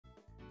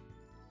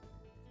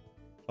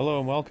Hello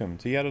and welcome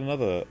to yet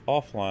another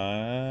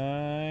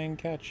offline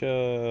catch-up.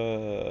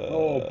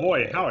 Oh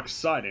boy, how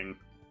exciting.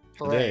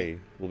 Today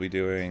we'll be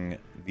doing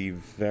the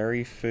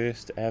very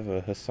first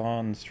ever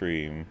Hassan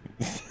stream.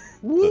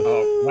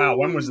 Oh wow,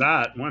 when was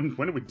that? When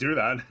did we do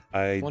that?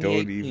 I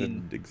don't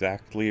even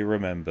exactly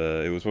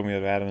remember. It was when we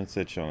had Adam and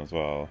Sitch on as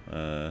well.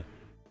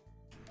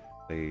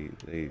 They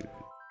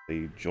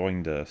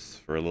joined us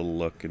for a little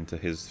look into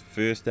his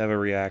first ever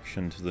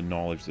reaction to the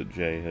knowledge that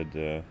Jay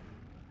had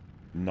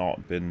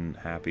not been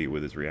happy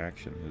with his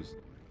reaction. It was,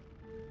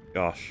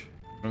 gosh,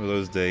 remember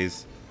those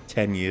days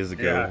 10 years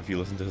ago? Yeah. If you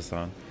listen to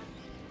Hassan,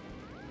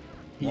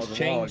 He's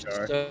changed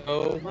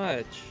so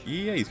much.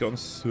 Yeah, he's gotten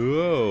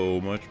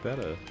so much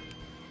better.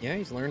 Yeah,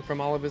 he's learned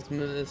from all of his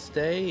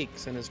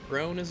mistakes and has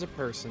grown as a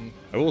person.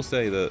 I will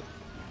say that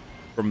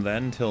from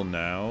then till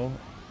now,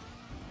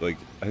 like,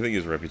 I think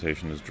his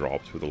reputation has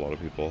dropped with a lot of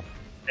people.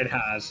 It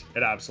has.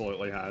 It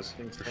absolutely has,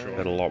 for sure.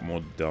 Had a lot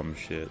more dumb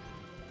shit.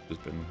 It's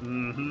been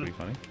pretty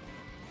funny.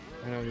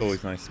 I know It's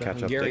always nice to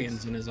catch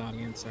Hungarians updates. in his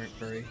audience aren't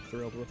very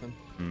thrilled with him.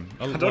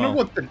 I don't know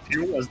what the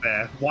deal was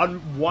there.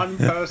 One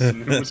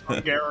person who was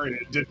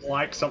Hungarian didn't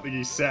like something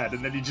he said,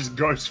 and then he just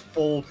goes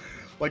full,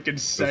 like,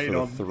 insane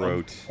on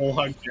all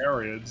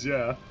Hungarians,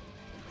 yeah.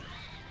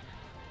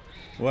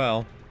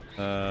 Well,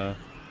 can't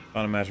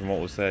imagine what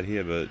was said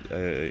here, but,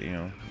 you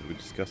know, we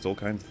discussed all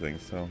kinds of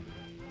things, so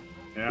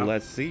yeah.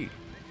 Let's see.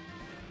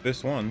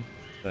 This one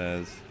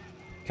says,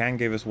 Kang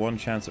gave us one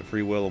chance at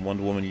free will, and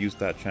Wonder Woman used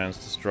that chance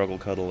to struggle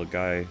cuddle a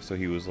guy, so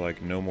he was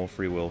like, no more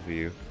free will for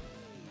you.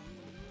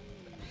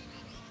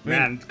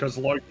 Man, because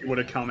Loki would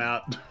have come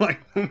out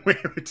like when we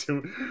were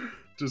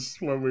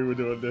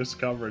doing this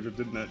coverage,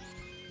 didn't it?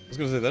 I was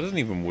gonna say, that doesn't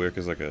even work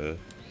as like a,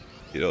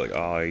 you know, like,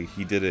 oh,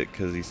 he did it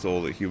because he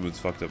saw that humans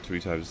fucked up 3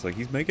 times. It's like,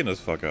 he's making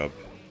us fuck up.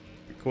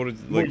 Like,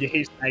 well, yeah,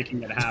 he's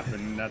making it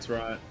happen, that's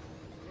right.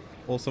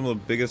 Well, some of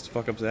the biggest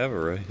fuck-ups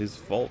ever are his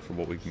fault, from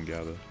what we can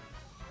gather.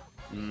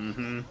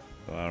 Mm-hmm.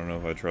 So I don't know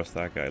if I trust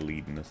that guy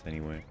leading us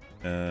anyway.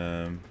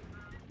 Someone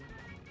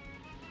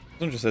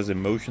just says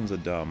emotions are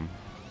dumb.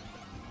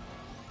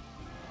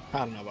 I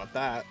don't know about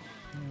that.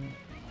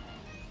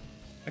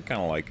 I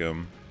kind of like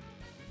him.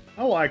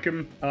 I like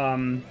him.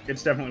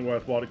 It's definitely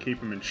worthwhile to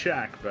keep him in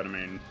check, but I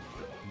mean,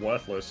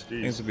 worthless.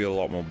 Geez. Things would be a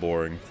lot more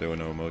boring if there were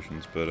no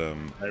emotions, but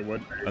they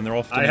would. And they're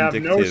often I have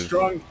indicative. no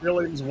strong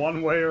feelings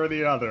one way or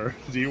the other.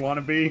 Do you want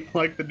to be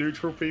like the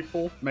neutral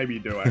people? Maybe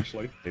you do,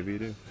 actually. Maybe you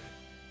do.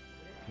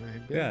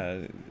 Maybe. Yeah,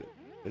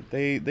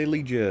 they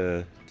lead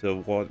you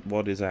to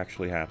what is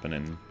actually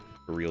happening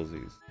for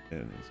realsies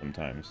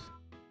sometimes,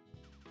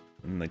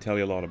 and they tell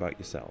you a lot about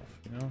yourself.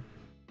 You know,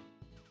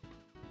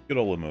 good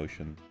old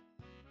emotion.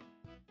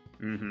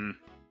 Mm-hmm.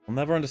 I'll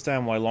never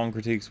understand why long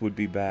critiques would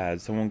be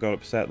bad. Someone got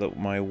upset that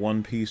my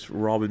One Piece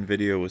Robin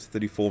video was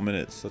 34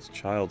 minutes. That's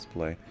child's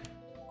play.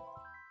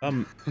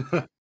 Well,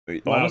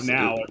 honestly,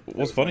 now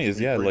what's funny is,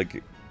 yeah,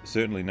 like,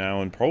 certainly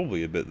now and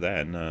probably a bit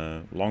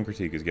then, long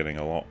critique is getting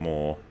a lot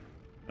more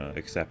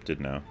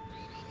accepted now.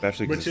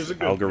 Especially because it's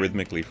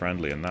algorithmically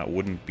friendly, and that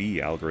wouldn't be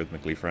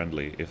algorithmically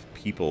friendly if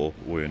people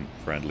weren't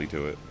friendly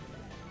to it.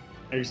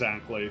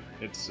 Exactly.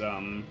 It's,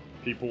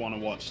 people want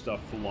to watch stuff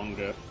for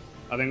longer.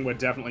 I think we're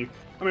definitely...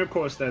 I mean, of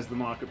course, there's the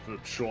market for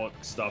short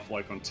stuff,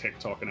 like on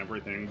TikTok and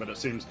everything, but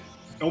it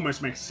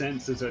almost makes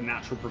sense as a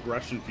natural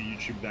progression for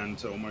YouTube then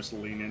to almost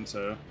lean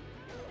into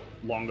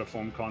longer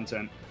form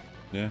content.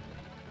 Yeah.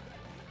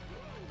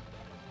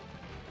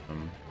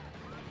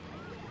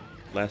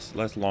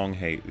 Less long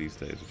hate these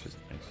days, which is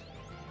nice.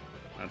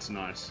 That's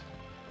nice.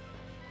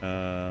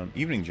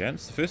 Evening,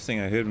 gents. The first thing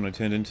I heard when I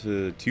tuned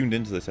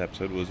into this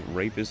episode was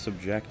rape is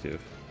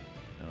subjective.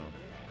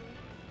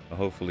 Oh.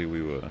 Hopefully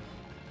we were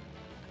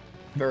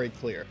very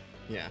clear.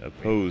 Yeah.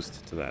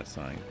 Opposed to that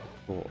sign,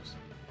 of course.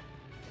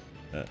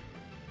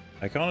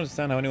 I can't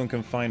understand how anyone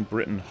can find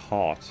Britain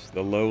hot.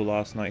 The low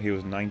last night here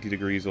was 90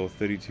 degrees or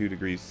 32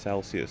 degrees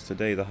Celsius.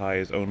 Today the high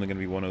is only going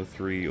to be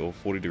 103 or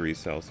 40 degrees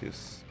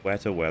Celsius.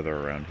 Wetter weather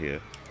around here.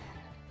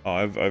 Oh,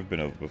 I've been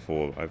over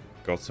before. I've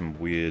got some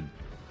weird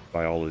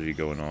biology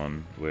going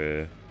on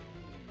where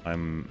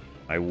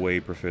I way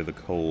prefer the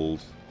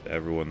cold to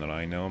everyone that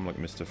I know. I'm like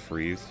Mr.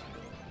 Freeze.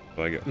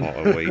 So I get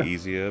hot way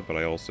easier, but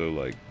I also,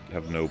 like,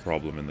 have no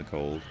problem in the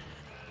cold.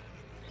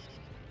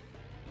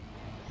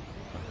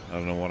 I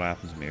don't know what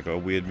happened to me. I got a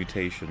weird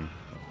mutation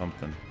or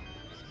something.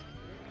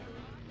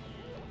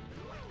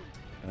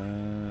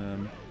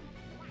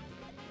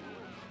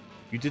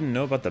 You didn't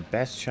know about the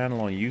best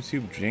channel on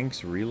YouTube,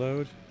 Jinx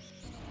Reload?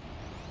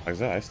 Like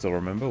that, I still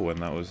remember when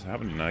that was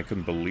happening. I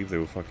couldn't believe they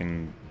were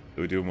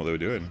doing what they were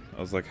doing.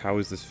 I was like, how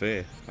is this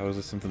fair? How is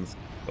this something that's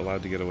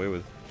allowed to get away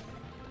with?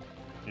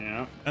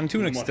 Yeah. And to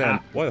an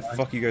extent, why the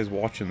fuck are you guys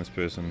watching this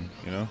person,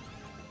 you know?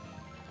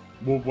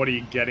 Well, what are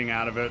you getting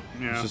out of it?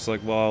 Yeah. It's just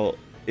like, well,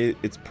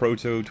 it's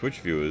proto Twitch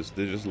viewers.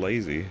 They're just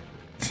lazy.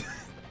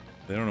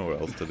 They don't know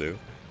what else to do.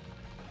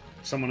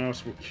 Someone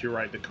else will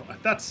curate the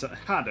content. That's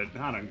I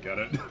don't get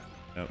it.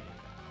 Yep.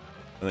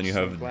 And then you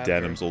have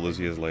Denims all those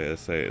years later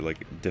say,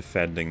 like,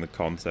 defending the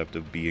concept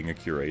of being a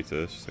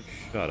curator. It's just like,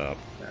 shut up.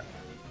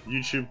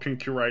 YouTube can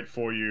curate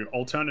for you.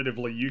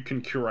 Alternatively, you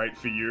can curate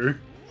for you.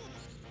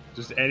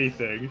 Just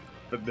anything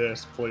but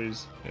this,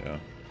 please. Yeah.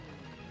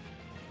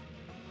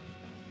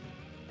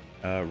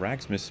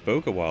 Rags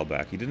misspoke a while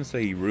back. He didn't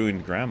say he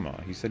ruined grandma.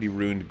 He said he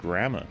ruined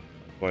grammar.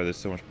 That's why there's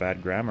so much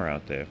bad grammar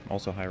out there.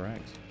 Also, hi,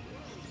 Rags.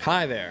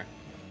 Hi there.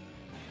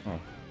 Oh.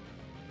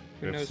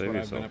 Who You have to knows save what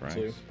I've yourself, been up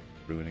Rags.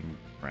 Ruining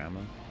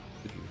grammar?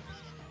 Did you?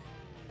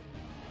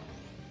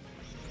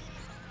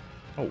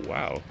 Oh,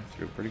 wow.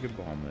 Threw a pretty good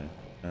bomb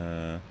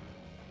there.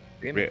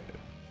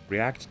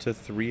 React to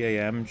 3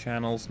 a.m.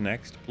 channels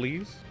next,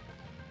 please.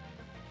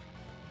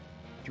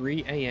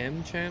 3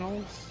 a.m.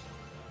 channels?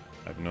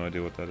 I have no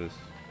idea what that is.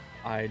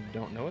 I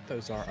don't know what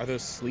those are. Are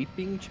those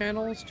sleeping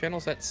channels?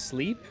 Channels that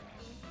sleep?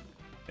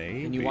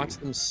 Maybe. And you watch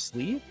them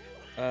sleep?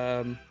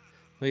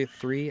 Like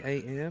 3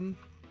 a.m.?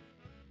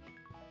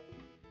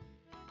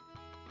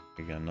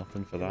 We got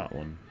nothing for that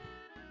one.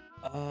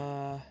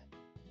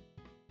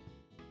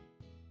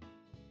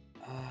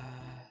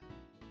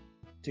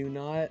 Do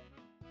not.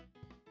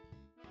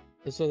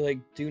 So, like,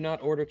 do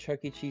not order Chuck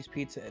E. Cheese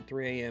pizza at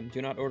 3 a.m.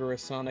 Do not order a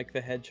Sonic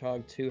the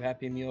Hedgehog 2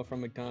 Happy Meal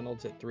from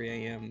McDonald's at 3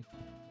 a.m.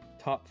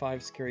 Top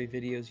 5 scary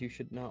videos you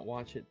should not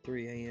watch at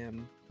 3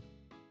 a.m.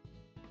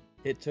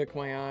 It Took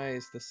My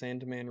Eyes, the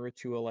Sandman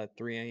Ritual at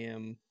 3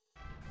 a.m.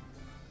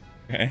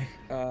 Okay.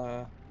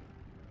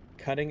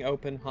 Cutting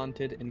Open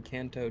Haunted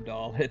Encanto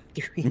Doll at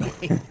 3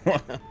 a.m.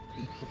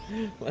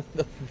 What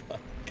the fuck?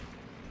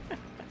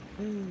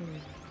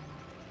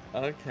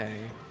 Okay.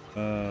 I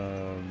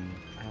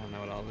don't know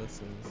what all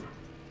this is.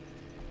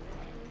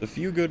 The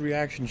few good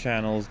reaction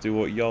channels do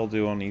what y'all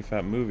do on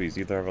EFAP movies.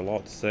 Either have a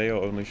lot to say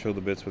or only show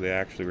the bits where they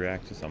actually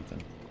react to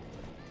something.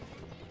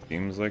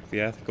 Seems like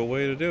the ethical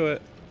way to do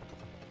it.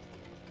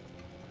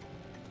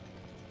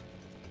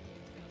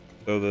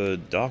 So the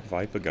Dark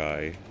Viper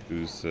guy,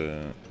 who's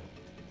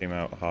came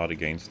out hard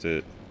against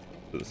it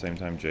at the same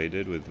time Jay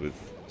did with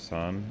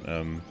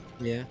San,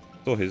 Yeah.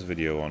 saw his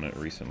video on it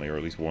recently, or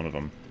at least one of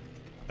them.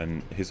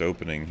 And his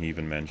opening, he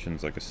even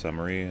mentions like a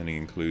summary, and he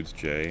includes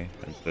Jay,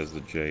 and says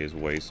that Jay is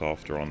way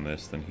softer on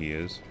this than he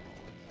is.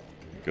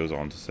 He goes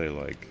on to say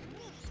like,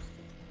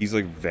 he's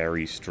like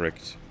very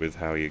strict with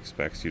how he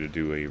expects you to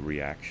do a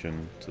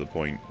reaction, to the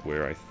point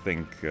where I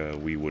think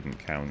we wouldn't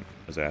count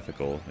as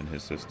ethical in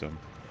his system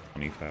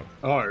on EFAP.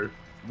 Oh,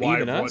 why?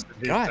 Even us? What did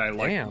he God say?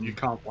 Like, damn. you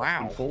can't watch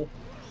Wow. in full?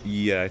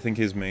 Yeah, I think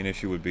his main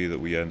issue would be that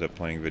we end up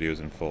playing videos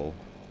in full.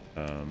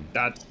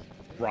 That's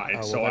right.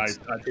 Oh, So well, I that's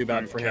don't too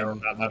bad for care him.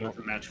 about that as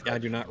a metric. I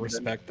do not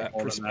respect that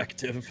More than that.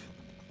 perspective.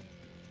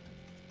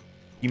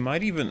 He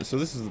might even, so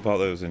this is the part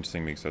that was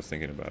interesting to me because I was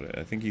thinking about it.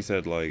 I think he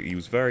said like, he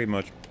was very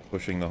much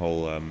pushing the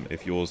whole,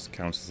 if yours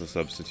counts as a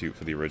substitute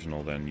for the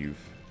original, then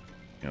you've,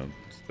 you know,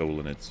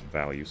 stolen its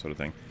value sort of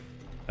thing.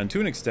 And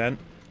to an extent,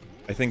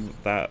 I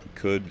think that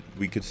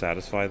we could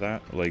satisfy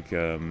that. Like,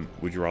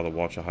 would you rather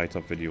watch a high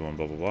top video on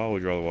blah blah blah, or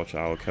would you rather watch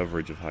our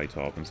coverage of high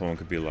top? And someone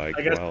could be like,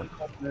 I guess well, the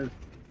problem is,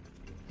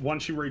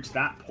 once you reach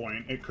that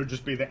point, it could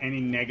just be that any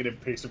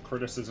negative piece of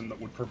criticism that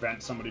would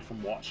prevent somebody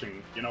from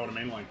watching. You know what I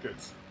mean? Like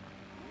it's.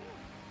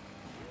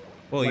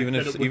 well, like even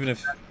that if it would even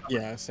if prevent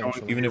Yeah,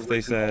 essentially. even if they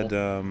original.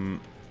 said,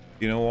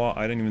 you know what,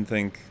 I didn't even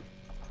think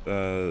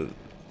the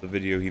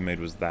video he made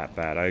was that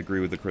bad. I agree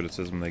with the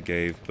criticism they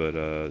gave, but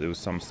there was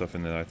some stuff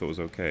in there I thought was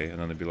okay. And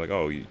then they'd be like,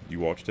 oh, you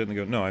watched it? And they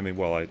go, no, I mean,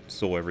 well, I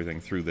saw everything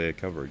through their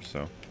coverage,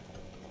 so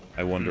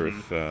I wonder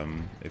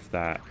if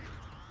that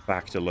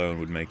fact alone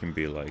would make him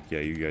be like, yeah,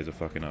 you guys are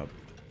fucking up.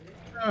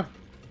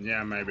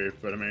 Yeah, maybe,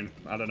 but I mean,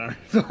 I don't know.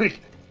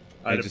 Like,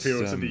 I'd just, appeal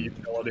to the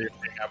utility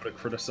of being able to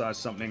criticize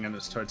something in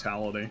its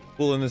totality.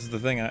 Well, and this is the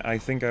thing. I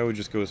think I would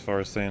just go as far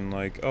as saying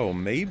like, oh,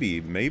 maybe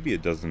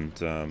it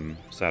doesn't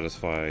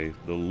satisfy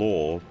the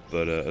law,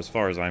 but as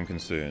far as I'm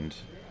concerned,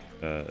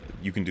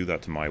 you can do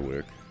that to my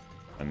work,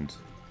 and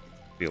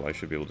feel I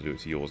should be able to do it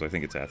to yours. I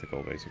think it's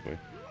ethical, basically.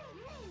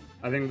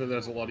 I think that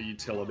there's a lot of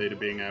utility to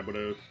being able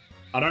to.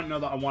 I don't know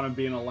that I want to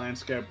be in a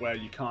landscape where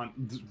you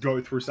can't go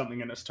through something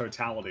in its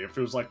totality. It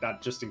feels like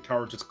that just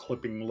encourages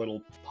clipping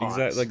little parts.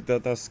 Exactly.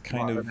 Like that's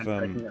kind rather of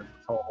than taking it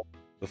whole.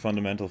 the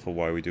fundamental for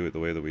why we do it the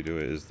way that we do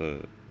it is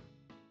that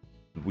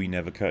we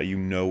never cut. You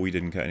know, we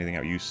didn't cut anything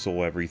out. You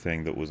saw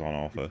everything that was on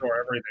offer. Or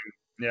everything.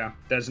 Yeah,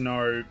 there's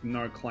no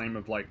claim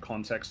of like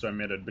context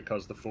omitted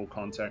because the full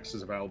context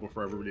is available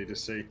for everybody to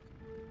see.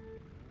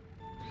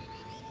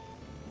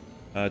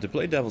 To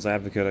play devil's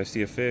advocate, I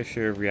see a fair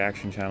share of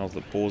reaction channels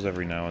that pause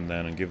every now and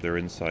then and give their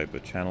insight,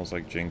 but channels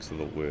like Jinx are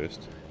the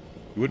worst.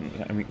 You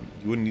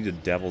wouldn't need a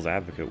devil's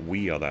advocate.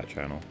 We are that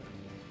channel.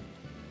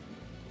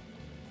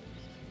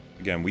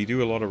 Again, we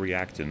do a lot of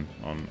reacting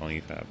on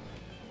EFAP.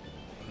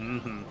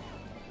 Mm-hmm.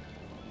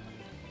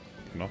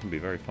 It can often be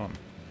very fun.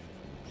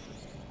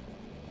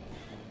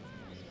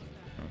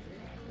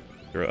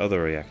 There are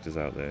other reactors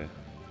out there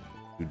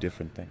who do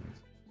different things.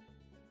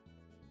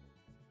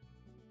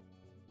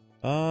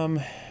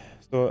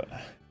 So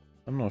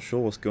I'm not sure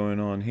what's going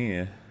on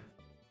here.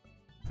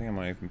 I think I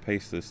might even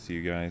paste this to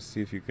you guys.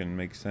 See if you can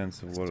make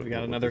sense of what. So we got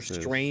what another this is.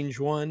 strange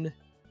one.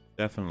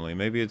 Definitely.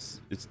 Maybe it's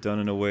done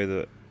in a way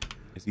that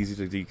it's easy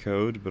to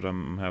decode, but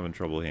I'm having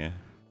trouble here.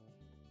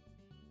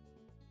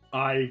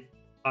 I'm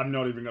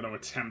not even going to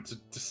attempt to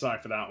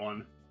decipher that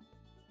one.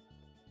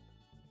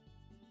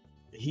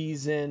 He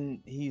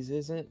isn't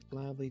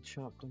loudly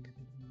chopped.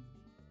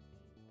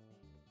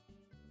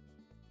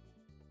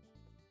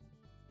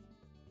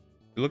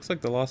 It looks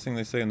like the last thing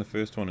they say in the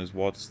first one is,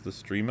 "What's the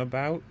stream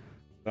about?"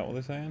 Is that what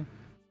they're saying?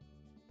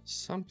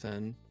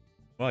 Something.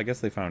 Well, I guess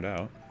they found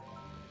out.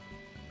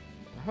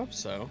 I hope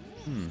so.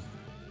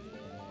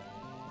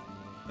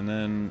 And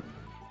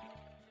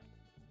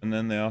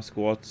then they ask,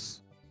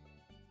 "What's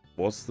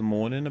the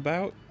morning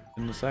about?"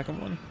 in the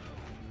second one.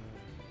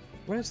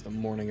 What is the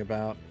morning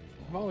about?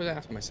 I've always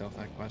asked myself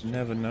that question.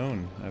 Never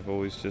known. I've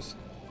always just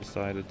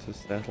decided to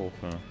settle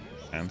for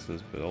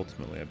answers, but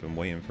ultimately I've been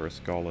waiting for a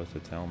scholar to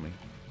tell me.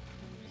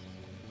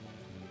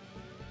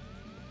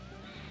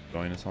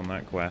 Join us on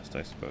that quest,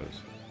 I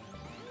suppose.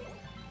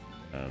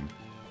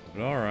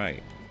 But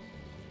alright.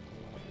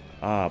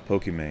 Ah,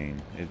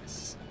 Pokimane.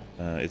 It's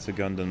a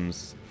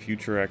Gundam's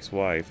future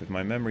ex-wife. If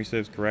my memory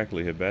serves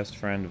correctly, her best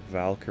friend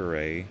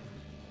Valkyrie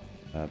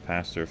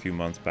passed her a few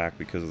months back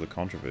because of the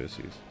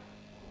controversies.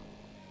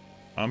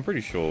 I'm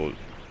pretty sure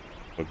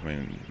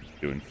Pokimane is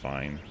doing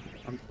fine.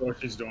 I'm sure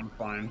she's doing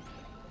fine.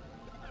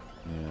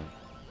 Yeah.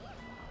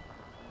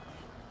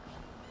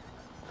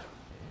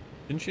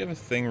 Didn't she have a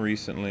thing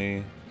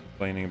recently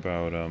complaining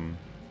about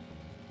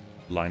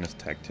Linus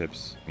Tech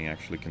Tips? He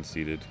actually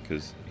conceded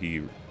because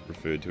he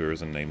referred to her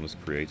as a nameless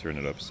creator and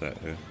it upset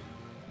her.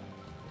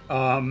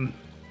 Oh.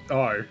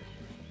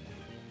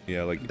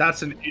 Yeah, like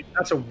That's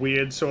a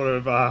weird sort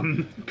of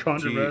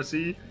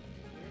controversy.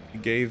 He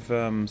gave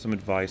some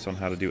advice on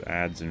how to do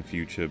ads in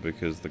future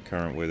because the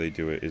current way they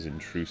do it is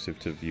intrusive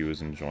to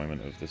viewers'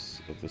 enjoyment of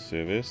the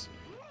service.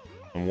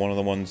 And one of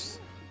the ones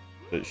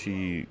that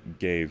she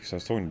gave, because I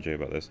was talking to Jay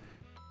about this,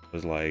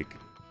 was like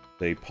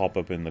they pop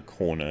up in the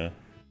corner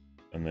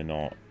and they're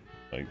not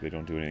like they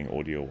don't do anything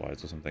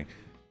audio-wise or something.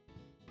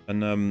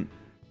 And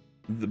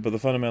but the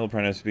fundamental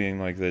premise being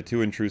like they're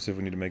too intrusive,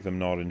 we need to make them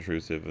not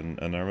intrusive, and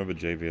I remember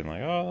Jay being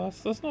like, "Oh,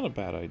 that's not a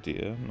bad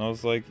idea," and I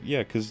was like,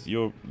 "Yeah, because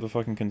you're the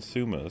fucking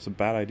consumer. It's a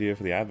bad idea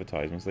for the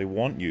advertisements. They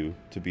want you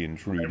to be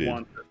intruded. They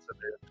want it to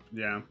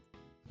be, yeah.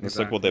 It's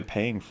like what they're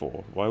paying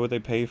for. Why would they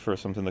pay for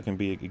something that can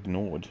be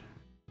ignored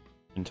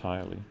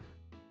entirely?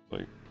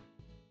 Like,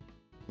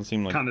 it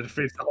seems like kind of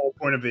defeats the whole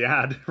point of the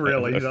ad,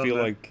 really. I feel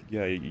like,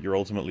 yeah, you're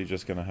ultimately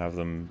just gonna have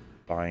them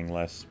buying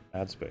less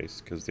ad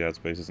space because the ad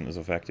space isn't as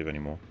effective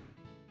anymore.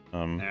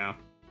 Yeah.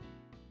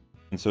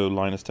 And so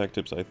Linus Tech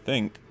Tips, I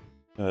think,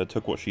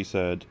 took what she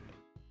said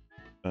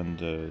and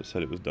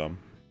said it was dumb.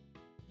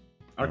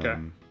 Okay.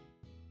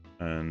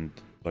 And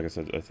like I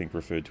said, I think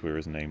referred to her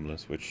as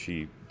nameless, which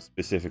she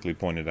specifically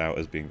pointed out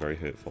as being very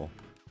hurtful.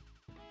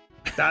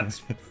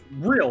 That's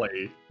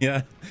really...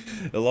 Yeah,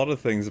 a lot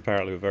of things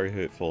apparently were very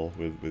hurtful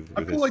with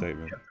his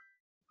statement.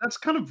 That's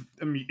kind of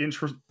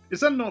interesting. Is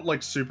that not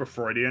like super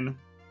Freudian?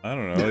 I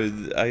don't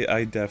know.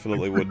 I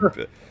definitely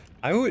would.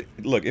 I would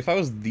look if I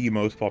was the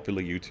most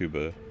popular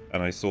YouTuber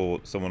and I saw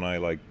someone I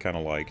like kind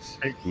of liked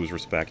who was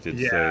respected,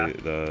 say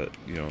the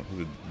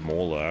the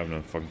Mauler. I have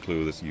no fucking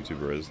clue who this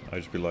YouTuber is. I'd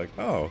just be like,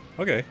 oh,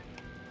 okay.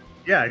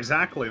 Yeah,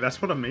 exactly. That's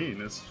what I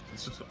mean. It's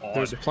just odd.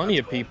 There's plenty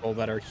of people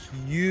that are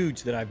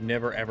huge that I've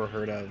never ever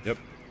heard of. Yep.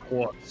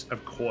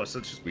 Of course.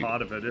 That's just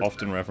part of it.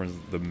 Often reference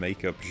the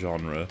makeup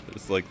genre.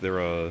 It's like there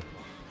are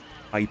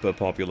hyper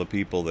popular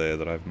people there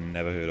that I've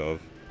never heard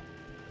of.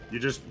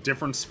 You're just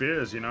different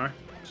spheres, you know?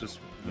 It's just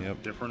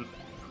different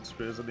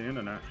spheres of the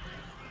internet.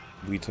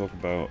 We talk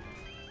about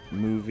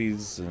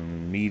movies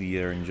and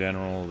media in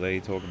general. They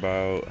talk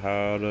about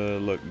how to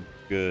look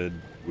good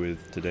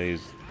with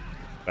today's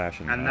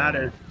fashion. And that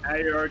is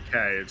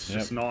A-okay. It's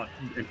just not...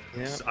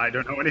 I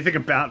don't know anything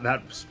about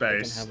that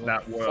space,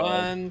 that world.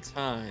 Fun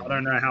time. I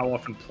don't know how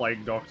often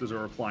plague doctors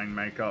are applying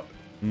makeup.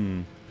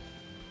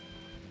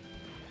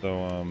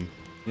 So,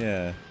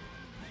 yeah.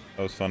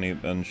 That was funny,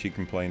 and she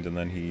complained, and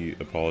then he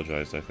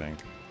apologized, I think.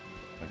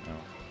 Like, oh.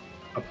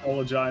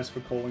 Apologize for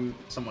calling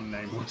someone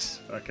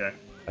nameless. Okay.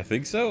 I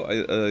think so.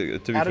 To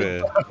be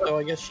fair. So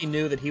I guess she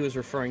knew that he was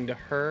referring to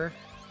her.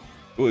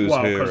 Well, it was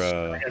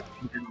her. I guess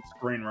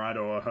screen, right,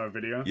 or her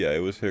video. Yeah, it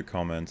was her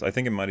comments. I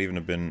think it might even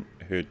have been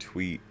her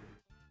tweet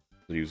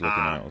that he was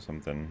looking at or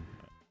something.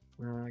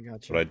 I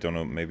got you. But I don't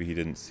know. Maybe he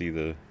didn't see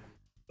the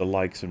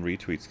likes and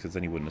retweets because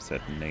then he wouldn't have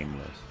said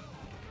nameless.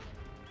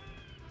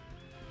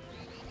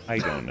 I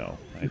don't know.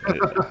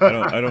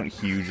 I don't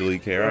hugely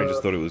care. I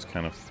just thought it was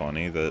kind of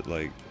funny that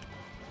like.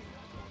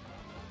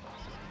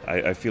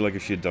 I feel like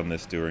if she had done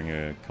this during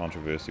a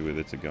controversy with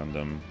It's a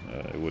Gundam,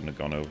 it wouldn't have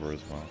gone over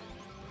as well.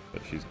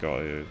 But she's got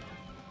her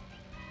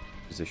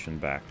position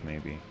back,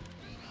 maybe.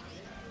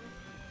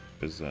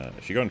 Because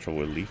she got in trouble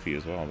with Leafy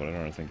as well, but I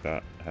don't think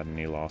that had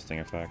any lasting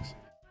effects.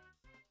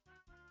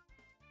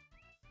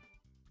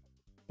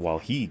 While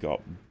he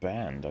got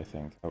banned, I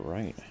think,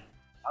 outright.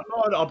 I'm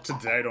not up to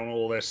date on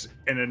all this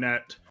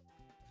internet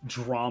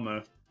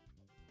drama.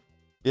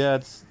 Yeah,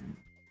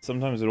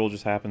 sometimes it all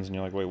just happens and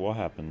you're like, wait, what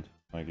happened?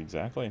 Like,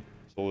 exactly.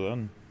 It's all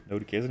done.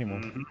 Nobody cares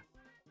anymore.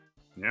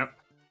 Yep.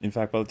 In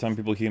fact, by the time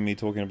people hear me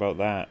talking about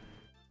that,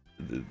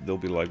 they'll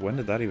be like, when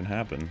did that even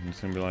happen? And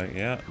it's gonna be like,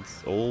 yeah,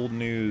 it's old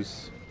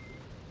news.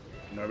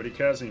 Nobody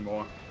cares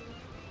anymore.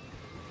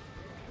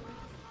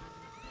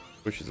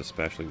 Which is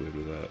especially weird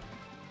with that.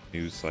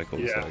 News cycle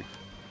is like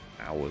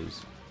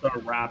hours. So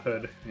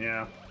rapid,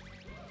 yeah.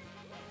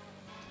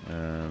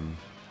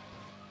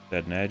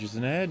 Dead and Edge is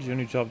an edge. You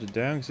only chopped it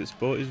down because it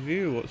spoiled his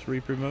view. What's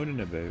re-promoting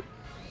about?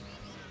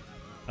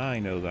 I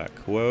know that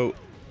quote.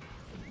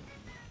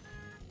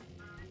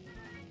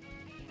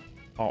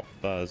 Hot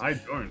fuzz. I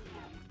don't.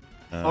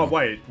 Oh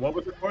wait, what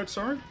was the quote?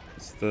 Sorry.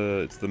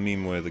 It's the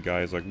meme where the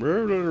guy's like,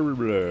 blah, blah, blah,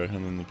 blah,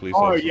 and then the police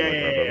Oh officer's yeah, like,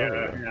 yeah, blah, yeah,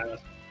 blah, blah, yeah, blah. yeah.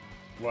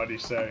 What'd he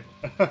say?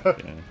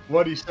 Yeah.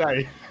 What'd he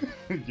say?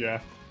 Yeah.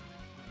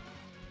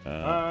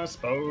 I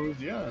Suppose.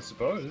 Yeah, I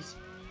suppose.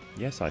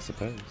 Yes, I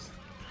suppose.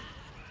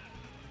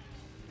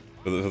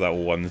 For that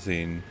one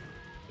scene,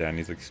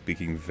 Danny's like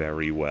speaking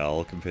very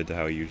well compared to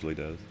how he usually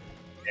does.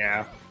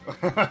 Yeah.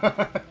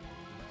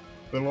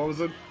 Then what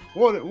was it?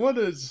 What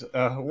is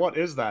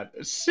that?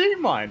 Say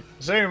mine.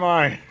 Say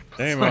mine.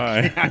 Hey, It's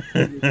my.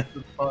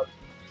 like,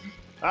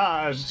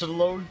 it's just a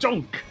load of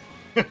junk.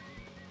 The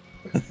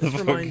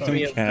reminds me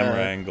fucking of,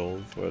 camera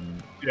angles.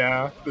 When...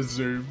 Yeah, the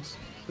zooms.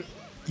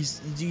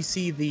 Do you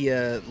see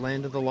the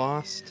Land of the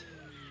Lost?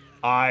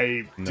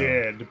 I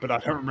did, but I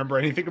don't remember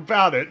anything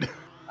about it.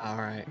 All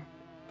right.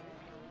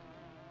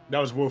 That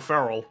was Will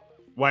Ferrell.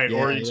 Wait,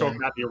 or are you Yeah, talking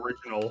about the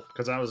original?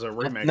 Because that was a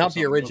remake. Not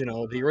the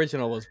original. The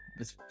original was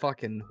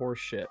fucking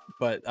horseshit.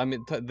 But I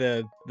mean,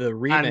 the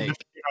remake,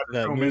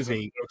 the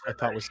movie, I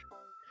thought was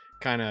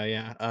kind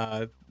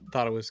of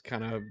thought it was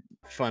kind of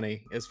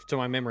funny. As to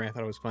my memory, I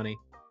thought it was funny.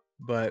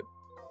 But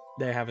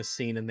they have a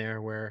scene in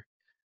there where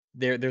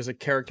there's a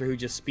character who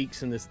just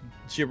speaks in this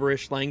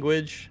gibberish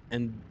language,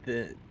 and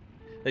then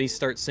he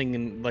starts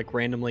singing like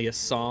randomly a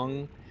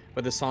song,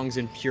 but the song's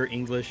in pure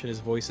English and his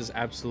voice is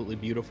absolutely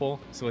beautiful.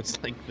 So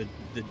it's like the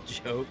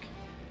joke.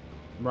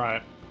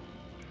 Right.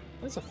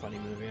 That's a funny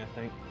movie, I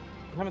think.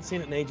 I haven't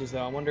seen it in ages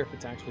though. I wonder if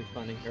it's actually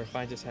funny or if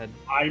I just had.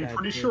 I'm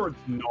pretty sure it's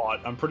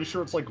not. I'm pretty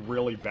sure it's like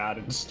really bad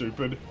and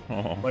stupid.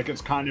 Oh. Like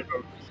it's kind of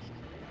a...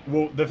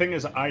 Well, the thing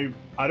is, I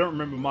don't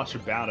remember much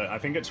about it. I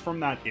think it's from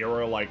that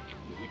era, like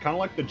kind of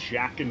like the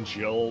Jack and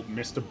Jill,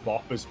 Mr.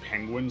 Bop as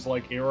Penguins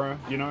like era,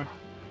 you know,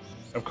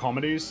 of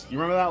comedies. You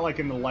remember that, like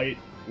in the late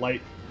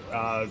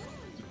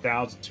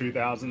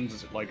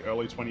 2000s, like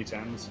early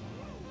 2010s.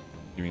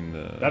 You mean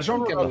That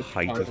genre the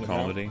height of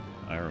comedy?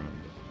 I remember.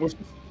 Well,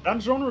 that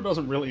genre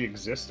doesn't really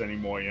exist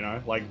anymore, you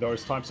know? Like,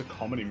 those types of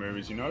comedy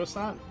movies, you notice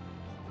that?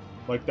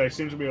 Like, they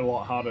seem to be a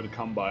lot harder to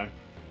come by.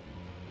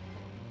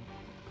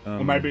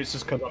 Or maybe it's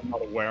just because I'm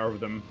not aware of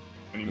them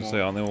anymore.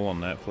 Say, aren't they all on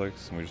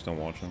Netflix and we just don't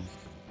watch them?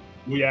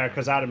 Well, yeah,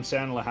 because Adam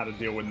Sandler had to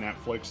deal with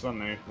Netflix,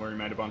 didn't he? Where he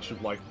made a bunch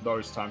of, like,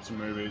 those types of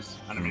movies.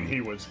 And, I mean,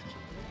 he was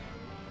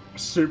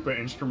super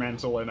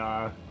instrumental in,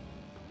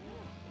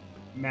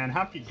 Man,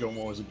 Happy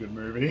Gilmore was a good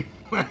movie.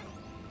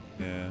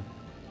 Yeah.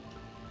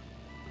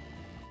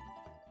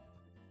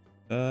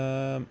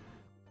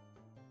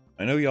 I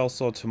know y'all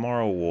saw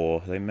Tomorrow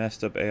War. They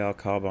messed up AR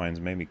carbines,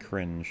 made me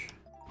cringe.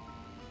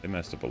 They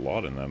messed up a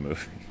lot in that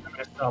movie. They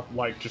messed up,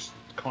 like, just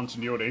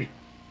continuity.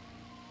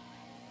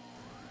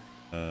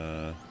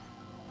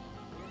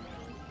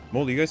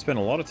 Moldy, you guys spend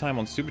a lot of time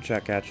on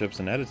Superchat Catchups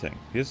and editing.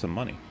 Here's some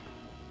money.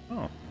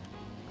 Oh.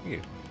 Thank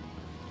you.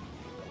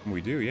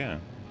 We do, yeah.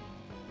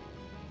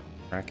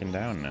 Cracking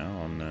down now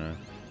on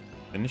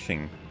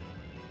finishing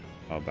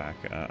our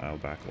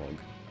backlog.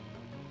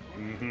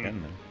 Getting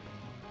there.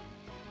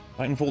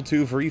 Titanfall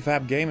 2 for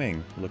EFAP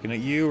Gaming. Looking at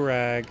you,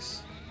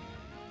 Rags.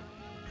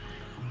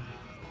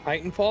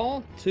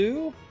 Titanfall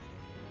 2?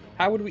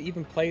 How would we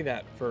even play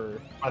that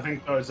for? I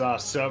think those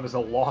servers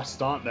are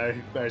lost, aren't they?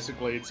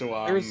 Basically,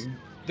 to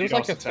there's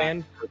like a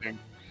fan. thing.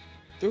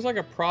 There's like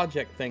a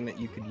project thing that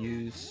you could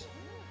use.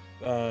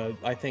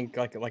 I think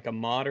like a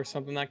mod or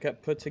something that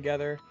got put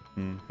together.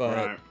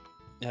 But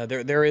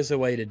there is a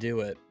way to do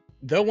it.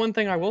 Though one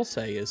thing I will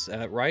say is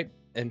right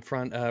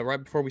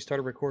before we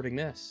started recording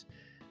this,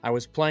 I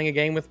was playing a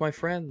game with my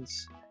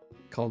friends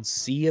called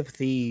Sea of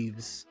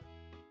Thieves,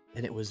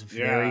 and it was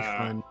very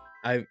fun.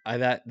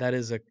 That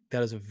is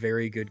a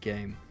very good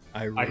game.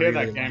 I hear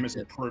that game has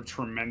improved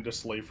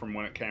tremendously from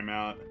when it came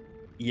out.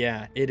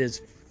 Yeah, it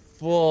is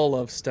full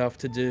of stuff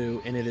to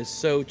do, and it is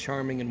so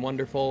charming and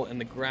wonderful,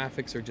 and the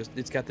graphics are just,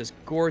 it's got this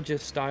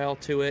gorgeous style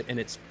to it, and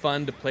it's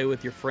fun to play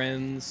with your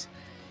friends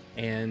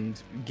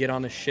and get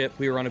on a ship.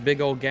 We were on a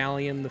big old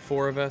galleon, the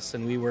four of us,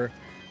 and we were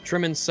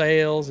trimming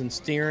sails and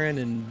steering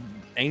and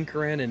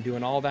anchoring and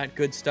doing all that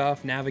good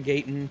stuff,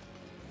 navigating.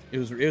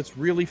 It's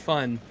really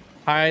fun.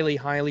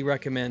 Highly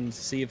recommend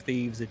Sea of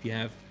Thieves if you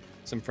have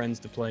some friends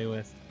to play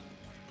with.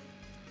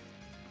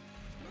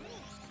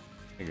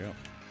 There you go.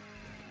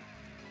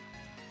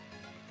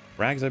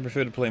 Rags, I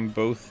prefer to play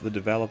both the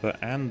developer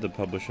and the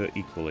publisher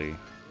equally.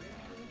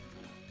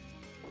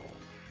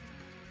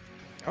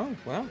 Oh,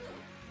 wow.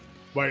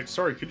 Wait,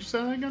 sorry, could you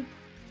say that again?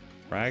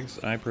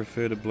 Rags, I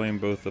prefer to blame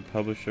both the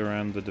publisher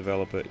and the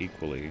developer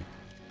equally.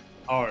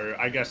 Oh,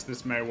 I guess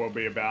this may well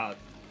be about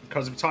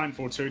because if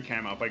Titanfall 2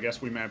 came up, I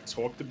guess we may have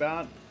talked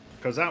about,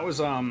 because that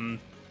was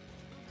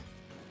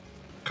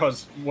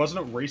because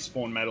wasn't it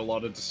Respawn made a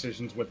lot of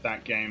decisions with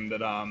that game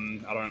that I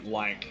don't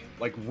like.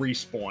 Like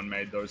Respawn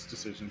made those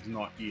decisions,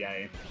 not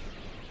EA.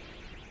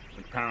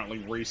 Apparently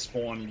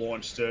Respawn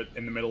launched it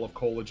in the middle of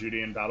Call of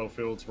Duty and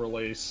Battlefield's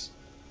release.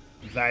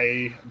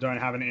 They don't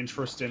have an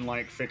interest in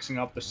like fixing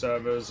up the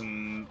servers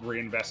and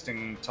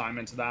reinvesting time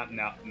into that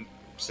now,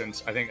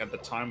 since I think at the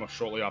time or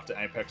shortly after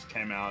Apex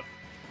came out,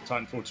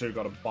 Titanfall 2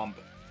 got a bump,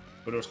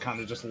 but it was kind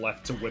of just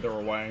left to wither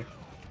away.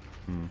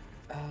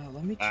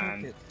 Let me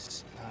check it.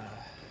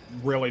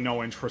 Really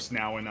no interest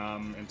now in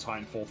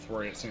Titanfall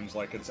 3. It seems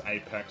like it's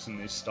Apex and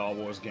these Star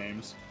Wars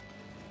games,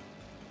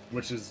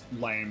 which is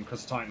lame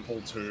because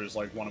Titanfall 2 is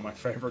like one of my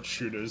favorite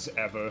shooters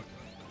ever.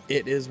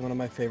 It is one of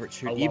my favorite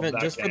shooters. Even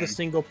just for the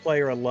single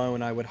player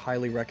alone, I would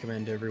highly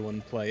recommend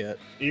everyone play it.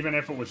 Even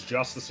if it was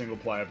just the single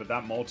player, but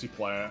that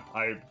multiplayer,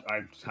 I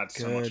had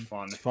so much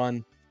fun. It's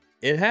fun.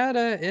 It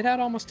had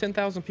almost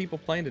 10,000 people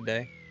playing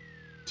today.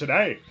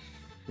 Today?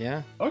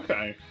 Yeah.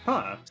 Okay.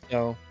 Huh.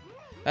 So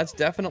that's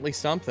definitely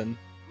something.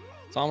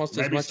 It's almost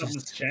Maybe as much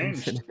as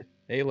changed.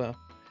 Halo.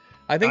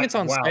 I think it's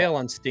on sale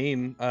on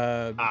Steam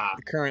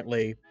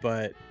currently,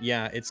 but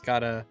yeah, it's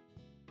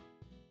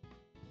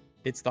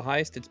the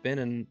highest it's been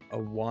in a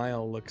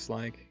while, looks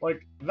like.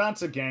 Like,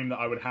 that's a game that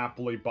I would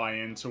happily buy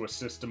into a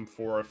system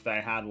for if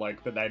they had,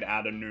 like, that they'd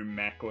add a new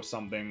mech or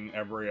something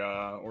every,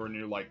 or a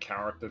new, like,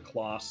 character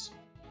class,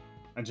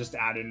 and just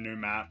add in new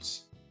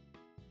maps.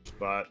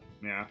 But,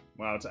 yeah,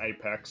 well, it's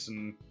Apex,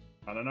 and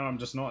I don't know, I'm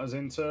just not as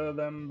into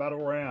them Battle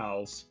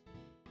Royales.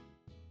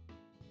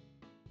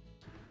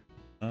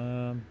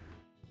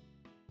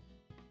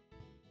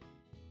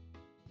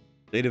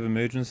 State of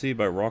Emergency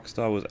by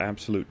Rockstar was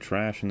absolute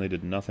trash and they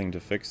did nothing to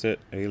fix it.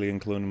 Alien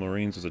Colonial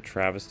Marines was a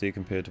travesty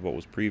compared to what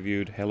was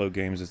previewed. Hello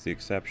Games is the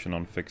exception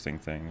on fixing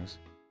things.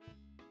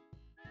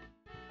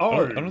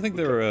 Oh, I don't think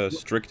they're a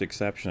strict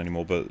exception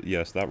anymore, but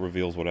yes, that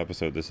reveals what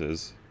episode this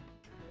is.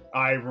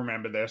 I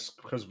remember this,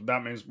 because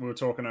that means we were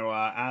talking to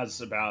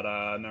Az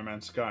about No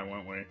Man's Sky,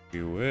 weren't we?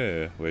 You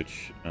were,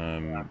 which,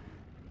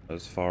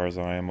 as far as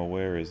I am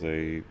aware, is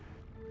a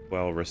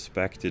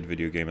well-respected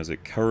video game as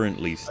it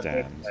currently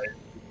stands.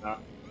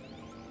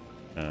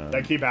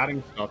 They keep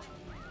adding stuff.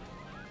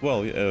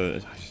 Well,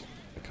 I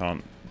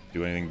can't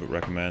do anything but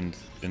recommend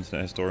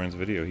Internet Historian's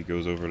video. He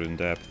goes over it in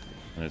depth,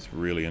 and it's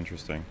really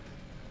interesting.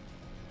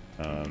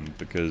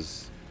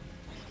 Because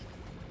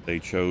they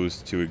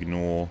chose to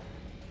ignore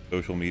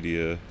social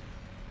media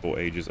for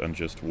ages and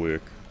just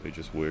work. They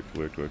just worked.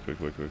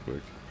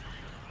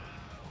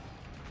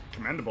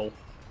 Commendable.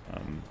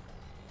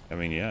 I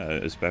mean, yeah,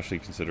 especially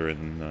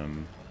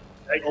considering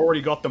they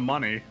already got the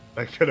money.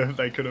 They could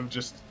have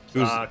just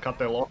cut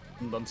their loss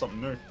and done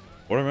something new.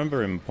 What I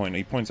remember him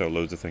he points out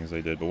loads of things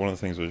they did, but one of the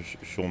things was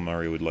Sean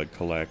Murray would like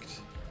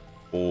collect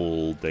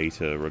all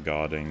data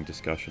regarding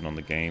discussion on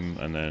the game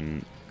and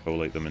then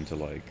collate them into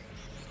like,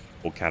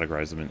 or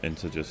categorize them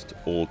into just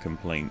all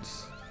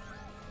complaints.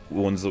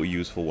 Ones that were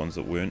useful, ones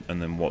that weren't,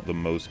 and then what the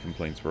most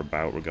complaints were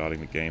about regarding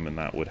the game, and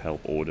that would help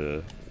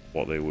order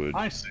what they would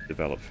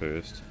develop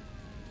first.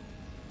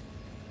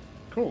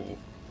 Cool.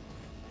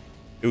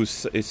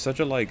 It's such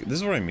a, like, this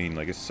is what I mean,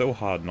 like, it's so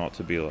hard not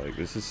to be like,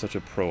 this is such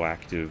a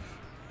proactive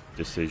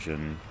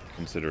decision,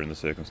 considering the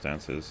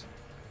circumstances.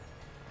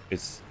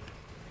 It's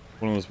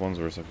one of those ones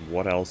where it's like,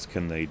 what else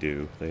can they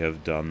do? They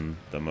have done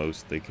the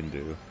most they can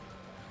do.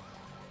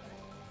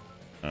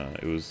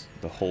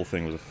 The whole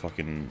thing was a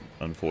fucking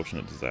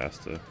unfortunate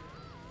disaster.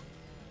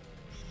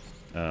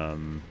 I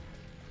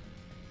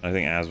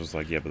think Az was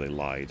like, yeah, but they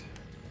lied.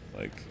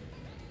 Like,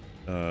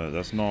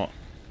 that's not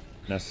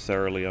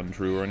necessarily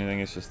untrue or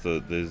anything, it's just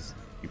that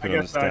you can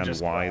understand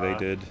why they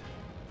did.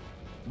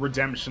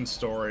 Redemption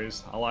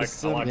stories. I like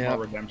my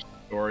redemption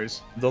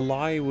stories. The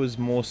lie was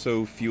more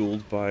so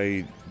fueled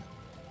by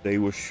they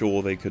were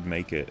sure they could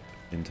make it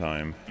in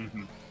time.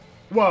 Mm-hmm.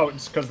 Well,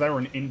 it's because they were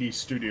an indie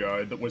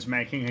studio that was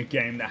making a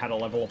game that had a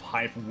level of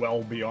hype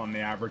well beyond the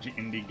average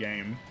indie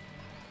game.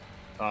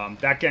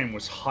 That game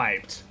was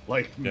hyped,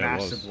 like,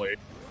 massively.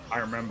 I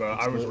remember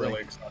I was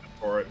really excited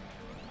for it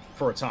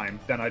for a time.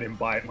 Then I didn't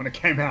buy it when it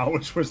came out,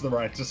 which was the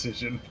right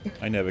decision.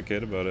 I never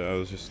cared about it. I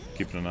was just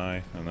keeping an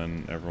eye, and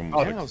then everyone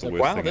was like, it's the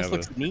worst wow, thing this ever.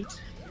 looks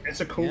neat.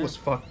 It's a cool as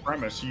fuck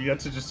premise. You get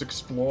to just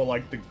explore,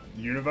 like, the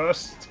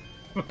universe.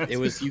 It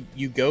was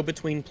you go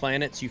between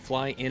planets, you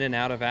fly in and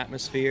out of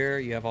atmosphere,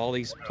 you have all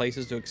these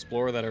places to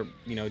explore that are,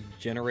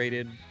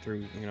 generated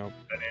through,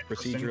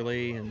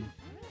 procedurally, and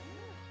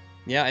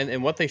yeah,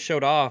 and what they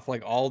showed off,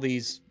 like all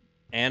these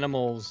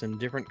animals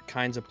and different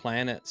kinds of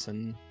planets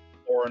and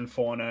flora and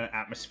fauna,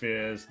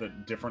 atmospheres, the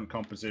different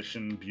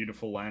composition,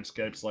 beautiful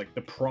landscapes, like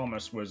the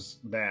promise was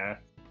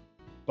there.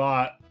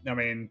 But, I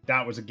mean,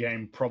 that was a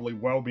game probably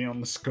well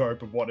beyond the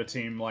scope of what a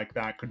team like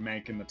that could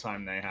make in the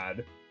time they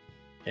had.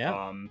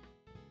 Yeah.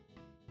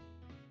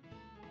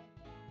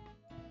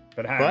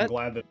 But hey, I'm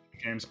glad that the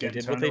game's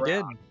getting turned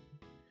around.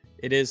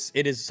 It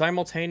is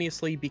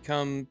simultaneously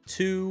become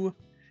two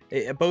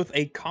both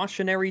a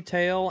cautionary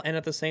tale and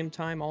at the same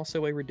time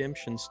also a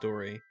redemption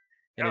story,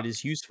 and Yeah. it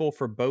is useful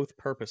for both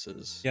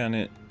purposes. Yeah,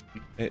 and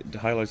it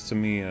highlights to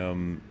me,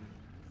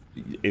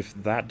 if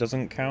that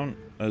doesn't count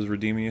as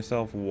redeeming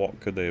yourself, what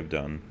could they have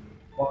done?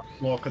 What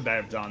more could they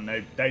have done?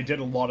 They did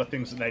a lot of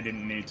things that they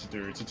didn't need to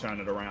do to turn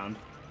it around.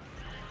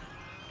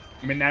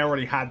 I mean, they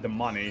already had the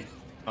money.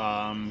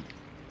 And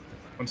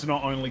to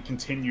not only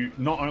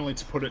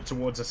to put it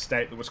towards a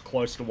state that was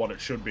close to what it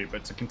should be,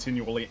 but to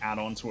continually add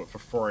on to it for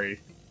free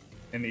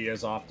in the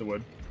years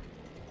afterward.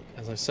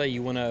 As I say,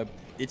 you want to.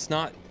 It's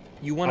not.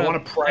 You I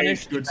want to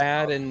punish the good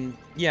bad, stuff. and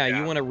yeah, you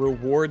Yeah. want to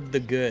reward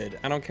the good.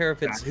 I don't care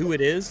if it's Exactly. who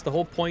it is. The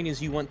whole point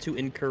is you want to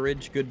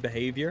encourage good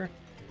behavior.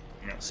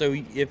 Yeah. So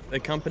if a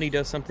company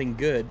does something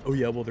good, oh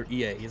yeah, well they're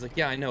EA. He's like,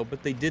 yeah, I know,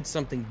 but they did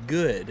something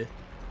good.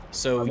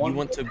 So you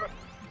want to,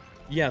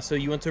 yeah, so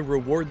you want to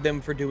reward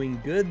them for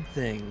doing good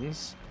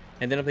things,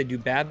 and then if they do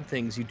bad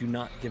things, you do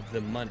not give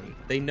them money.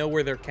 They know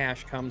where their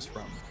cash comes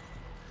from.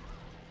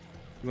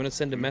 You want to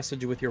send a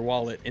message with your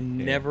wallet and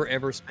never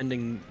ever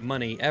spending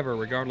money ever,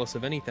 regardless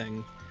of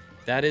anything.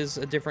 That is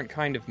a different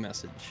kind of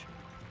message.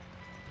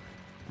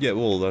 Yeah,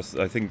 well,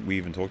 I think we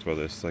even talked about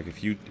this. Like,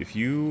 if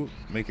you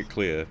make it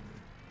clear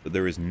that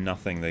there is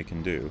nothing they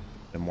can do,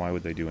 then why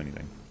would they do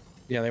anything?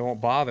 Yeah, they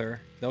won't bother.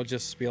 They'll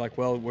just be like,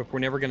 well, we're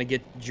never going to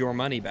get your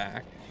money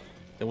back.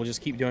 Then we'll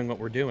just keep doing what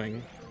we're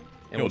doing,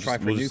 and we'll try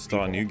for we'll new just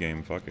start a people. new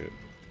game. Fuck it,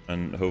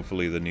 and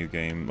hopefully the new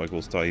game, like,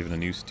 we'll start even a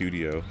new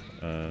studio,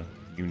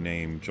 new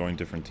name, join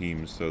different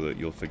teams, so that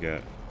you'll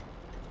forget,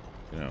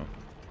 you know,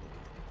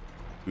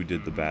 who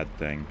did the bad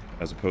thing,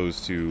 as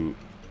opposed to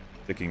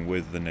sticking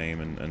with the name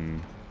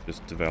and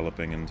just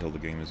developing until the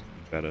game is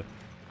better.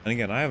 And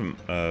again, I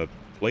haven't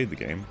played the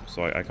game,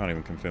 so I can't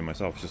even confirm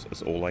myself.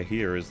 Just all I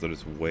hear is that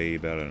it's way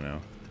better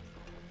now.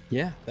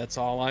 Yeah, that's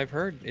all I've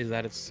heard, is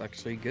that it's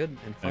actually good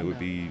and fun. And it would now.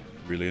 be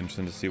really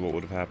interesting to see what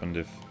would have happened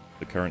if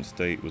the current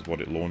state was what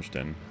it launched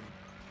in.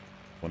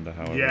 Wonder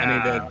how. Yeah.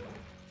 I mean,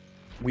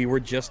 we were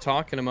just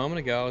talking a moment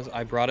ago.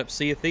 I brought up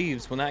Sea of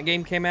Thieves. When that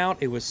game came out,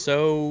 it was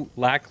so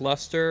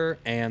lackluster,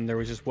 and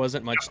there just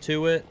wasn't much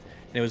to it.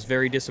 And it was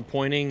very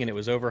disappointing, and it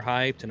was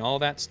overhyped, and all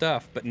that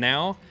stuff. But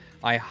now,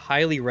 I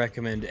highly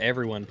recommend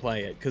everyone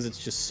play it because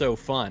it's just so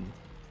fun.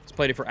 I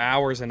played it for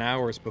hours and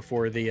hours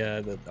before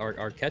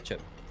our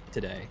catch-up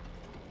today.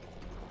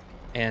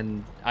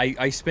 And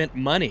I spent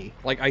money.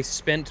 Like, I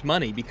spent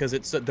money because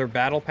their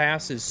battle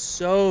pass is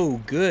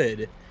so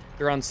good.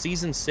 They're on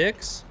season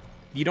 6.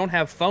 You don't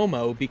have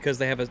FOMO because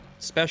they have a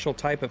special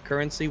type of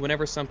currency.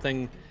 Whenever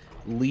something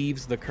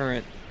leaves the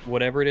current,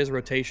 whatever it is,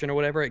 rotation or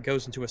whatever, it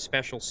goes into a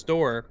special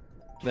store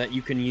that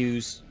you can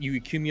use. You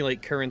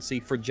accumulate currency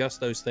for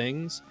just those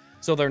things,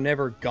 so they're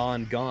never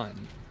gone.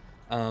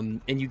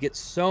 And you get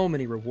so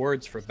many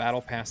rewards for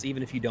battle pass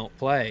even if you don't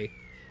play,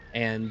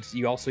 and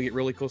you also get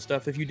really cool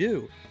stuff if you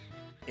do.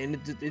 And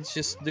it's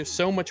just, there's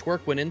so much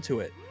work went into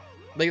it.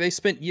 Like, they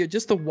spent,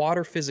 just the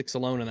water physics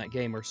alone in that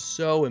game are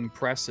so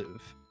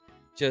impressive.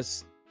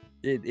 Just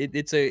it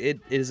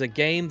is a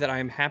game that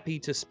I'm happy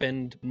to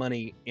spend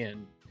money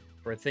in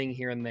for a thing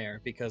here and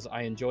there because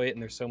I enjoy it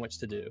and there's so much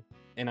to do,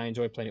 and I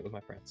enjoy playing it with my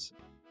friends.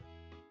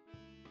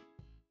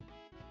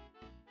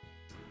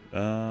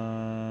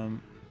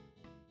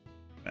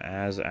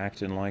 As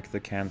acting like the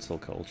cancel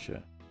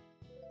culture.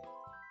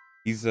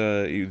 He was,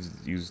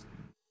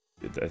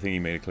 I think he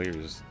made it clear,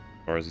 as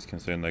far as he's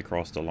concerned, they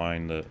crossed a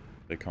line that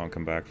they can't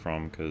come back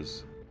from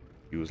because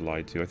he was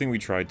lied to. I think we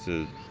tried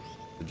to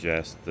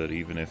suggest that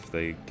even if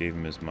they gave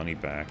him his money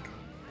back,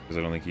 because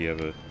I don't think he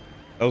ever...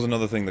 That was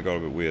another thing that got a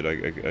bit weird.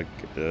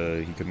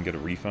 He couldn't get a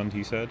refund,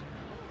 he said,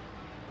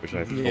 which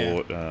I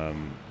thought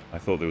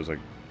there was like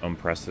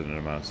unprecedented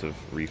amounts of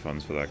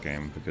refunds for that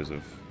game because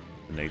of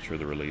the nature of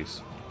the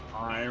release.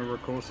 I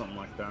recall something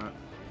like that.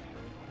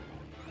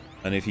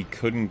 And if he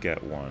couldn't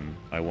get one,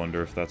 I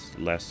wonder if that's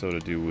less so to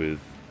do with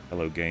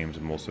Hello Games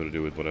and more so to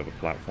do with whatever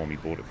platform he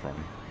bought it from.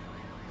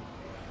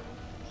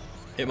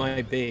 It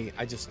might be.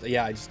 I just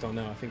don't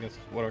know. I think that's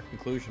what our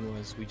conclusion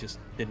was. We just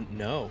didn't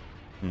know.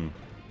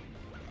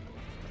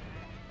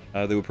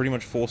 They were pretty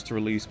much forced to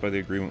release by the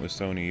agreement with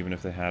Sony, even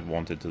if they had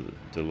wanted to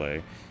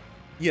delay.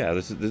 Yeah,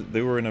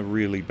 they were in a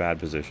really bad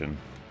position.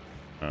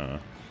 And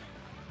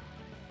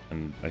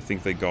I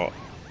think they got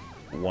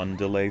one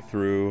delay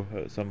through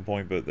at some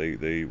point, but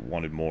they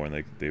wanted more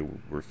and they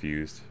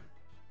refused.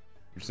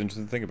 Which is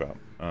interesting to think about.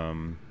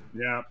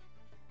 Yeah.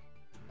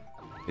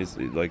 Is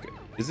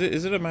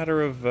it a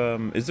matter of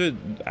is there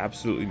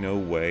absolutely no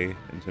way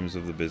in terms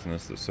of the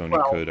business that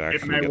Sony could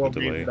actually get the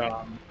delay?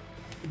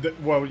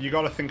 Well, you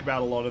got to think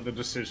about a lot of the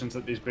decisions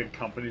that these big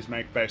companies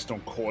make based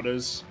on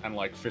quarters and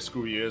like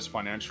fiscal years,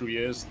 financial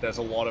years. There's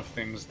a lot of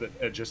things that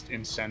are just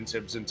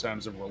incentives in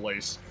terms of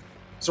release.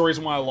 It's the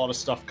reason why a lot of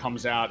stuff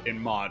comes out in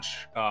March.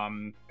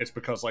 It's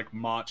because like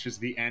March is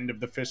the end of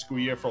the fiscal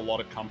year for a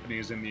lot of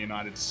companies in the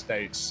United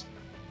States.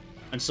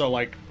 And so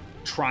like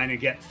trying to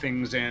get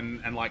things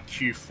in and like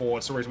Q4,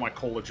 it's the reason why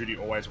Call of Duty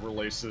always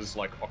releases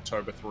like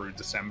October through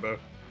December.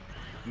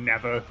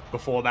 Never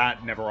before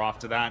that, never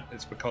after that.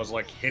 It's because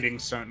like hitting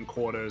certain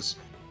quarters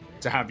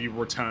to have your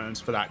returns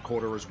for that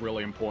quarter is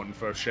really important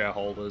for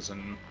shareholders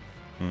and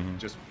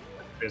just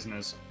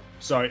business.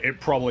 So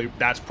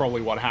that's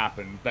probably what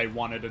happened. They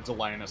wanted a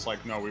delay, and it's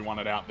like, no, we want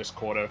it out this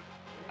quarter,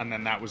 and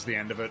then that was the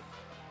end of it.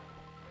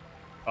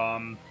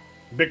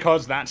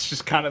 Because that's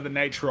just kind of the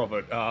nature of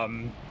it.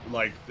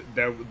 Like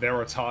there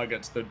are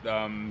targets that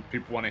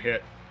people want to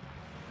hit,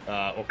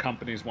 or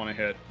companies want to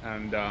hit,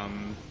 and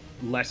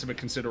less of a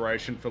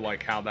consideration for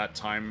like how that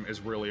time is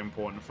really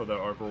important for the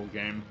overall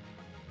game.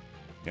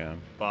 Yeah.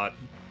 But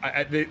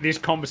these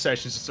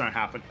conversations just don't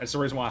happen. It's the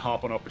reason why I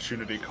harp on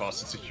opportunity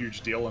cost. It's a huge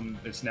deal, and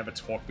it's never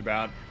talked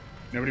about.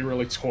 Nobody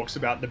really talks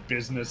about the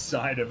business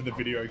side of the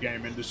video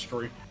game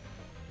industry.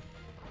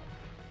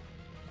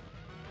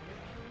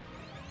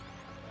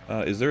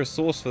 Is there a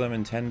source for them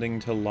intending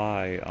to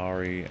lie,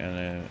 Ari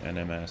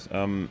and MS?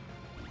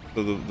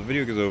 So the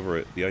video goes over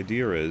it. The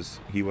idea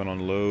is he went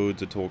on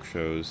loads of talk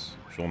shows,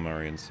 Sean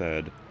Murray, and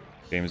said,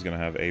 game is going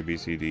to have A, B,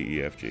 C, D,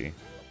 E, F, G.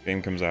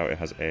 Game comes out, it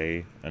has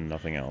A and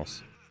nothing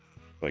else.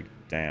 Like,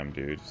 damn,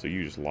 dude. So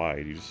you just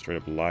lied. You just straight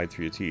up lied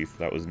through your teeth.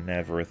 That was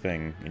never a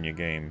thing in your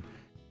game.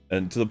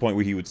 And to the point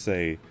where he would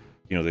say,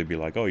 you know, they'd be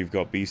like, oh, you've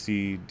got B,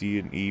 C, D,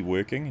 and E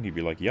working? And he'd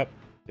be like, yep,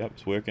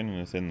 it's working and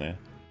it's in there.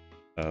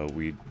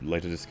 We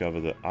later discover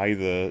that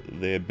either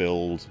their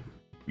build,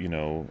 you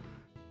know,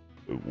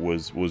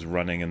 was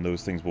running and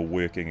those things were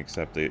working,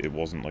 except it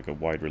wasn't like a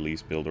wide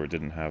release build, or it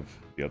didn't have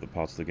the other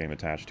parts of the game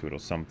attached to it or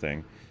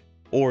something.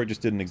 Or it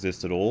just didn't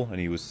exist at all, and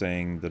he was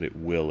saying that it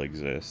will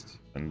exist,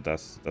 and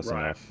that's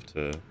right. Enough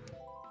to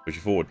push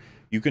you forward.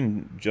 You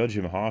can judge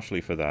him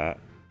harshly for that.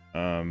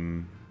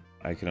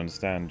 I can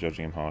understand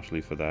judging him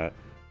harshly for that.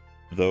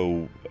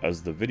 Though,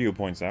 as the video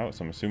points out,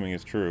 so I'm assuming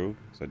it's true,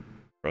 because I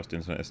trust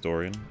Internet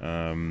Historian,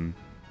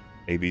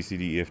 A, B, C,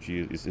 D, E, F,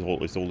 G, it's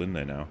all in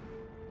there now.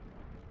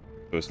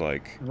 So it's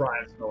like...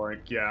 Right, so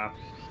like, yeah.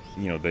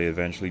 You know, they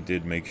eventually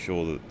did make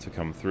sure that to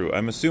come through.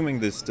 I'm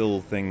assuming there's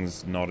still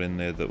things not in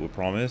there that were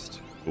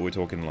promised, but we're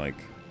talking like...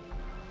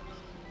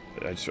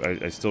 I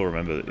still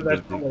remember...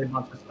 There's probably a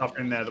bunch of stuff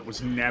in there that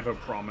was never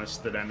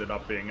promised that ended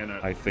up being in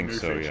it. I think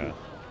so, yeah.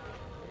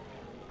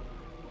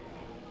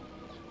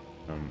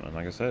 And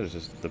like I said, it's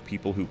just the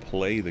people who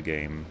play the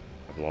game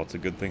have lots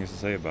of good things to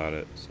say about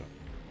it, so...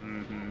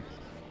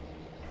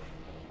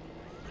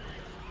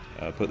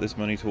 Put this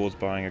money towards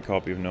buying a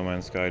copy of No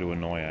Man's Sky to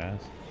annoy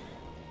ass.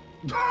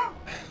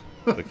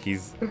 Look,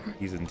 he's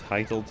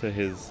entitled to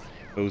his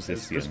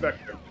position.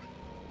 Perspective.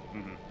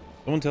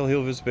 Someone tell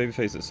Hill vs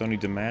Babyface that Sony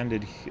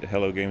demanded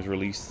Hello Games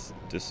release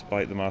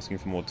despite them asking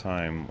for more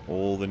time.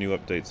 All the new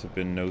updates have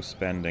been no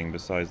spending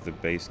besides the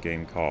base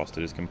game cost.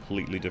 It is a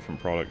completely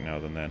different product now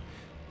than then.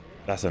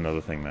 That's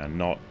another thing, man.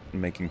 Not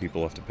making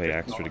people have to pay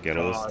extra to get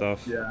all this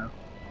stuff. Yeah.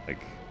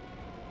 Like,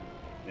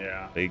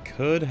 yeah. They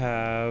could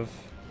have...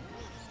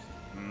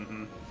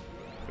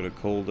 Could have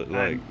called it,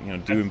 like, you know,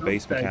 doing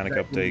base mechanic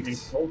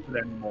updates.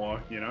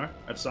 Anymore, you know?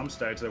 At some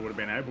stage they would have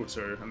been able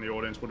to, and the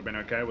audience would have been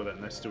okay with it,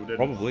 and they still didn't.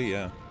 Probably,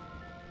 yeah. Yeah,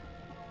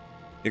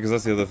 because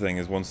that's the other thing,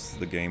 is once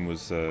the game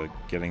was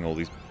getting all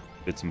these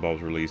bits and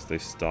bobs released, they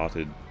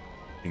started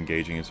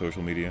engaging in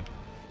social media.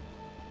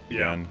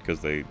 Yeah.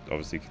 Because they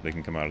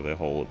can come out of their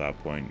hole at that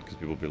point, because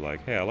people will be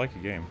like, hey, I like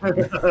your game.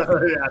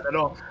 Yeah,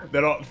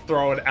 they're not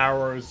throwing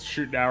arrows,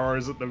 shooting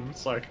arrows at them.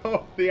 It's like,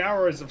 oh, the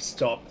arrows have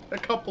stopped. A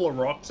couple of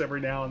rocks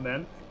every now and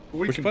then.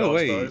 Which, by the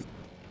way,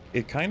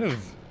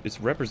 it's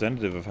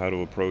representative of how to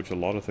approach a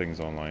lot of things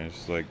online. It's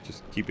just like,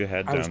 just keep your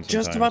head down sometimes. I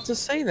was just about to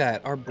say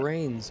that. Our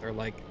brains are,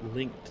 like,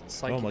 linked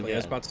psychically. I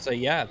was about to say,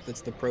 yeah,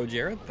 that's the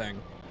pro-Jared thing.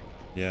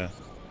 Yeah.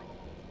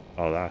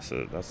 Oh, that's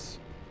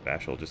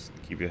special. Just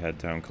keep your head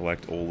down,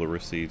 collect all the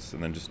receipts,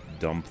 and then just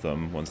dump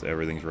them once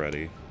everything's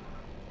ready.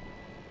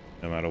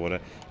 No matter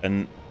what.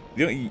 And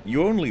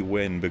you only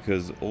win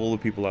because all the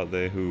people out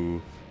there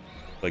who,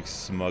 like,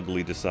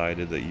 smugly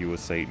decided that you were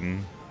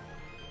Satan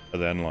are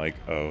then like,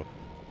 oh,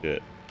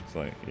 shit. It's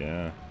like,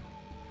 yeah.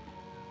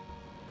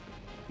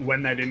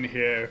 When they didn't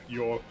hear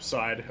your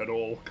side at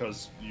all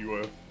because you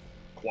were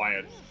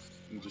quiet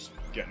and just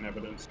getting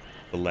evidence.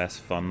 The less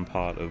fun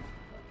part of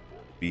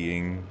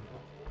being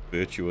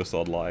virtuous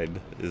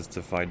online is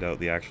to find out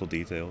the actual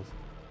details.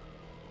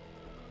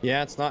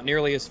 Yeah, it's not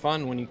nearly as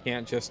fun when you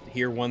can't just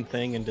hear one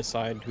thing and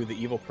decide who the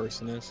evil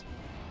person is.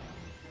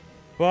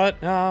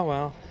 But,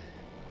 well.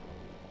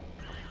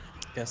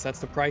 Guess that's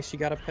the price you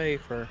gotta pay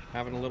for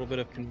having a little bit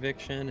of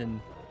conviction and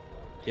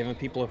giving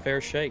people a fair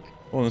shake.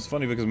 Well, and it's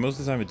funny because most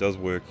of the time it does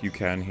work. You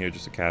can hear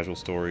just a casual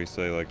story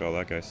say like, oh,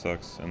 that guy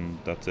sucks, and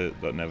that's it.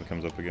 That never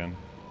comes up again.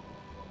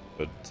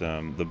 But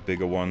the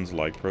bigger ones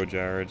like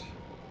ProJared,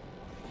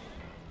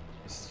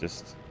 it's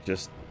just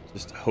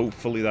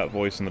hopefully that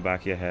voice in the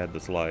back of your head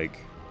that's like,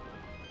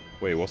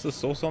 wait, what's the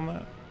source on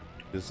that?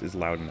 Is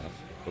loud enough.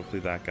 Hopefully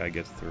that guy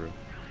gets through.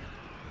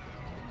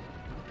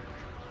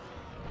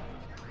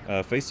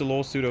 Faced a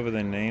lawsuit over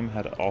their name,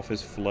 had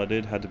office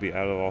flooded, had to be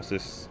out of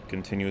office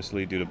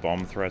continuously due to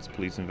bomb threats,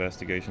 police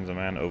investigations. A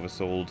man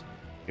oversold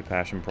a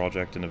passion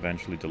project and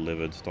eventually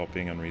delivered. Stop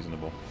being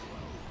unreasonable.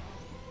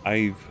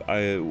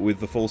 With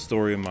the full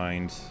story in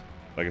mind,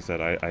 like I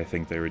said, I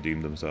think they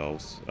redeemed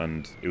themselves,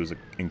 and it was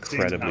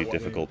incredibly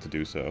difficult to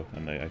do so,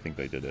 and I think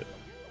they did it.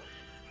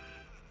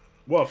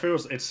 Well,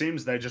 it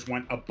seems they just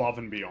went above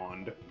and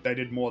beyond. They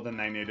did more than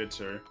they needed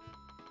to.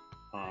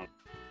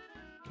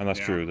 And that's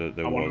true. That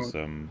there was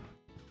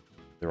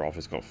their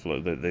office got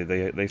flooded.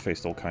 They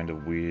faced all kind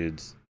of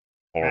weird,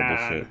 horrible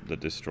shit that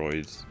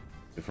destroyed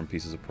different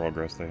pieces of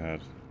progress they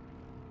had.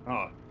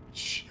 Oh,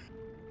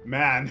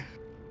 man,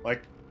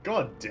 like,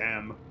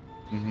 goddamn.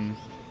 Mm-hmm.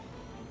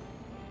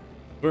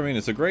 But I mean,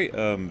 it's a great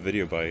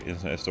video by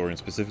Internet Historian,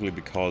 specifically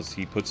because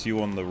he puts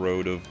you on the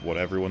road of what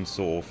everyone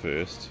saw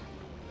first,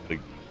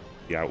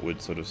 the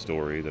outward sort of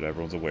story that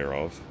everyone's aware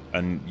of,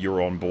 and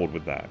you're on board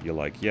with that. You're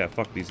like, yeah,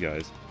 fuck these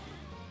guys.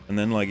 And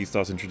then, like, he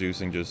starts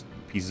introducing just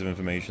pieces of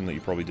information that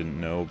you probably didn't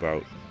know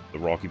about the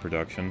Rocky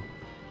production.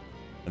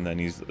 And then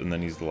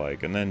he's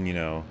like, and then, you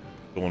know,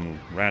 someone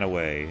ran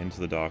away into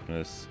the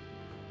darkness,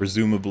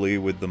 presumably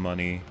with the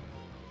money,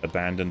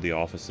 abandoned the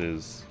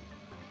offices.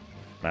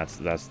 That's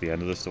the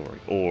end of the story.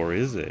 Or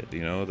is it?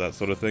 You know, that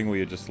sort of thing where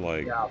you're just,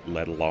 like,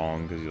 led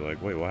along because you're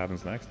like, wait, what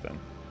happens next then?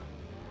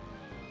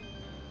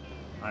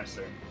 I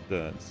see.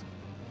 That's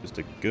just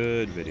a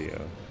good video.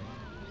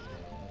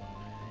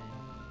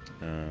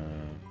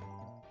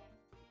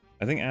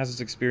 I think Az's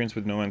experience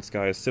with No Man's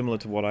Sky is similar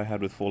to what I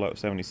had with Fallout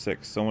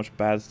 76. So much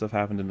bad stuff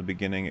happened in the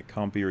beginning, it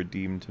can't be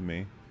redeemed to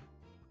me.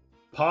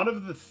 Part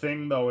of the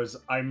thing, though, is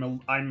I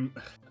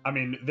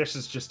mean, this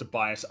is just a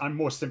bias. I'm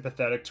more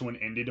sympathetic to an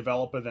indie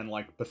developer than,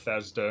 like,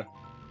 Bethesda.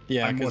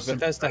 Yeah, because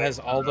Bethesda has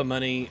all the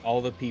money,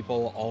 all the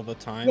people, all the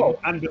time. Well,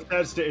 and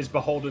Bethesda is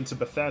beholden to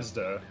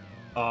Bethesda.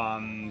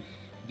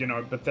 You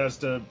know,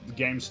 Bethesda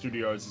Game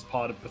Studios is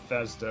part of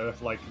Bethesda.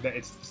 Like,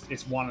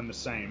 it's one and the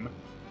same.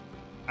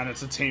 And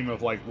it's a team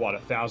of, like, what,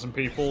 1,000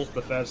 people?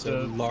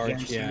 Bethesda Game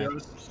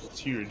Studios? It's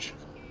huge.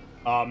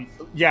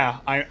 Yeah,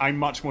 I'm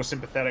much more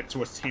sympathetic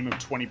to a team of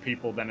 20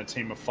 people than a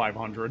team of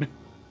 500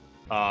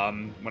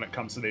 when it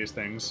comes to these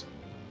things.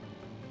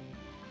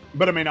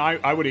 But, I mean,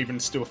 I would even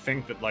still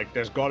think that, like,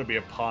 there's got to be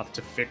a path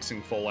to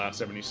fixing Fallout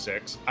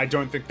 76. I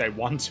don't think they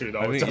want to,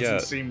 though. It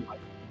doesn't seem like...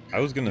 I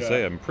was gonna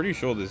say, I'm pretty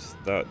sure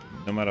that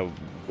no matter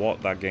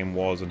what that game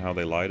was and how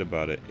they lied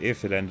about it,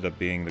 if it ended up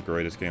being the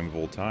greatest game of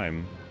all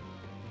time,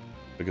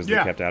 because they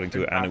kept adding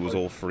to it and it was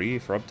all free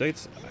for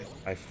updates,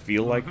 I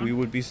feel like we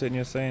would be sitting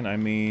here saying, I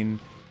mean,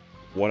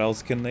 what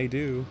else can they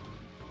do?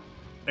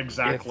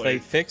 Exactly. If they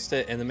fixed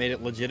it and they made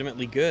it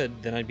legitimately good,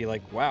 then I'd be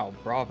like, wow,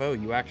 bravo,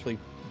 you actually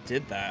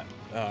did that.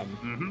 I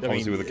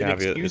Obviously mean, with a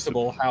caveat,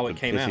 inexcusable how it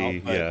came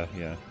out. But,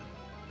 yeah.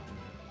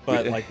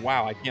 But, like,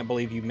 wow, I can't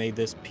believe you made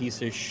this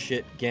piece of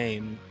shit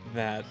game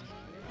that,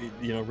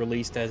 you know,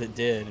 released as it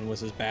did and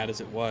was as bad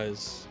as it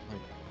was. Like,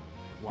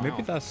 wow.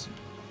 Maybe that's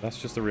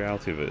just the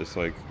reality of it. It's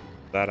like,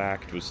 that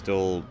act was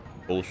still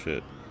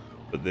bullshit,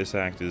 but this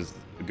act is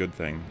a good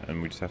thing,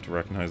 and we just have to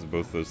recognize that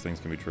both of those things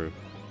can be true.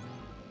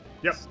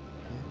 Yep.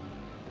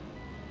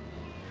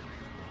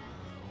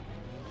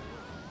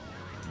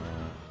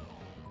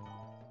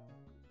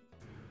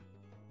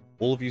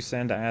 All of you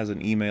send Az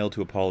an email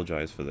to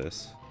apologize for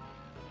this.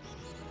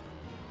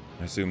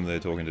 I assume they're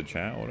talking to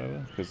chat or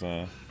whatever, because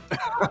I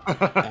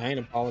ain't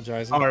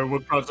apologizing. Oh,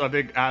 because I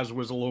think Az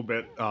was a little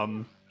bit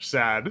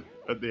sad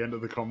at the end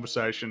of the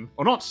conversation.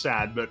 Or not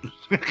sad, but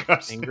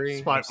angry,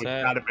 spite was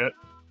sad a bit.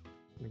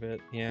 A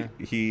bit, yeah.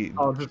 He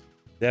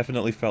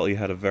definitely felt he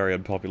had a very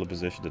unpopular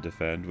position to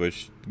defend,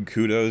 which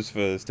kudos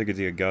for sticking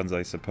to your guns,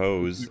 I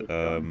suppose,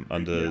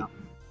 under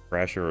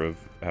pressure of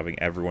having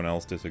everyone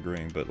else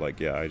disagreeing. But like,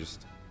 yeah,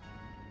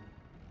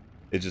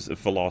 it just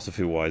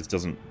philosophy-wise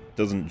doesn't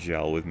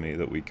gel with me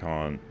that we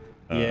can't.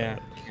 Yeah,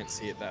 I can't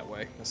see it that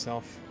way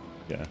myself.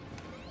 Yeah.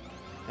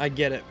 I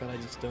get it, but I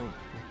just don't.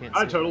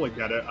 I totally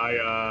get it.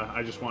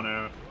 I just want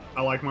to.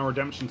 I like my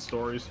redemption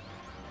stories.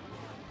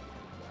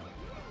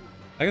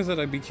 Like I said,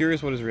 I'd be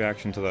curious what his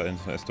reaction to that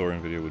Internet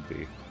Historian video would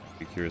be.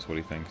 Be curious what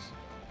he thinks.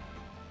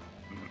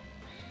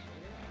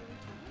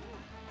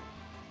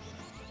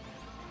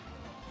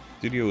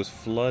 Studio was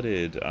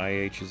flooded.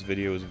 IH's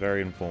video was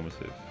very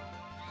informative.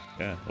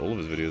 Yeah, all of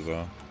his videos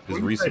are. His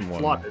recent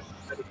one. Flooded.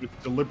 It was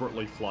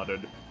deliberately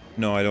flooded.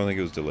 No, I don't think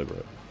it was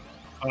deliberate.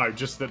 Oh,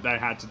 just that they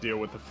had to deal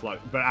with the flood,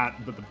 but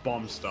the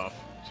bomb stuff.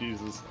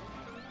 Jesus.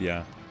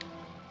 Yeah.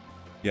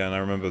 Yeah, and I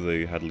remember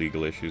they had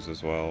legal issues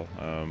as well.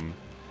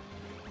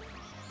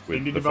 With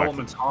Indie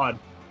development's hard.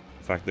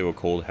 The fact they were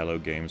called Hello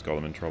Games got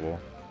them in trouble.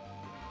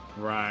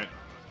 Right.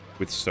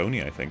 With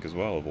Sony, I think, as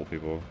well, of all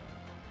people.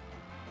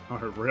 Oh,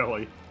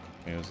 really?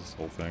 Yeah, it was this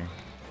whole thing.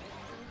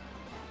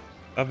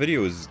 That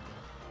video is,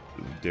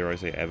 dare I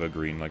say,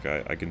 evergreen. Like,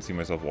 I can see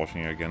myself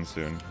watching it again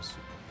soon. It's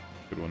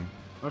a good one.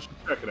 I should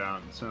check it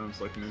out. It sounds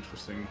like an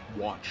interesting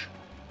watch.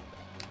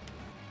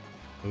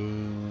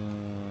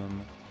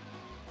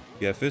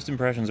 Yeah, first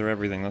impressions are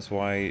everything. That's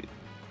why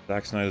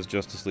Zack Snyder's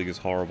Justice League is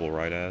horrible,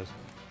 right, Az?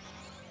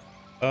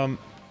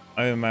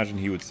 I imagine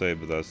he would say,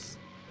 but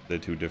they're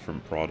two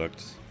different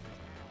products.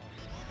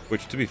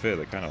 Which, to be fair,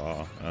 they kind of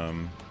are.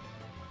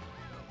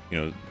 You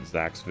know,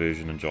 Zack's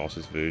version and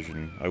Joss's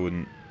version. I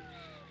wouldn't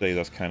say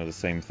that's kind of the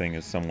same thing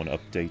as someone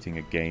updating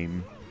a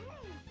game.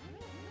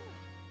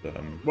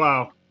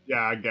 Well,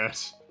 yeah, I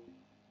guess.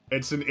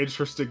 It's an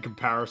interesting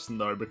comparison,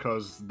 though,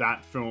 because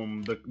that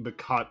film, the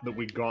cut that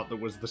we got that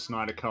was the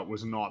Snyder Cut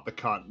was not the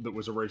cut that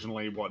was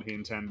originally what he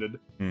intended.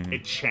 Mm-hmm.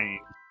 It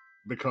changed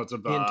because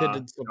of the... He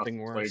intended something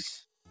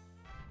worse.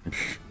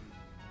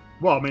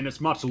 Well, I mean, it's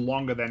much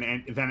longer than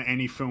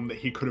any film that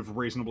he could have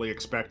reasonably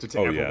expected to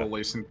ever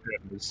release in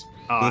theaters.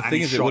 The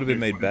thing is, it would have been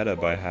made better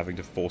by having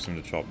to force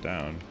him to chop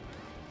down.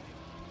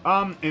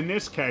 In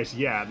this case,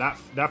 yeah,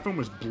 that film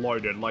was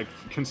bloated. Like,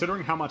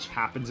 considering how much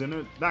happens in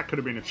it, that could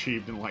have been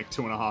achieved in like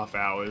 2.5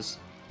 hours,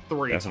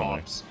 3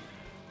 tops.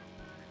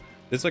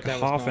 There's like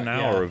half an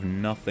hour of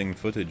nothing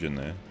footage in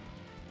there.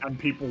 And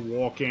people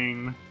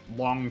walking,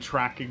 long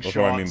tracking shots.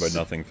 That's what I mean by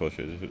nothing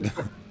footage.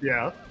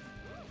 Yeah.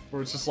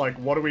 Where it's just like,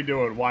 what are we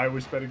doing? Why are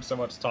we spending so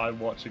much time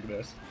watching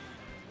this?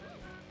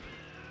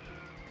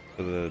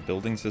 For the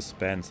building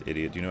suspense,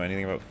 idiot. Do you know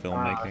anything about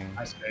filmmaking?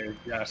 I see,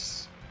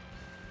 yes.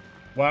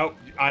 Well,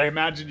 I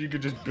imagine you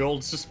could just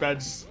build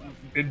suspense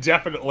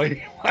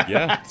indefinitely.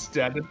 Yeah. That's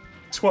standard.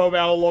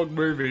 12-hour-long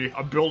movie.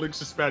 I'm building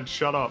suspense.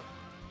 Shut up.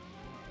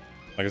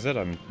 Like I said,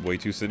 I'm way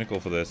too cynical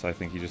for this. I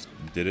think he just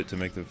did it to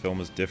make the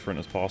film as different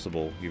as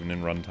possible, even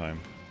in runtime.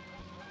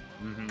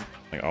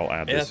 Like, I'll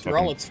add this. After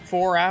all, it's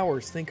 4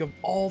 hours. Think of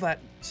all that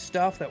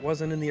stuff that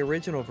wasn't in the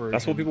original version.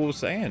 That's what people were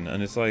saying,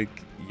 and it's like,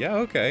 yeah,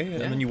 okay.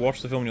 And then you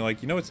watch the film, and you're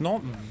like, you know, it's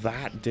not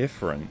that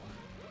different.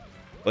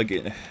 Like,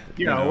 you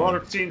know, a lot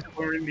of scenes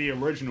were in the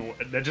original.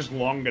 They're just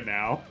longer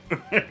now.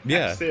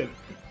 That's it.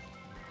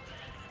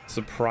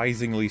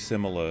 Surprisingly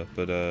similar,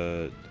 but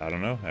I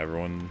don't know.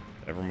 Everyone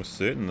was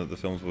certain that the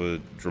films were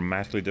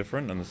dramatically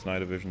different, and the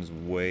Snyder version is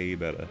way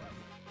better.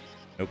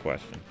 No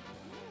question.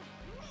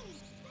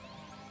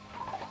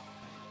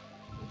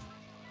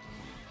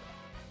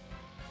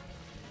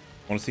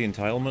 Want to see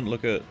entitlement?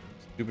 Look at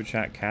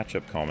Superchat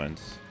Catchup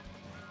comments.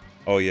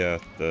 Oh yeah,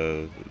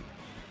 the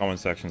comment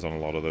sections on a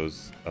lot of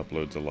those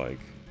uploads are like,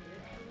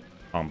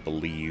 can't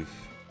believe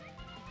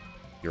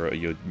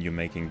you're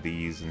making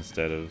these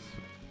instead of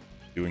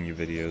doing your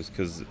videos,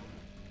 because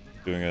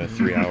doing a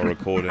 3-hour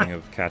recording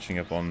of catching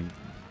up on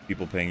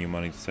people paying you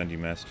money to send you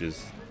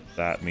messages,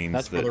 that means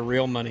that's where the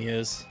real money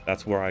is.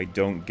 That's where I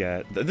don't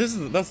get.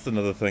 That's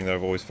another thing that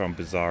I've always found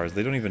bizarre, is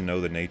they don't even know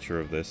the nature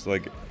of this.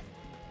 Like,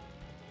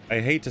 I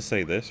hate to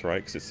say this, right,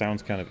 because it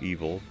sounds kind of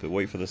evil, but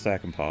wait for the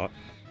second part.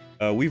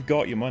 We've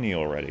got your money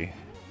already.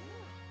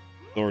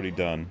 It's already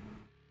done.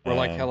 We're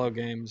like Hello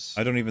Games.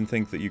 I don't even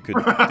think that you could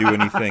do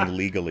anything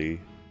legally,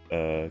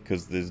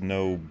 because there's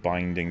no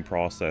binding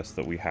process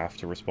that we have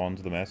to respond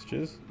to the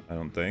messages, I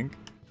don't think.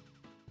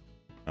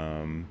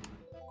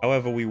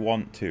 However, we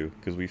want to,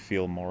 because we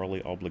feel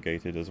morally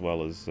obligated, as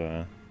well as,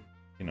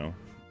 you know,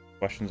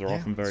 questions are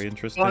often very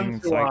interesting. Fun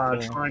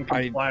to try and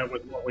comply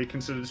with what we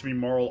consider to be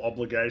moral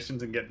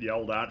obligations and get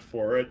yelled at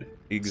for it.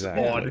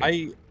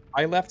 Exactly.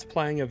 I left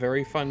playing a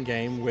very fun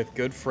game with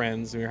good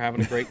friends, and we were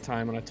having a great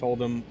time, and I told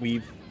them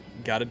we've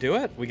got to do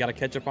it. We got to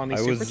catch up on these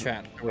super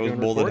chat. I was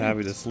more than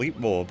happy to sleep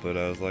more, but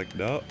I was like,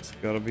 no, it's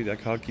gotta be. I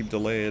can't keep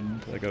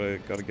delaying. I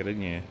gotta get in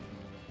here.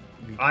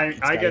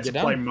 I get to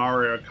play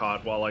Mario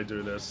Kart while I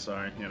do this,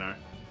 so you know.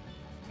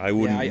 I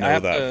wouldn't know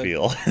that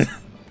feel.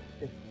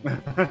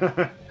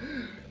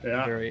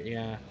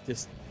 Yeah.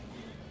 Just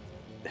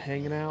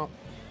hanging out.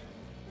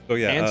 Oh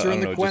yeah,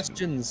 answering the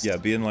questions.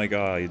 Being like,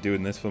 you're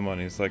doing this for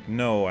money. It's like,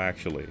 no,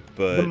 actually,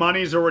 but the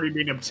money's already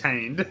been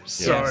obtained,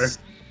 so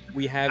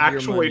we have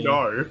actually your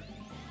money. No.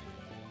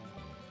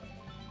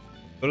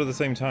 But at the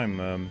same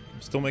time,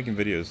 still making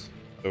videos.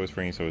 So is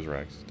Frankie, so is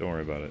Rex. Don't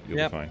worry about it. You'll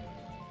be fine.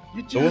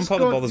 The one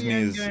part that bothers me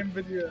is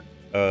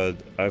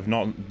I've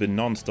not been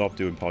non-stop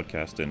doing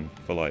podcasting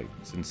for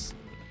since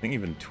I think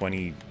even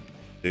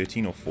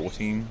 2013 or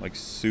 14,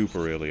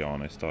 super early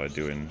on. I started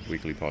doing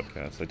weekly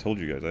podcasts. I told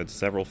you guys I had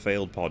several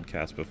failed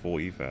podcasts before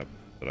EFAP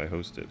that I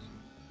hosted.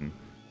 And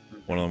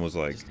one of them was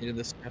just needed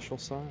the special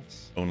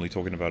sauce. Only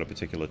talking about a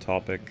particular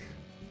topic,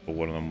 or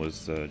one of them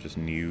was just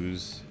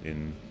news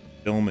in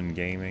film and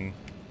gaming,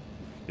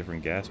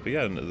 different guests. But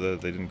yeah,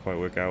 they didn't quite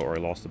work out, or I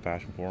lost the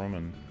passion for them,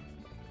 and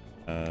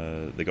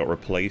they got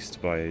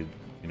replaced by,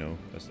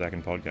 a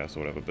second podcast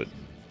or whatever. But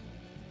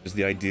just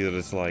the idea that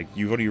it's like,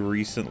 you've only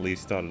recently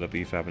started up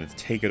EFAP and it's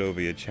taken over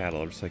your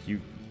channel. I'm just like,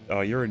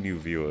 you're a new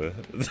viewer.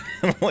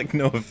 Like,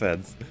 no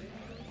offense.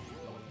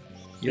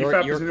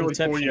 EFAP is nearly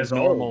 4 years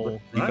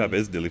old. EFAP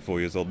is nearly 4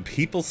 years old.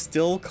 People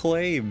still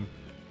claim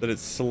that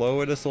it's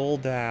slowing us all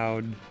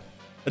down.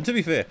 And to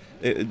be fair,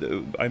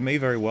 I may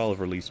very well have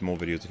released more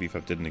videos if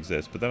EFAP didn't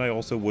exist, but then I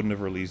also wouldn't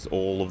have released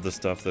all of the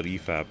stuff that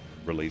EFAP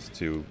released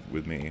to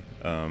with me.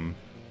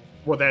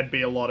 Well, there'd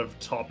be a lot of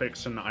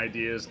topics and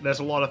ideas. There's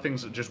a lot of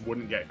things that just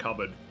wouldn't get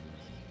covered.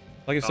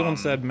 Like if someone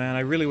said, man, I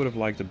really would have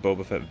liked a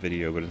Boba Fett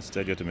video, but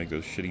instead you had to make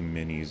those shitty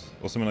minis,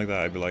 or something like that,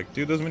 I'd be like,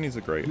 dude, those minis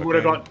are great. You would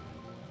have got...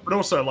 But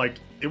also,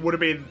 it would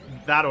have been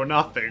that or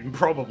nothing,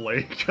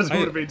 probably, because it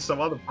would have been some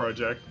other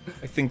project.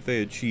 I think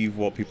they achieve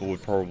what people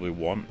would probably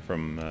want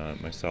from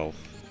myself.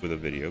 with a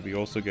video, but you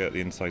also get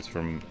the insights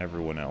from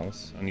everyone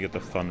else, and you get the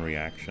fun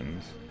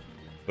reactions.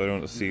 So I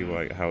don't see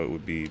like how it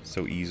would be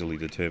so easily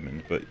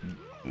determined, but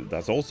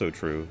that's also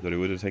true that it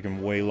would have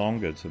taken way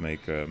longer to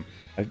make.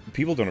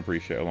 People don't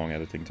appreciate how long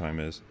editing time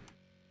is.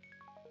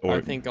 Or,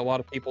 I think a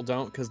lot of people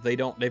don't because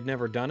they've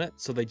never done it,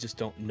 so they just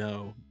don't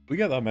know. we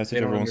get that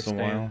message every once in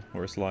a understand. while,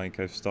 where it's like,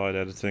 I've started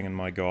editing and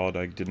my god,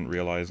 I didn't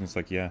realize, and it's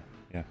like, yeah.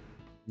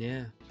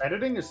 Yeah.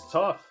 Editing is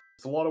tough.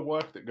 It's a lot of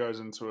work that goes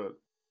into it.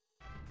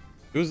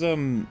 It was,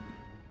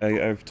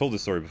 I've told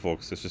this story before,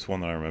 because it's just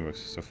one that I remember,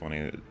 it's so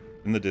funny.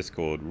 In the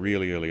Discord,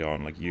 really early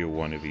on, like year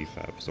 1 of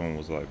EFAP, someone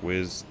was like,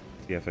 where's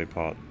TFA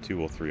part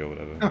 2 or 3 or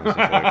whatever? And I was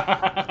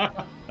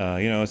just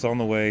like, you know, it's on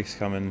the way, it's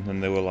coming,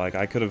 and they were like,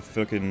 I could have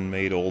fucking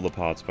made all the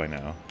parts by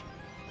now.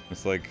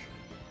 It's like,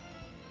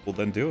 well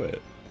then do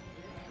it.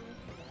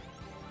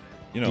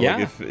 You know, Yeah.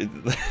 like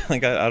if,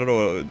 like I don't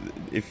know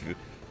if,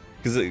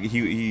 because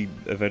he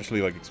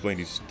eventually like explained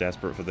he's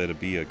desperate for there to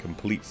be a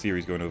complete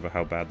series going over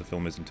how bad the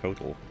film is in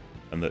total,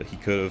 and that he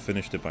could have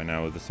finished it by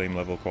now with the same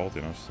level of quality,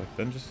 and I was just like,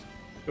 then just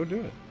go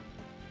do it.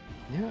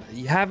 Yeah,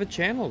 you have a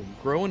channel,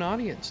 grow an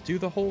audience, do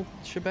the whole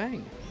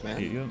shebang,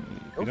 man. You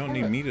Go don't for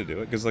need it. me to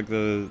do it, because like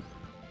the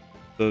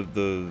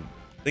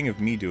thing of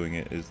me doing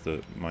it is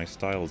that my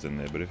style's in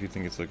there. But if you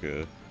think it's like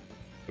a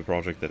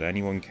project that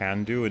anyone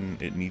can do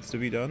and it needs to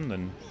be done,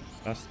 then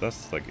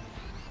that's like,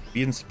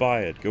 be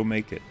inspired, go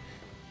make it.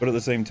 But at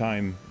the same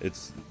time,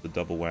 it's the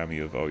double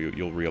whammy of, oh,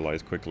 you'll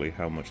realize quickly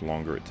how much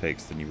longer it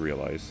takes than you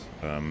realize.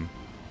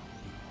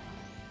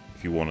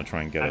 If you want to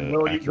try and get an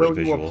accurate will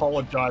visual. you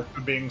apologize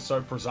for being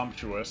so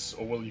presumptuous,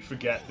 or will you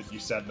forget that you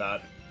said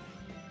that?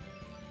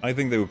 I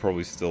think they would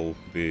probably still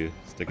be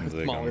sticking to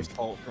their Smaller's guns.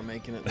 fault for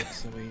making it look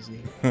so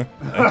easy.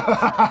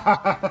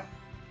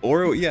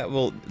 Or, yeah,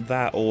 well,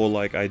 that, or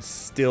like, I'd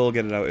still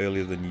get it out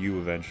earlier than you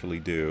eventually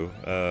do.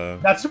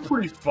 That's a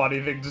pretty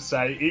funny thing to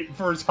say.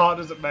 For as hard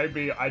as it may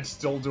be, I'd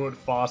still do it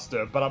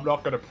faster, but I'm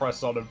not going to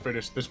press on and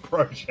finish this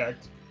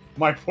project.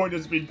 My point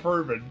has been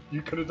proven.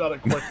 You could have done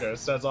it quicker,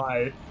 says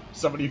I,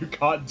 somebody who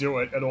can't do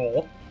it at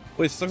all.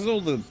 Well, it's because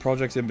all the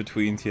projects in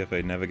between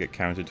TFA never get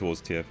counted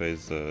towards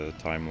TFA's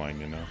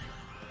timeline, you know?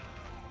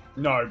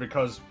 No,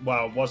 because,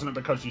 well, wasn't it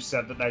because you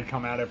said that they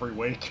come out every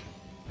week?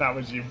 That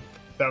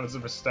was a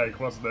mistake,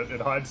 wasn't it, in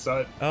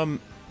hindsight?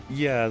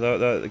 Yeah,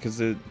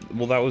 because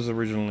well, that was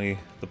originally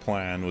the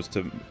plan, was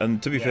to,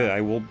 and to be fair, I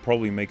will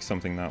probably make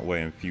something that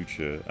way in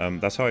future.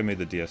 That's how I made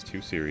the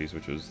DS2 series,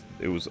 which was,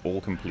 it was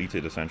all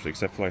completed essentially,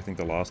 except for I think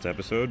the last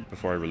episode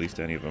before I released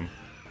any of them.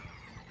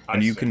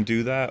 And you can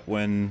do that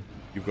when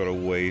you've got a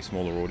way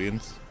smaller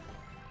audience.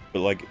 But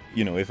like,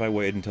 you know, if I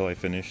waited until I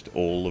finished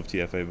all of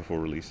TFA before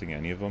releasing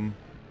any of them,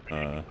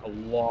 a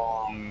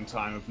long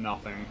time of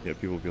nothing. yeah,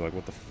 people would be like,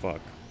 what the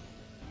fuck?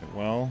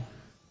 Well,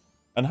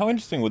 and how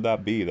interesting would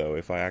that be, though,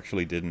 if I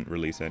actually didn't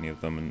release any of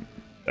them, and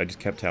I just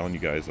kept telling you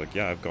guys, like,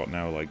 yeah, I've got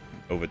now, like,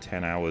 over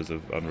 10 hours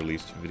of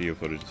unreleased video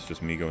footage. It's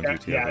just me going through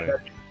TFA. Yeah,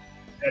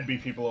 there'd be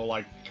people who are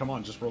like, come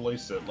on, just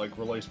release it. Like,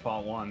 release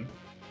part 1.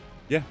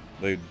 Yeah,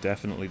 they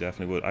definitely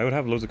would. I would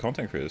have loads of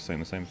content creators saying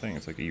the same thing.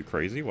 It's like, are you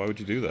crazy? Why would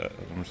you do that?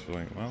 I'm just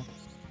like, well,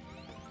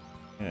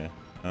 yeah.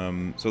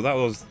 So that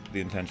was the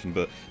intention,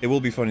 but it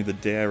will be funny, the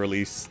day I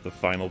release the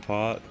final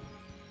part,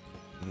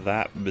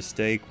 that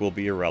mistake will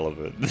be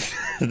irrelevant.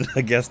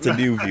 I guess to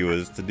new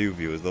viewers,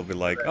 they'll be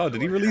like, oh,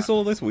 did he release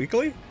all this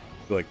weekly?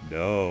 Be like,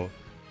 no.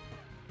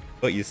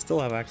 But you still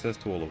have access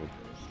to all of them.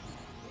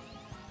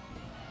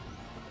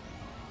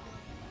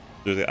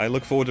 Seriously, I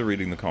look forward to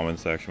reading the comment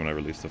section when I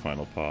release the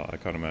final part. I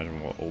can't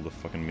imagine what all the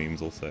fucking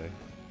memes will say.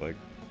 Like,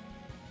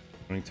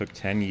 it only took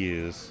 10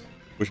 years.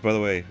 Which, by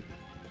the way,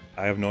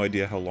 I have no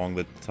idea how long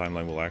the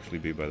timeline will actually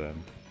be by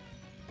then.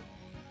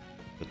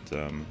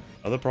 But,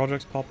 other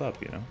projects pop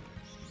up, you know?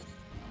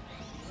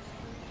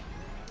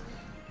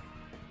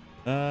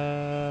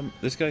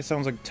 This guy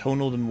sounds like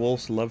Tonald and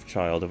Wolf's love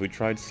child. Have we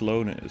tried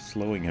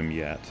slowing him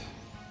yet?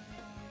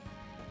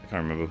 I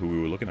can't remember who we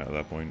were looking at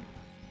that point.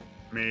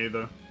 Me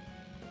either.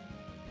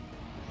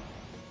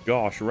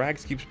 Gosh,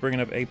 Rags keeps bringing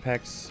up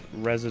Apex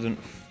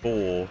Resident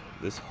 4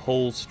 this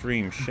whole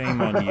stream.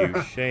 Shame on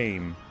you.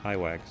 Shame. Hi,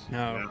 Wags.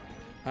 No. Yeah.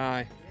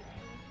 Hi.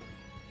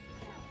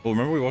 Well,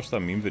 remember we watched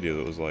that meme video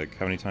that was like,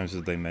 how many times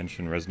did they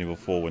mention Resident Evil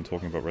 4 when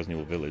talking about Resident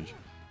Evil Village?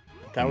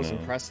 That was No.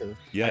 impressive.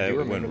 Yeah, I do it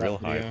went remember real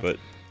that high, video. but,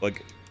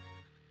 like,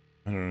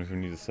 I don't know if we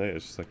need to say it.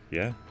 It's just like,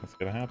 yeah, that's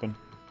gonna happen.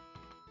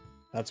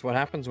 That's what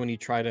happens when you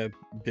try to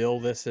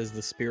bill this as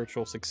the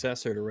spiritual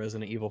successor to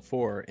Resident Evil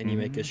 4 and you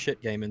make a shit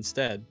game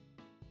instead.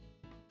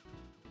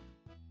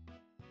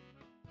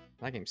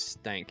 That game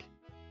stank.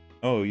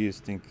 Oh, yeah,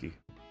 stinky.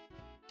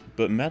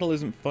 But Metal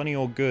isn't funny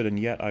or good, and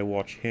yet I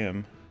watch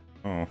him.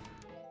 Oh.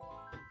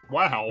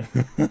 Wow.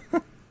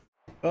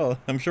 Oh,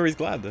 I'm sure he's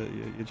glad that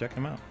you check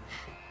him out.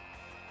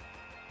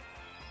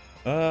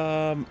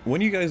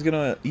 When are you guys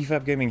gonna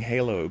EFAP Gaming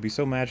Halo? It would be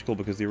so magical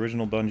because the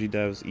original Bungie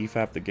devs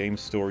EFAP the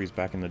game's stories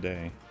back in the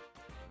day.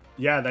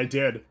 Yeah, they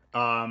did.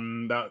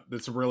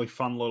 That's a really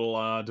fun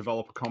little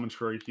developer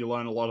commentary. You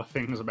learn a lot of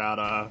things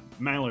about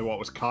mainly what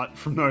was cut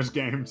from those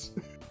games.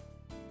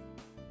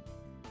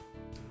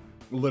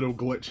 little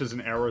glitches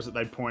and errors that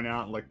they point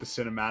out, like the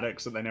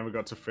cinematics that they never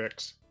got to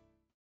fix.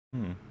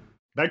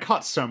 They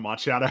cut so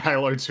much out of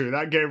Halo 2.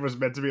 That game was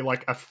meant to be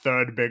like a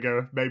third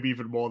bigger, maybe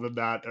even more than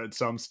that at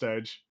some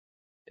stage.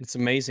 It's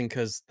amazing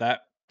because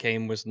that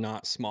game was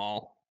not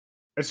small.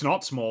 It's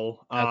not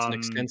small. That's an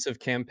extensive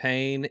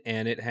campaign,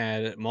 and it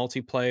had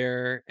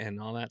multiplayer and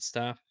all that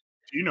stuff.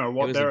 Do you know It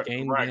what was a they're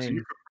game Rex,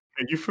 game.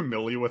 are you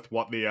familiar with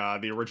what the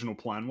original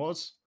plan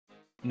was?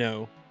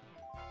 No.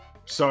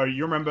 So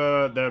you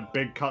remember the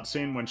big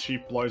cutscene when Chief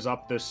blows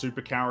up the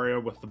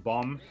supercarrier with the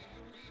bomb?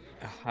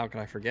 How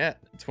could I forget?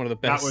 It's one of the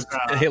That best was,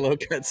 Halo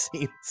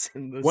cutscenes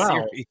in the well,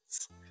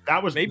 series.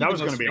 That was Maybe that the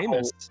was going to most be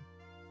famous.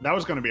 that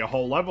was going to be a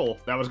whole level.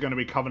 That was going to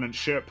be Covenant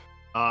ship.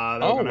 They were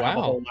Oh, going to have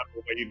a whole wow.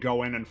 level where you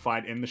go in and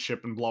fight in the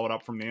ship and blow it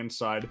up from the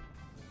inside.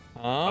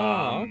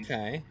 Oh,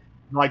 okay.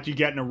 Like you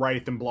get in a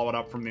wraith and blow it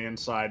up from the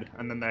inside,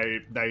 and then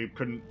they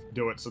couldn't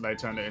do it, so they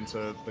turned it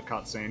into the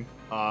cutscene.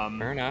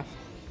 Fair enough.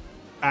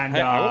 And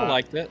I would have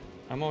liked it.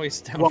 I'm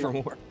always down for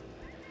more.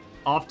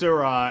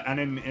 After and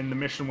in the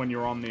mission when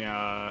you're on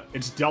the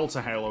it's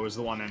Delta Halo is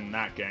the one in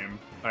that game.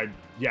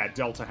 Yeah,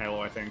 Delta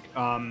Halo, I think.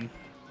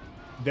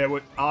 There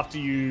would after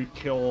you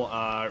kill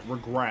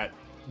Regret,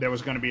 there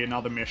was going to be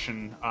another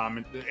mission.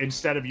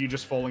 Instead of you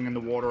just falling in the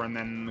water and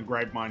then the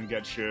grave mine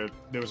gets you,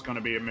 there was going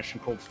to be a mission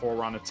called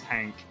Forerunner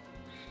Tank,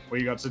 where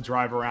you got to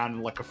drive around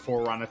in like a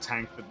Forerunner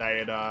tank that they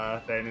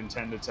had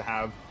intended to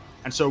have.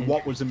 And so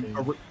what was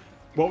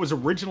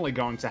originally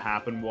going to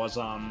happen was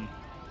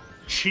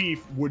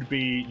Chief would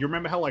be. You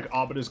remember how like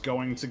Arbiter's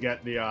going to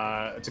get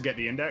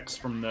the index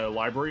from the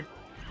library?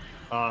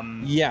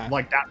 Yeah.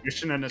 Like that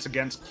mission, and it's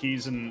against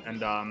Keyes and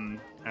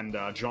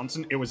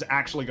Johnson. It was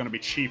actually going to be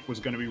Chief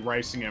was going to be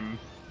racing him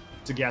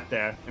to get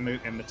there in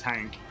the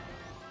tank.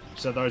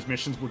 So those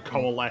missions would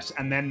coalesce,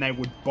 and then they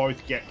would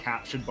both get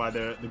captured by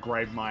the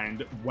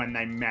Gravemind when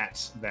they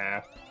met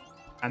there.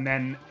 And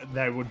then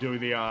they would do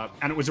the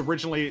and it was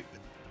originally.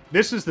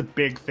 This is the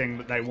big thing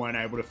that they weren't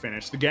able to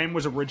finish. The game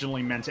was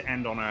originally meant to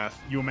end on Earth.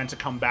 You were meant to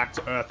come back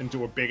to Earth and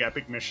do a big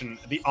epic mission.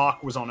 The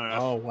Ark was on Earth.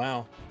 Oh,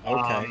 wow.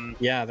 Okay.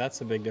 Yeah, yeah,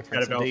 be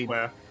difference indeed.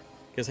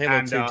 Because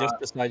Halo 2 just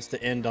decides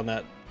to end on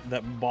that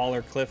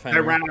baller cliffhanger.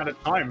 They ran out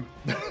of time.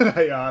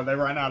 They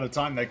ran out of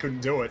time. They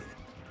couldn't do it.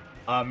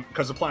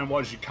 Because the plan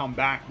was you come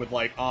back with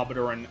like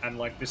Arbiter and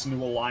like this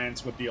new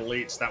alliance with the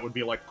elites that would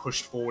be like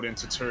pushed forward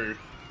into 2.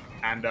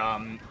 And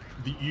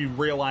you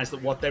realize that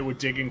what they were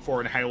digging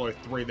for in Halo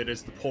 3, that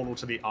is the portal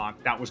to the Ark,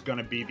 that was going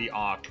to be the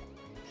Ark.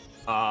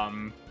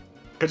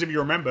 Because if you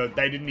remember,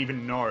 they didn't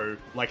even know,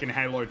 like in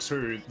Halo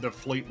 2, the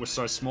fleet was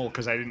so small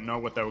because they didn't know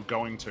what they were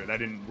going to. They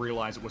didn't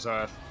realize it was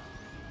Earth.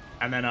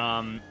 And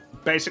then,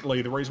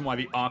 basically, the reason why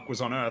the Ark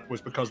was on Earth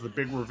was because the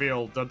big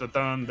reveal,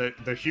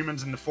 the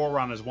humans and the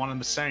Forerunners, one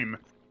and the same.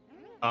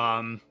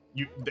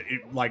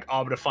 Like,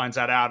 Arbiter finds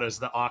that out as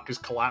the Ark is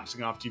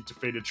collapsing after you've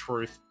defeated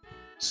Truth,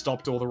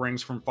 stopped all the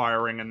rings from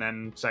firing, and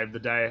then saved the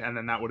day, and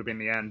then that would have been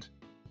the end.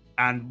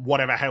 And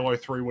whatever Halo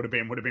 3 would have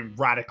been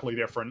radically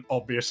different,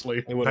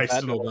 obviously. It would have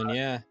had to have been,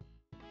 yeah.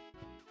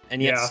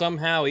 And yet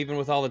somehow, even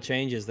with all the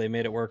changes, they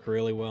made it work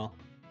really well.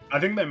 I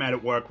think they made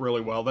it work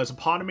really well. There's a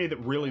part of me that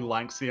really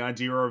likes the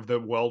idea of the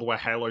world where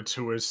Halo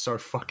 2 is so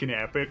fucking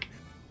epic.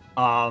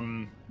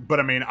 But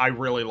I mean, I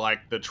really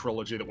like the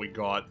trilogy that we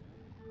got.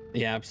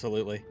 Yeah,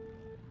 absolutely.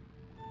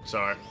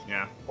 So,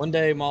 yeah. One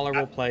day Mahler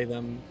will play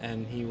them,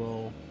 and he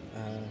will...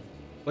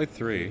 play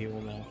 3. He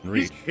will know.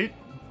 Reach.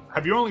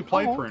 Have you only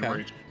played 3 and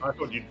Reach? I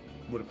thought you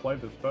would have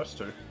played the first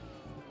 2.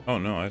 Oh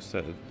no, I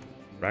said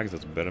Rags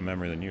has a better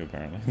memory than you,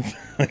 apparently.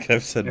 Like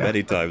I've said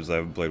many times, I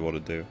haven't played 1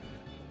 and 2.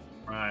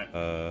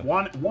 Right.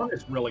 One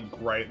is really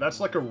great. That's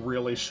like a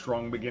really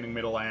strong beginning,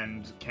 middle,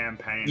 end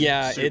campaign.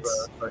 Yeah,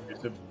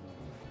 cohesive.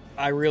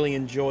 I really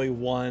enjoy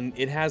 1.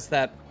 It has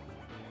that.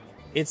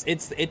 It's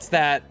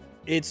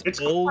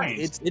old.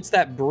 Quaint. It's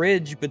that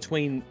bridge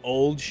between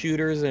old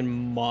shooters and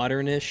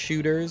modernist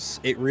shooters.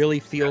 It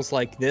really feels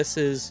like this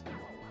is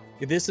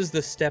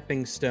the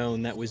stepping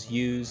stone that was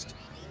used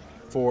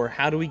for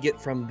how do we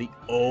get from the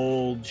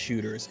old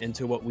shooters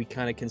into what we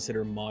kind of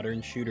consider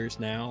modern shooters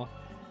now.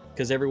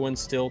 Because everyone's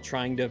still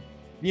trying to,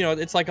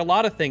 it's like a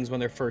lot of things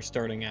when they're first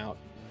starting out.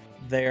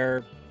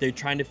 They're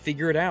trying to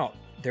figure it out.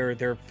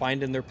 They're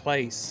finding their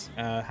place.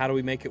 How do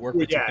we make it work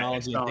with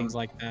technology and things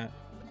like that?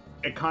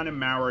 It kind of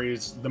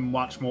marries the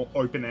much more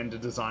open-ended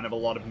design of a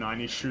lot of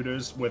 90s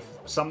shooters with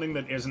something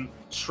that isn't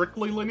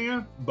strictly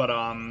linear, but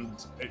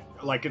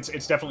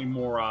it's definitely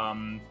more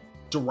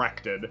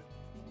directed.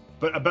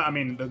 But I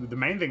mean, the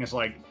main thing is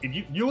like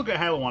if you look at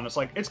Halo 1, it's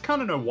like it's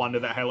kind of no wonder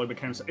that Halo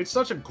became. It's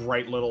such a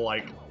great little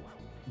like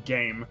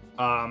game.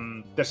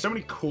 There's so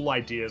many cool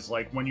ideas.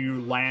 Like when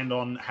you land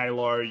on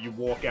Halo, you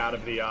walk out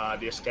of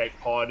the escape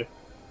pod,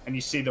 and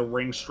you see the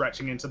ring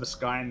stretching into the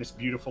sky in this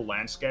beautiful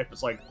landscape.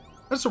 It's like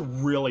that's a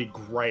really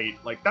great,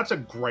 that's a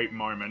great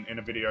moment in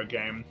a video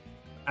game.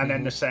 And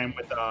then the same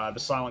with the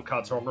silent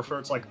cartographer.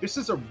 It's like this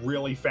is a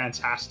really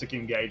fantastic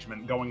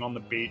engagement going on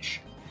the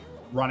beach,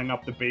 running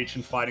up the beach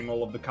and fighting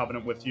all of the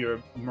Covenant with your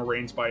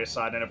Marines by your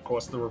side, and of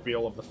course the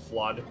reveal of the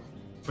Flood.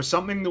 for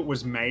something that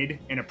was made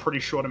in a pretty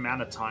short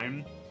amount of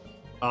time,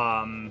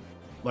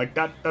 like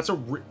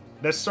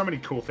there's so many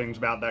cool things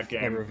about that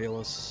game. That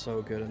reveal is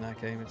so good in that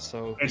game. It's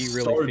so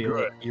feel good.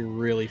 it. You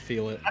really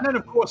feel it. And then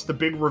of course the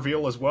big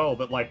reveal as well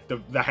that like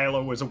the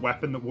Halo is a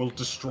weapon that will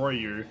destroy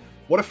you.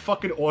 What a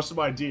fucking awesome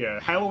idea.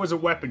 Halo is a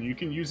weapon. You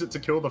can use it to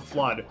kill the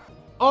Flood.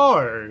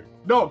 Oh,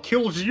 no, it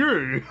kills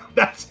you.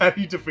 That's how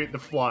you defeat the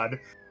Flood.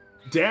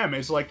 Damn,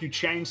 it's like you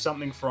change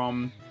something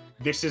from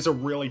this is a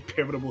really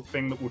pivotal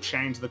thing that will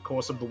change the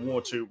course of the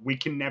war to we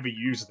can never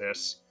use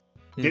this.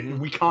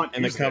 We can't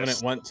and use the Covenant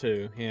this. want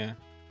to, yeah.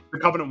 The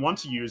Covenant want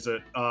to use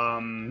it.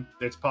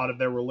 It's part of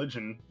their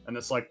religion. And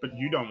it's like, but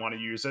you don't want to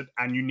use it,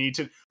 and you need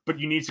to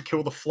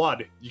kill the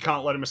Flood. You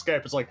can't let him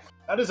escape. It's like,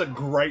 that is a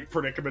great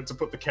predicament to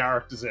put the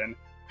characters in.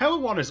 Halo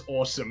 1 is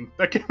awesome.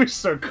 That game is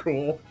so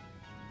cool.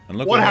 And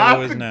look what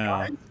Halo is now.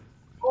 Guys?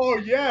 Oh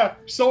yeah,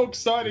 so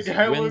exciting.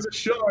 Halo the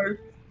show.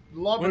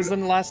 Love it. When's the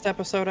last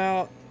episode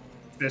out?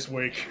 This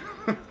week.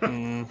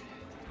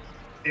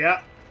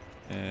 Yeah.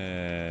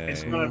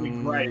 It's gonna be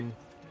great.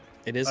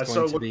 It is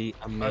going to be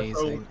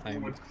amazing.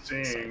 I'm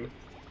seeing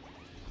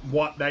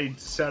what they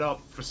set up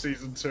for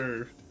season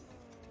 2.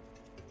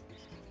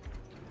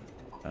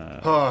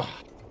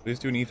 Please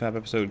do an EFAP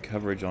episode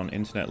coverage on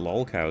internet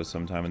lolcows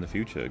sometime in the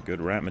future.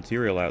 Good rap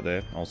material out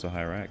there. Also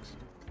Hyrax.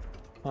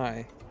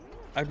 Hi.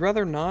 I'd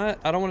rather not.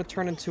 I don't want to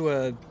turn into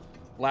a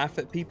laugh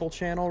at people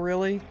channel,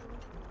 really.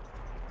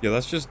 Yeah,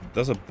 that's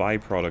a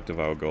byproduct of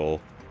our goal.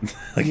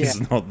 Like, yeah.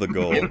 It's not the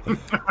goal.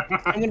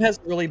 Someone has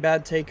a really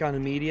bad take on the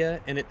media,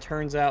 and it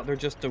turns out they're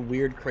just a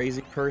weird,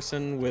 crazy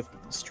person with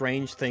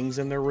strange things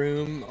in their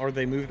room, or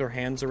they move their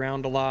hands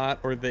around a lot,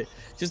 or the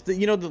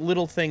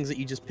little things that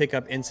you just pick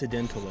up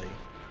incidentally.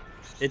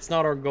 It's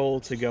not our goal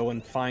to go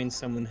and find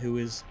someone who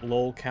is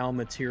lolcow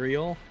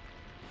material.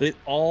 It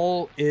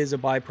all is a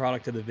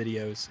byproduct of the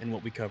videos and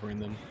what we cover in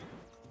them.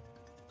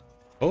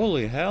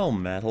 Holy hell,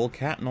 Metal.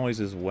 Cat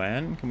noises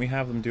when? Can we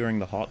have them during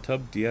the Hot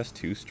Tub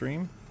DS2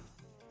 stream?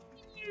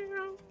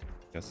 Yeah.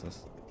 Guess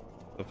that's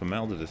up for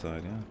Mel to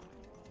decide, yeah.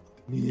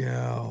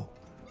 Meow.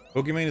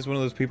 Pokimane is one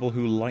of those people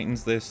who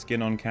lightens their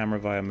skin on camera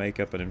via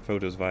makeup and in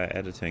photos via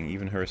editing.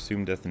 Even her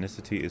assumed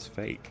ethnicity is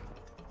fake.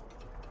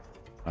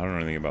 I don't know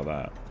anything about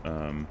that.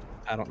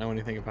 I don't know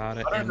anything about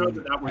it. I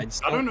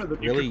don't know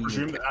that you could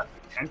presume that that's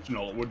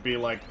intentional. It would be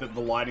like that the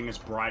lighting is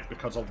bright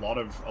because a lot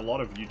of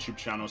YouTube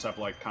channels have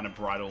like kind of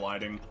brighter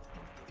lighting.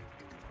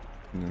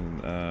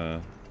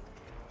 The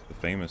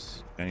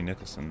famous Jenny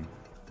Nicholson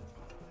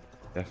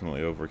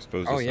definitely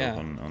overexposed herself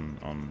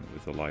on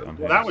with the light on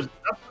her. Well,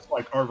 that's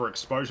like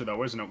overexposure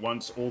though, isn't it?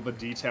 Once all the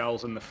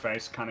details in the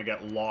face kind of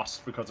get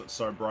lost because it's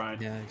so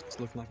bright. Yeah, it's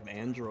looking like an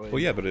android.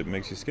 Well, yeah, but it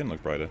makes your skin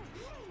look brighter.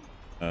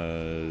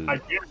 I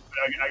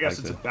guess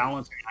it's a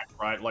balancing act,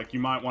 right? Like you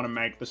might want to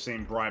make the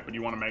scene bright, but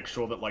you want to make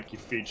sure that like your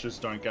features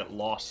don't get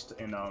lost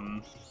in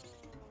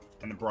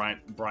the bright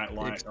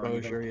light.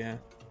 Exposure, yeah.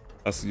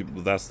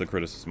 That's the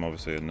criticism,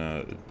 obviously,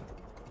 and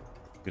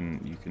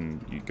you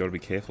got to be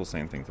careful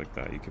saying things like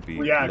that. You could be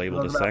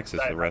labeled as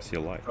sexist for the rest of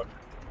your life.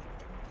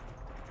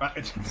 I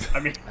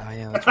mean, oh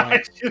yeah, that's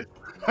right.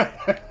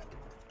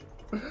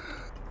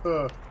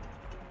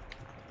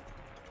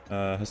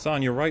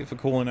 Hassan, you're right for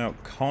calling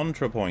out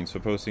ContraPoints for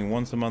posting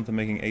once a month and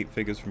making 8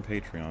 figures from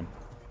Patreon.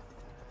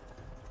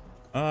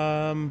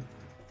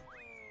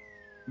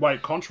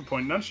 Wait,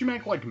 ContraPoint, don't you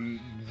make like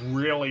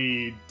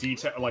really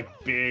detailed, like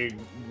big,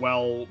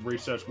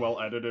 well-researched,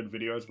 well-edited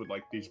videos with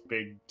like these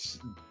big,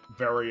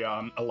 very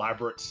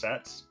elaborate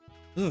sets?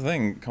 This is the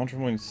thing,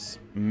 ContraPoints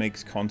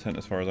makes content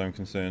as far as I'm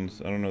concerned.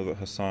 I don't know that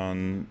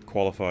Hassan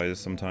qualifies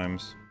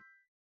sometimes.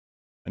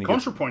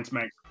 ContraPoints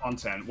makes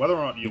content, whether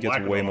or not you like it. He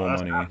gets way more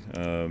money.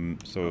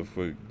 So if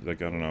we,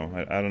 like, I don't know.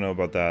 I don't know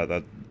about that.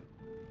 I'm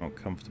not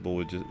comfortable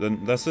with just.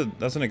 Then that's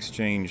an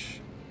exchange.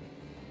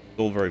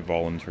 Still very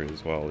voluntary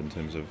as well in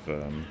terms of.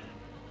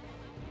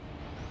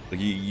 Like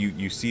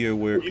you see your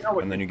work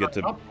and then you get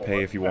to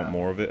pay if you want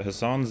more of it.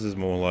 Hassan's is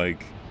more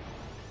like.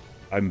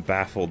 I'm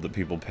baffled that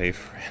people pay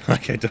for it.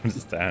 Like I don't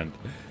understand.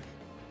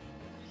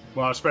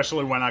 Well,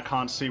 especially when I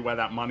can't see where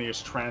that money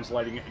is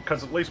translating,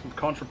 because at least with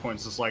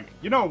ContraPoints, it's like,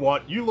 you know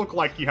what? You look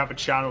like you have a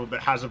channel that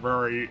has a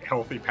very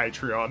healthy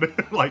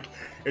Patreon, like,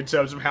 in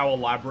terms of how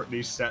elaborate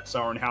these sets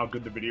are and how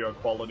good the video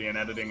quality and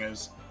editing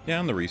is. Yeah,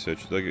 and the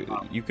research. Like,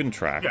 you can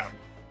track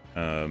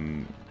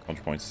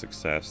ContraPoints'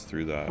 success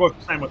through that. Well,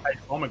 same with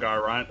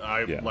Omega, right?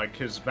 Like,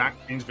 his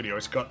vaccines video,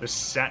 it's got this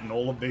set and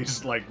all of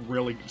these, like,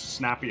 really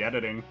snappy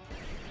editing.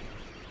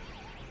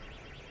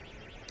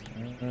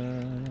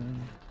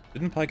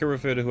 Didn't Piker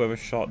refer to whoever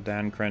shot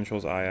Dan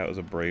Crenshaw's eye out as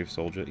a brave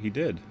soldier? He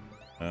did.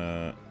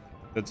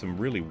 Did some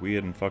really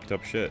weird and fucked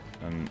up shit,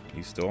 and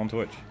he's still on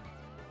Twitch.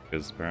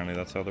 Because apparently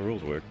that's how the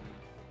rules work.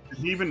 Did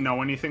he even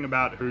know anything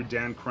about who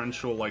Dan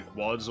Crenshaw, like,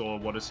 was, or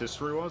what his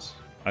history was?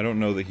 I don't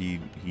know that he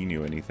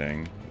knew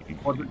anything.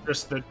 Or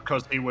just that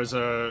because he was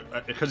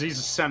because he's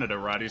a senator,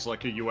 right? He's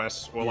like a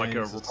U.S. or like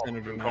a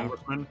Republican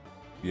congressman.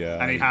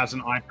 Yeah. And he has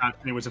an eye patch,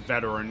 and he was a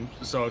veteran,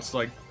 so it's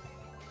like,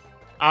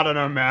 I don't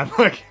know, man.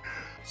 Like,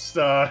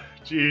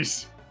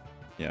 jeez.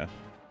 Yeah.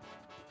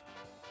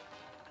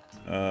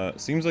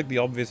 Seems like the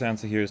obvious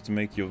answer here is to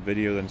make your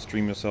video, then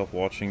stream yourself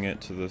watching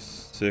it to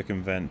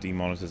circumvent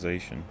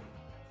demonetization.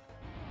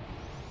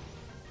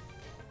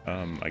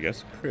 I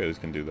guess creators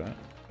can do that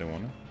if they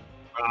want to.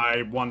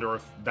 I wonder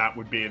if that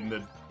would be in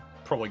the...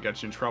 Probably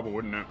gets you in trouble,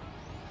 wouldn't it?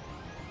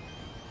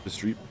 To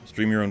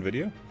stream your own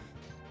video?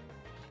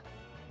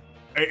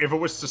 If it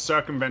was to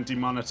circumvent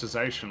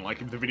demonetization,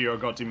 like if the video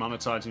got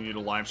demonetized and you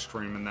had to live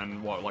stream and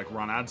then what, like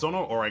run ads on it,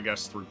 or I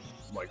guess through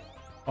like.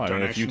 Oh, I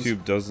mean, if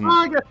YouTube doesn't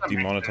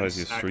demonetize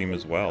your stream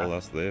as well,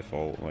 that's their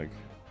fault. Like.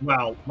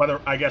 Well,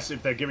 I guess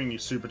if they're giving you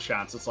super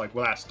chats, it's like,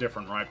 well, that's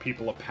different, right?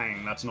 People are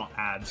paying, that's not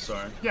ads. So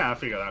yeah, I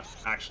figure that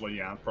actually,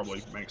 yeah,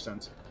 probably makes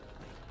sense.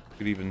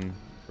 Could even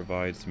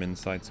provide some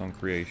insights on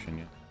creation.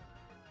 Yeah.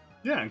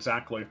 Yeah,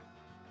 exactly.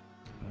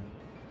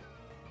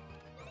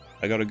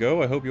 I gotta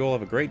go. I hope you all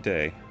have a great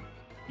day.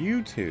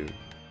 You too.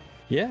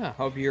 Yeah,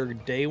 hope your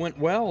day went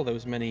well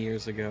those many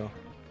years ago.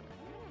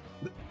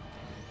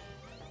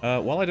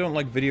 While I don't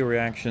like video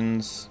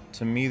reactions,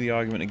 to me the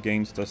argument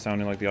against are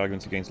sounding like the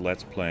arguments against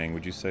Let's Playing.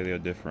 Would you say they are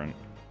different?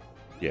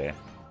 Yeah.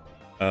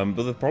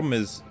 But the problem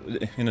is,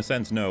 in a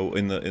sense, no.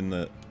 In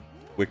the,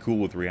 we're cool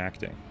with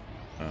reacting.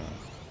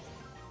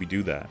 We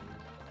do that.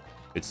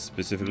 It's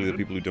specifically the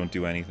people who don't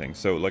do anything.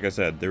 So, like I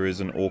said, there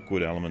is an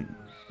awkward element,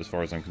 as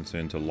far as I'm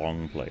concerned, to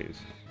long plays.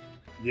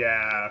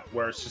 Yeah,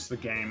 where it's just the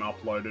game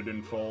uploaded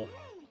in full.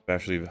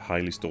 Especially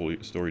highly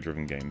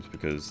story-driven games,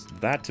 because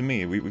that, to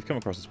me, we've come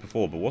across this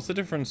before, but what's the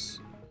difference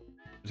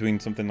between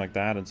something like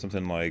that and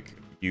something like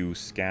you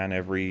scan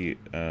every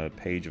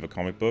page of a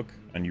comic book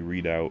and you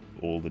read out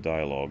all the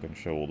dialogue and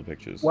show all the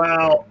pictures?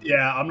 Well,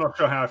 yeah, I'm not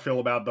sure how I feel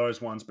about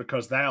those ones,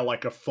 because they are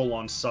like a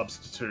full-on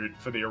substitute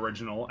for the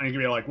original. And you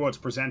can be like, well, it's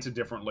presented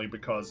differently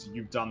because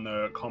you've done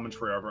the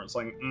commentary over it. It's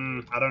like,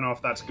 I don't know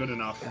if that's good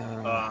enough.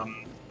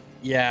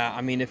 Yeah,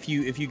 I mean, if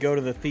you go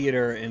to the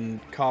theater and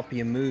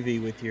copy a movie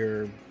with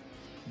your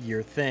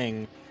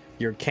thing,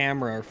 your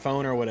camera or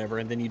phone or whatever,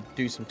 and then you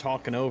do some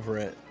talking over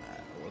it.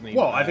 I mean,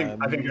 well, I think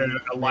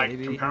a light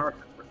maybe.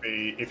 comparison would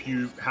be if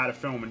you had a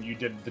film and you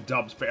did the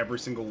dubs for every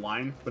single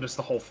line, but it's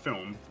the whole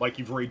film. Like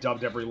you've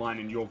redubbed every line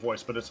in your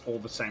voice, but it's all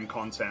the same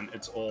content.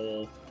 It's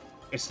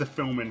the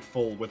film in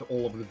full with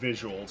all of the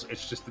visuals.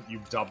 It's just that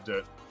you've dubbed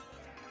it.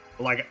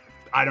 Like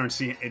I don't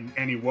see in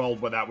any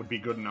world where that would be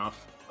good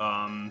enough.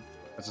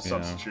 As a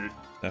substitute.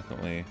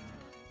 Definitely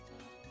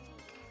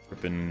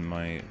ripping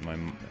my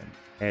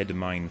head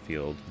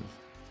minefield.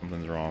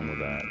 Something's wrong with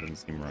that. Doesn't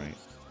seem right.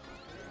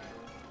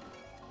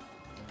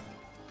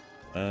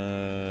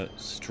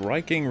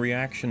 Striking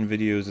reaction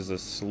videos is a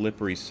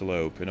slippery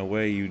slope. In a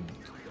way, you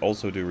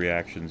also do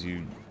reactions.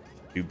 You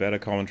do better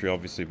commentary,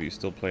 obviously, but you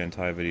still play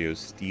entire videos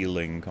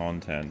stealing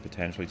content,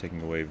 potentially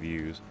taking away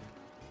views.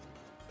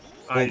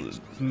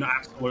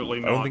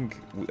 Absolutely not. I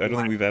don't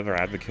think we've ever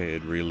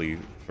advocated really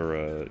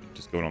for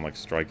just going on like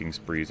striking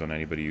sprees on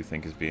anybody you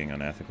think is being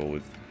unethical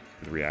with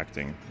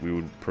reacting. We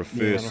would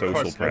prefer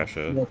social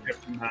pressure. More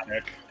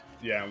diplomatic,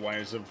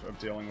 ways of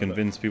dealing with it.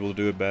 Convince people to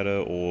do it better,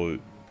 or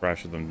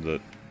pressure them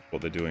that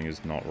what they're doing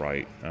is not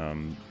right.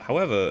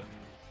 However,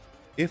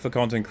 if a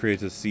content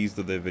creator sees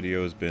that their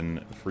video has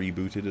been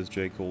freebooted, as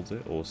Jay calls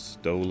it, or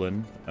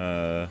stolen,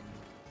 I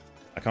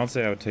can't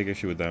say I would take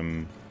issue with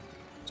them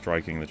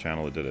striking the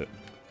channel that did it.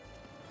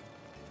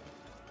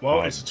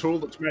 Well, it's a tool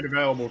that's made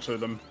available to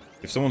them.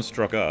 If someone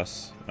struck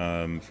us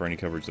for any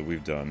coverage that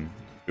we've done,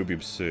 it would be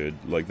absurd.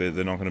 Like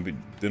they're not going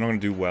to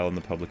do well in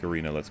the public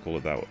arena. Let's call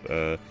it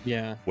that.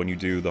 Yeah. When you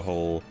do the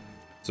whole,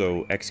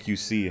 so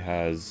XQC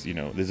has,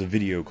 there's a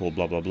video called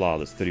blah blah blah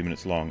that's 30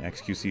 minutes long.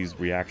 XQC's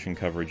reaction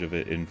coverage of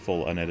it in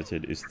full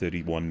unedited is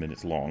 31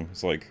 minutes long.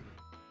 It's like,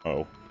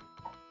 oh.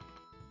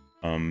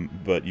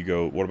 But you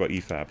go, what about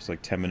EFAP? It's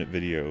like 10-minute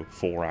video,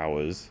 4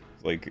 hours.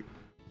 It's like,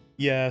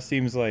 yeah,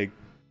 seems like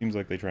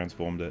they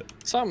transformed it.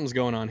 Something's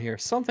going on here.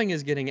 Something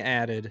is getting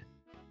added,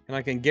 and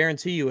I can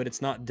guarantee you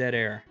it's not dead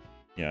air.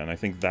 Yeah, and I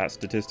think that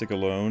statistic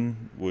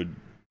alone would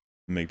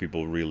make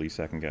people really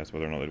second guess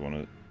whether or not they'd want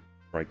to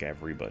strike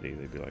everybody.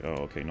 They'd be like,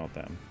 oh, okay, not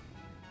them.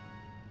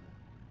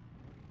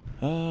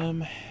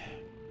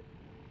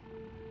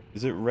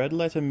 Is it Red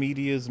Letter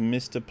Media's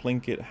Mr.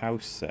 Plinkett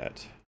house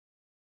set?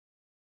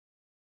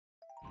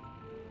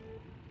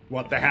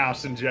 What, the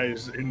house in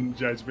Jay's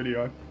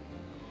video?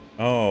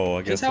 Oh,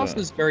 I guess his house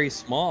is very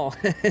small.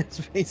 It's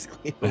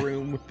basically a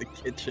room with the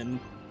kitchen.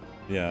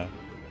 Yeah.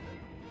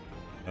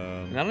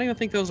 And I don't even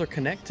think those are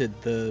connected.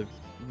 The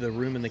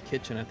room and the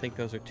kitchen. I think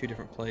those are two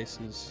different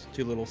places,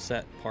 two little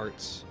set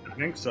parts. I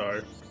think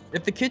so.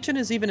 If the kitchen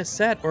is even a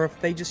set, or if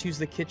they just use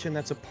the kitchen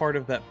that's a part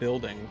of that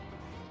building.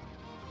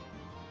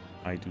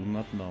 I do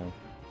not know.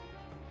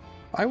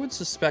 I would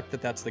suspect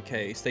that that's the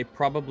case. They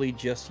probably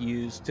just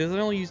used.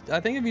 I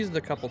think they've used it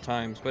a couple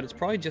times, but it's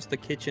probably just the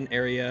kitchen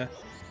area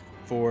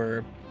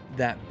for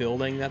that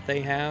building that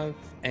they have.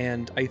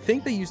 And I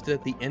think they used it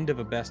at the end of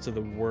a best of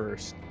the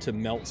worst to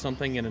melt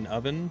something in an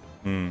oven.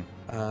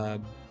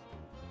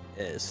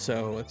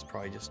 So it's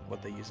probably just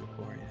what they use it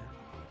for, yeah.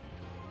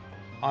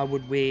 I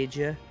would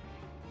wager.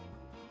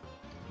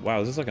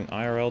 Wow, is this like an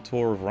IRL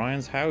tour of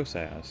Ryan's house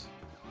ass?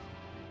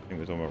 think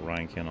we're talking about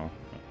Ryan Kinnell.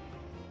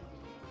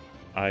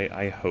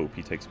 I hope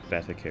he takes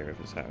better care of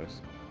his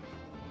house.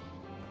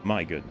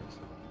 My goodness.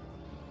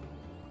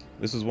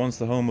 This was once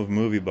the home of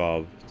Movie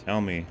Bob.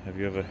 Tell me, have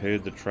you ever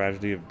heard the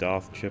tragedy of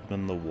Darth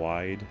Chipman the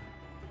Wide?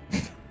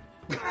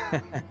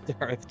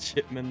 Darth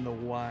Chipman the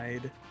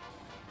Wide.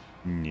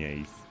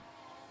 Nice.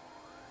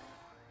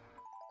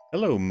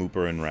 Hello,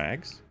 Mooper and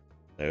Rags.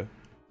 Hello.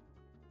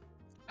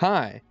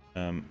 Hi.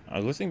 I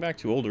was listening back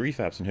to older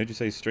EFAPs and heard you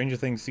say Stranger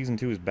Things Season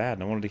 2 is bad,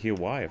 and I wanted to hear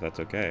why, if that's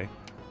okay.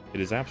 It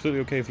is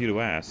absolutely okay for you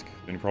to ask.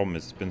 The only problem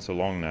is it's been so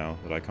long now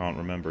that I can't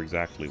remember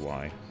exactly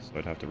why, so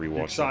I'd have to rewatch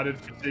it. Excited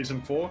for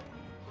Season 4?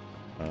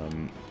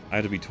 I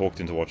had to be talked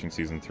into watching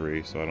Season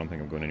 3, so I don't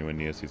think I'm going anywhere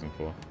near Season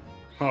 4.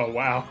 Oh,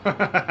 wow.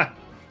 That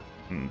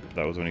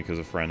was only because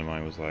a friend of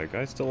mine was like,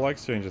 I still like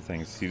Stranger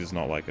Things. He does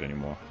not like it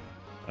anymore.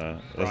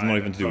 That's not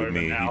even to do with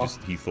me.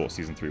 He thought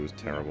Season 3 was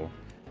terrible.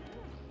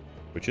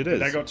 Which it is.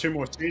 They got 2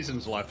 more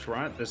seasons left,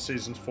 right? There's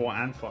Seasons 4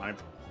 and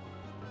 5.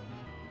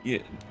 Yeah.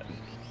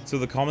 So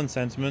the common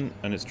sentiment,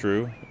 and it's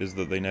true, is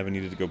that they never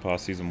needed to go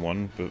past Season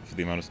 1, but for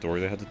the amount of story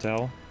they had to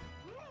tell.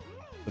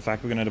 The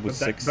fact we're going to end up with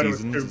 6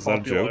 seasons, is that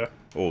a joke?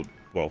 Or,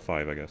 well,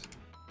 5, I guess.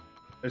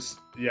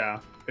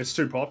 It's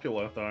too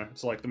popular, though.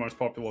 It's like the most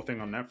popular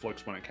thing on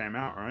Netflix when it came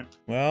out, right?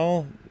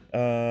 Well,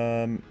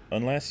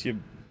 unless you're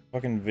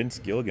fucking Vince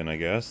Gilligan, I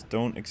guess.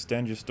 Don't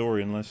extend your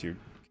story unless you're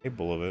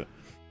capable of it.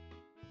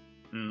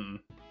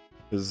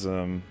 Because,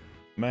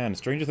 man,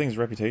 Stranger Things'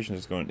 reputation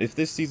is going... If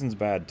this season's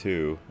bad,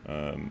 too,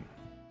 I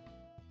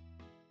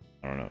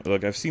don't know.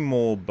 Like, I've seen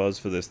more buzz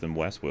for this than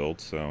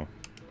Westworld, so...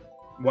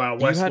 Wow,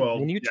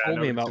 Westworld... When you told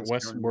me about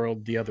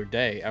Westworld the other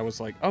day, I was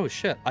like, oh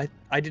shit,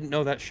 I didn't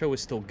know that show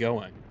was still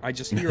going. I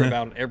just hear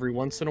about it every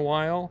once in a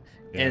while,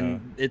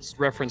 and it's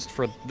referenced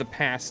for the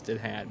past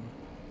it had.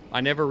 I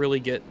never really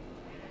get...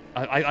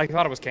 I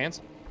thought it was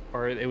canceled,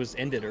 or it was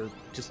ended, or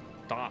just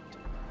stopped.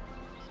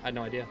 I had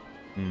no idea.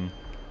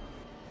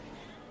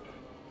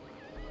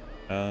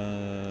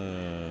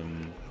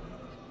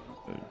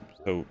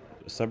 So,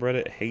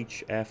 subreddit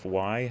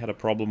HFY had a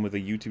problem with a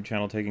YouTube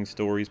channel taking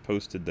stories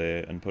posted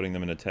there and putting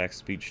them in a text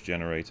speech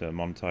generator,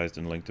 monetized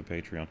and linked to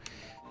Patreon.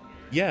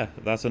 Yeah,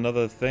 that's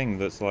another thing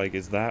that's like,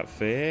 is that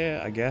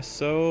fair? I guess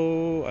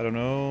so? I don't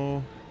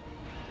know.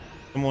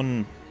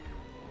 Someone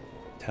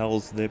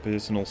tells their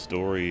personal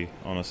story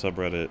on a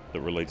subreddit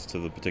that relates to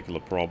the particular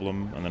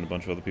problem, and then a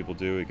bunch of other people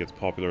do. It gets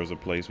popular as a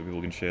place where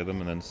people can share them,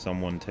 and then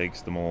someone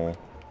takes them all,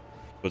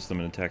 puts them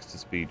in a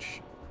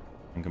text-to-speech,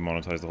 and can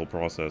monetize the whole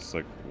process.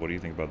 Like, what do you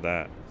think about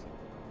that?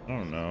 I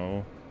don't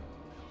know.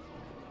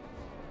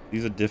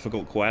 These are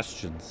difficult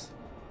questions.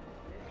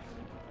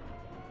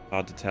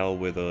 Hard to tell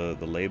where the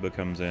labor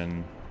comes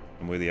in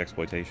and where the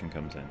exploitation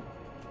comes in.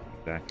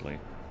 Exactly.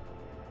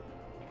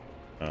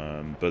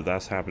 But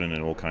that's happening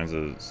in all kinds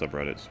of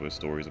subreddits where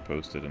stories are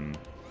posted and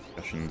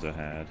discussions are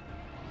had.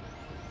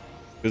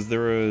 Because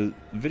there are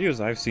videos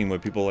I've seen where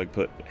people like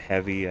put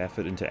heavy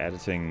effort into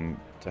editing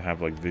to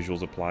have like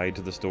visuals applied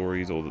to the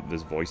stories, or that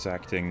there's voice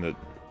acting that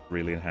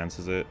really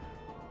enhances it.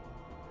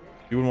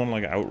 You wouldn't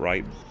want to like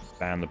outright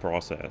ban the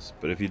process,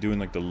 but if you're doing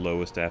like the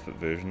lowest effort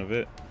version of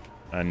it,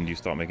 and you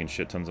start making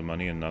shit tons of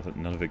money and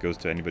none of it goes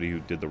to anybody who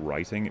did the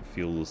writing, it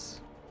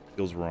feels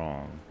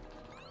wrong.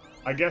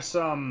 I guess,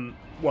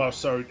 well,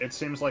 so it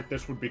seems like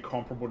this would be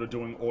comparable to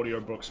doing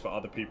audiobooks for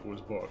other people's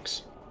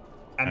books.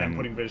 And then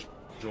putting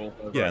visual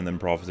over. Yeah, and then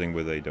profiting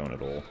where they don't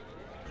at all.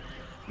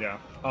 Yeah.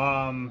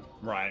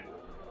 Right.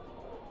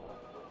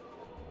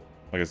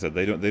 Like I said,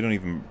 they don't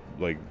even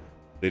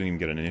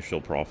get an initial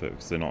profit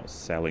because they're not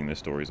selling their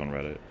stories on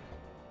Reddit.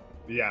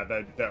 Yeah,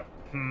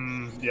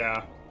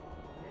 yeah.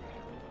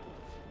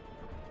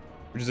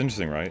 Which is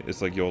interesting, right?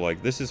 It's like you're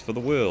like, this is for the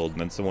world,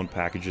 and then someone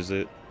packages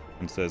it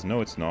and says, no,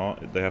 it's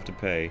not. They have to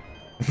pay.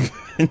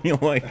 And you're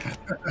like,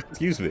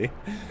 excuse me.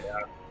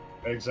 Yeah,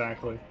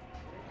 exactly.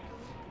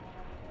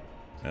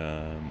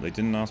 They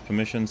didn't ask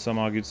permission. Some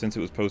argued since it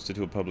was posted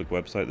to a public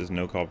website, there's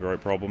no copyright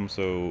problem.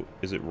 So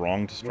is it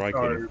wrong to strike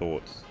them?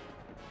 Thoughts?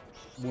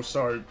 Well,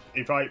 so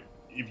if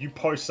you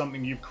post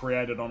something you've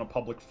created on a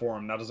public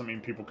forum, that doesn't mean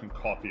people can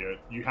copy it.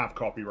 You have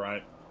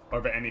copyright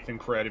over anything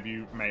creative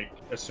you make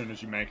as soon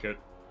as you make it.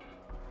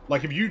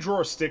 Like, if you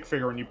draw a stick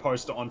figure and you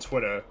post it on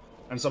Twitter,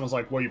 and someone's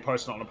like, well, you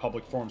posted it on a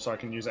public forum so I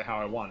can use it how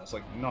I want. It's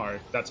like, no,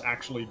 that's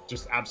actually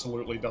just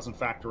absolutely doesn't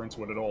factor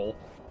into it at all.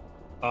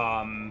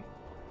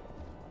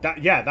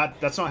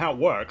 That's not how it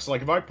works.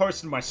 Like, if I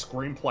posted my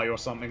screenplay or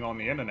something on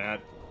the internet,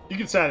 you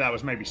could say that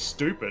was maybe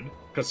stupid,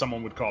 because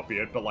someone would copy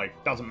it, but,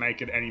 like, doesn't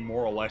make it any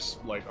more or less,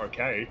 like,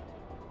 okay.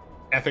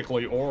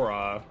 Ethically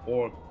or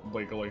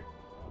legally.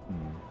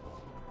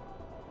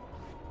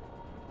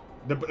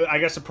 I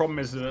guess the problem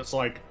is that it's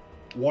like,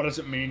 what does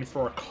it mean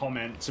for a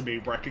comment to be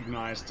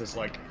recognized as,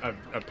 like,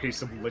 a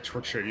piece of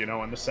literature, you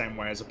know, in the same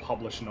way as a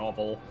published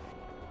novel?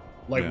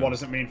 Like, what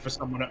does it mean for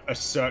someone to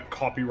assert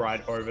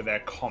copyright over their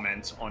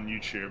comment on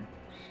YouTube?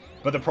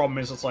 But the problem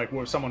is, it's like,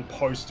 well, if someone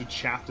posted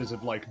chapters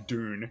of, like,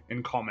 Dune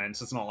in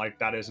comments, it's not like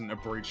that isn't a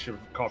breach of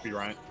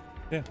copyright.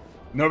 Yeah.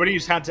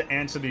 Nobody's had to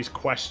answer these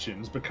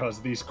questions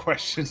because these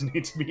questions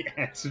need to be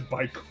answered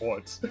by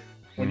courts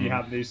when you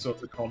have these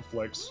sorts of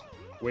conflicts.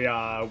 We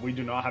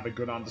do not have a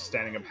good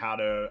understanding of how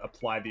to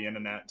apply the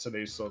internet to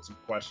these sorts of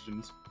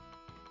questions.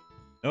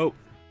 Nope.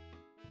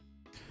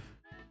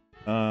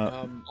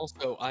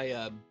 Also,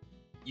 I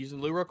using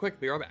the loo real quick.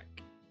 Be right back.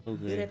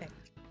 Okay.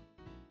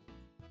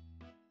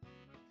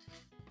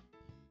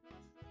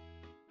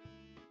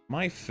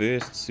 My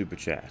first super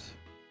chat.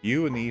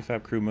 You and the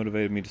EFAP crew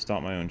motivated me to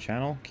start my own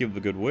channel. Keep up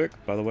the good work.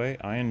 By the way,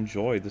 I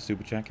enjoyed the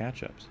Superchat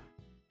Catchups.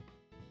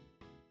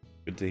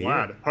 Good to hear.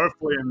 Glad.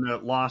 Hopefully in the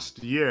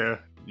last year,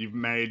 you've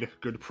made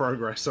good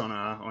progress on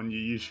your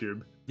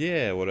YouTube.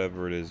 Yeah,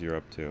 whatever it is you're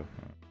up to.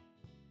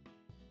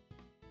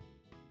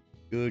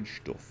 Good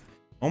stuff.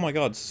 Oh my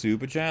god,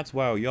 Super Chats?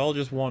 Wow, y'all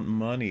just want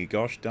money.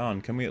 Gosh darn,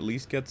 can we at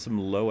least get some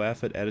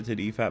low-effort edited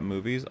EFAP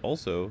movies?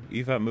 Also,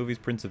 EFAP movies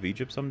Prince of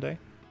Egypt someday?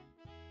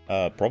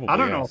 Probably. I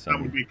don't know if that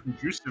would be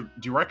conducive.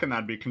 Do you reckon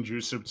that'd be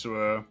conducive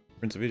to a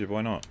Prince of Egypt?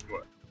 Why not?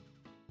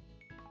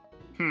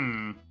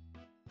 I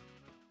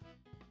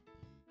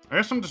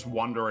guess I'm just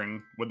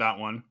wondering with that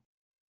one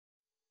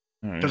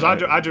because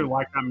I do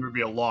like that movie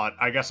a lot.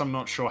 I guess I'm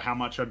not sure how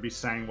much I'd be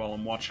saying while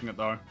I'm watching it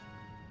though.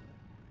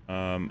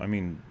 I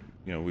mean,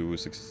 you know, we were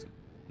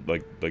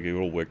like it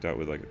all worked out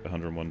with like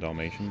 101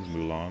 Dalmatians,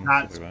 Mulan,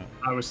 stuff like that.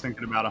 I was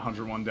thinking about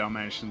 101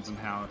 Dalmatians and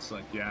how it's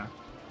like, yeah.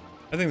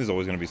 I think there's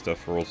always going to be stuff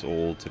for us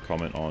all to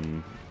comment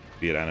on,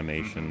 be it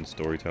animation,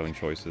 storytelling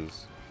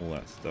choices, all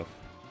that stuff.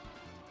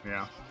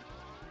 Yeah.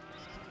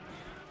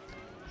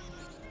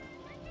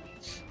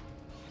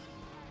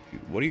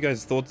 What are you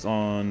guys' thoughts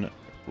on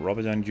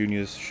Robert Downey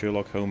Jr.'s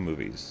Sherlock Holmes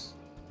movies?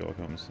 Sherlock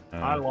Holmes.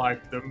 I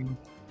like them.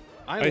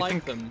 I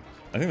like them.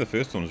 I think the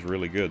first one was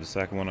really good. The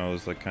second one I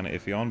was like kind of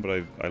iffy on,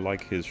 but I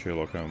like his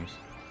Sherlock Holmes.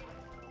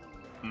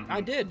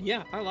 I did,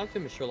 yeah. I liked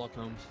him as Sherlock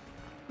Holmes.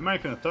 They're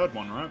making a third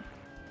one, right?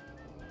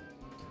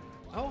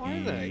 Oh, are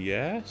they?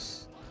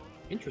 Yes.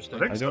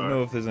 Interesting. I don't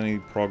know if there's any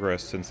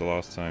progress since the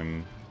last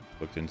time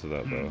looked into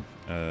that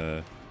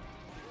though.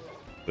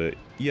 But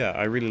yeah,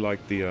 I really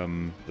liked the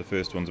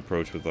first one's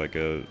approach with like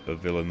a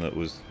villain that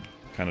was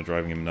kind of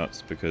driving him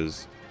nuts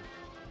because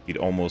he'd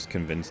almost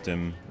convinced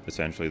him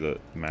essentially that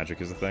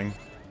magic is a thing.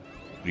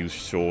 But he was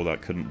sure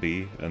that couldn't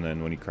be, and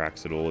then when he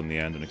cracks it all in the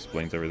end and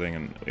explains everything,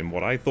 and in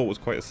what I thought was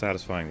quite a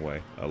satisfying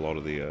way, a lot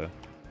of the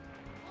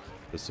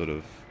sort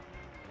of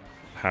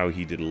how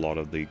he did a lot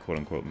of the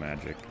quote-unquote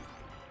magic.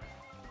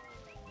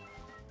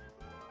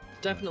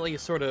 Definitely a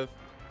sort of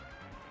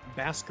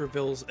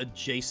Baskerville's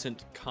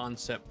adjacent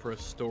concept for a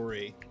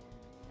story,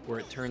 where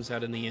it turns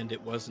out in the end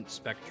it wasn't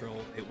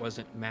spectral, it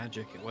wasn't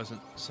magic, it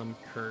wasn't some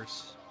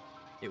curse.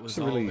 It was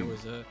really it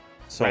was a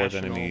solid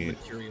rational enemy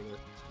materialist.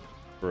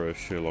 for a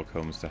Sherlock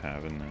Holmes to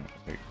have in there.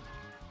 Like,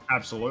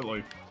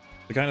 Absolutely.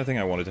 the kind of thing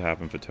I wanted to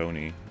happen for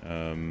Tony.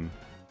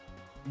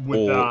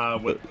 With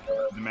the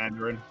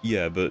Mandarin.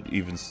 Yeah, but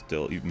even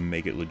still, even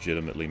make it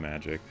legitimately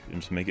magic,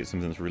 and just make it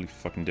something that's really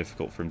fucking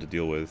difficult for him to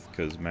deal with,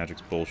 because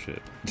magic's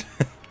bullshit.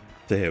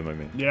 To him, I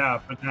mean. Yeah,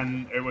 but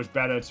then it was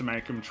better to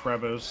make him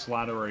Trevor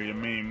Slattery, a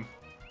meme,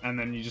 and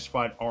then you just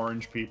fight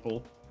orange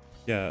people.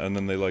 Yeah, and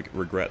then they, like,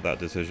 regret that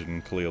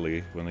decision,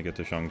 clearly, when they get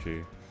to Shang-Chi.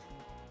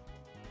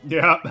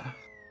 Yeah.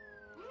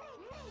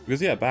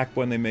 Because, yeah, back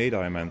when they made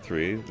Iron Man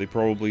 3, they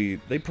probably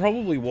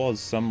was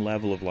some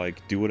level of,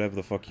 like, do whatever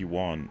the fuck you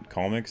want.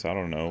 Comics? I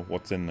don't know.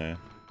 What's in there?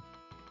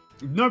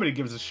 Nobody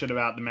gives a shit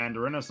about the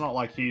Mandarin. It's not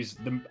like he's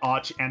the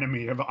arch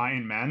enemy of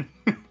Iron Man.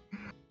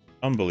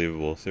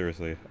 Unbelievable,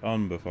 seriously.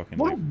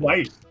 Unbe-fucking-believable. What a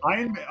waste.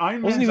 Iron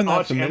Man's wasn't even that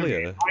arch familiar.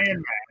 enemy,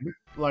 Iron Man.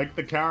 Like,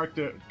 the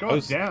character...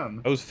 God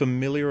damn. I was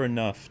familiar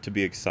enough to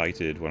be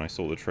excited when I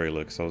saw the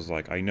trailer, because I was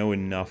like, I know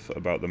enough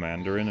about the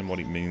Mandarin and what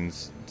it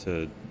means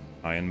to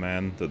Iron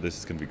Man that this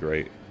is going to be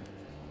great.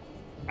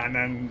 And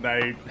then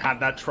they had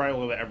that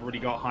trailer that everybody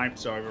got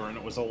hyped over, and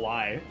it was a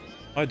lie.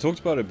 I talked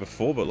about it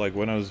before, but like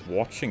when I was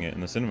watching it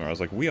in the cinema, I was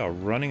like, we are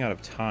running out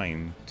of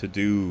time to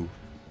do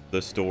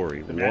the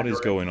story. What is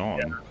going on?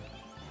 Yeah.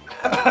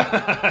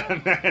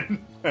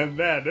 and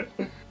then,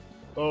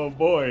 oh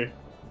boy,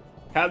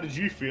 how did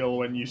you feel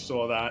when you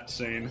saw that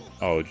scene?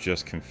 Oh,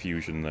 just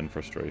confusion, then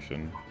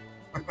frustration.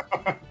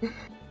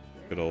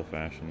 Good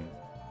old-fashioned.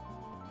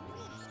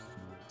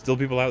 Still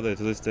people out there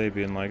to this day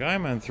being like,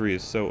 Iron Man 3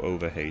 is so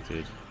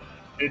overhated.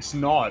 It's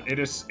not. It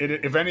is.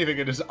 If anything,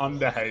 it is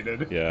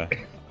underhated. Yeah.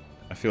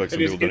 I feel like some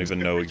people don't even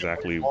know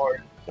exactly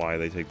why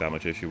they take that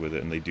much issue with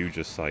it, and they do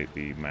just cite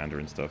the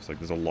Mandarin stuff. It's like,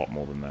 there's a lot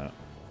more than that.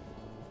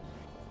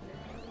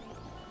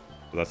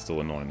 But that's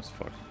still annoying as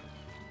fuck.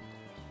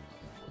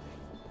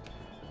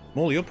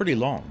 Molly, you're pretty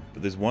long,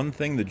 but there's one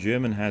thing the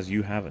German has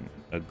you haven't.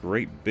 A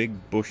great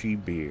big bushy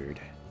beard.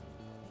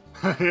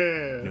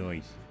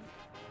 Nice.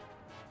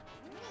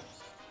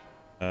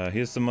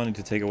 Here's some money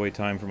to take away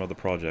time from other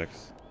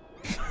projects.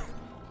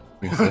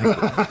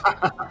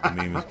 The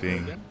meme is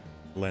being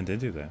lent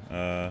into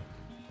there.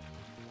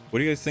 What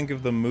do you guys think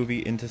of the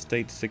movie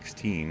Interstate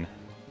 16?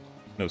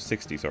 No,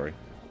 60, sorry.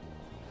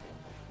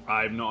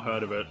 I've not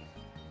heard of it.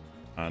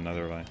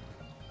 Neither have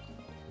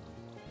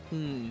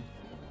I.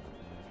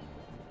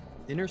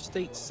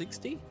 Interstate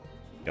 60?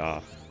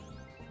 Yeah.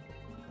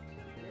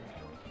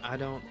 I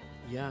don't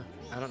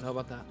know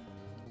about that.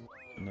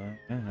 No.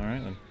 Yeah, all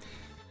right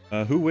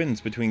then. Who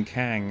wins between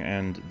Kang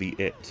and the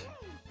It?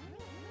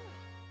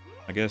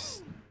 I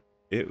guess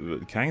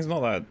Kang's not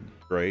that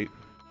great.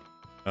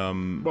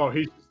 Well,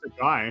 he's just a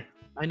guy.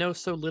 I know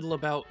so little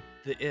about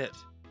the It.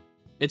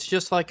 It's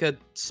just like a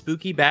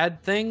spooky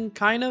bad thing,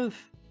 kind of.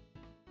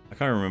 I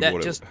can't remember That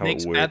how just it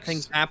makes works. bad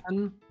things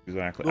happen.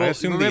 Exactly. Well, I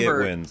assume remember,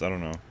 the It wins. I don't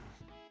know.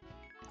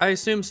 I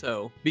assume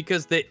so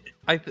because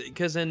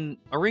because in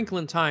A Wrinkle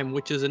in Time,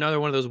 which is another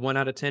one of those 1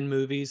 out of 10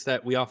 movies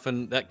that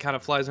that kind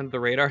of flies under the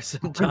radar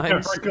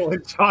sometimes. Wrinkle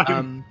in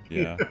Time.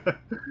 Yeah.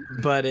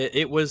 But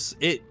is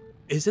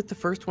it the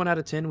first 1 out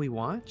of 10 we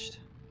watched?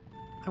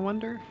 I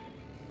wonder.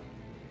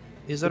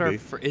 Is it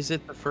is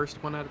it the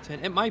first 1 out of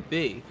 10? It might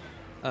be.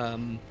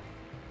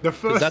 The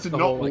first that's and the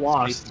not whole, the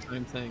last.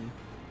 space-time thing.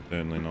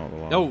 Certainly not the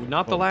last. No,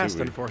 not the last, do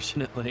we?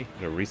 unfortunately.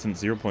 A recent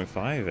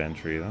 0.5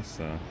 entry. That's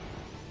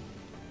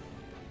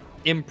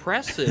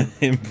Impressive.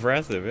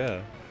 impressive,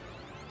 yeah.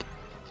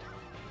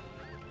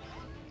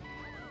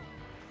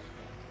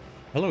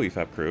 Hello,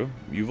 EFAP crew.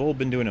 You've all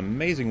been doing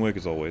amazing work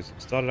as always.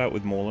 Started out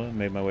with Mauler,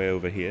 made my way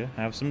over here.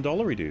 Have some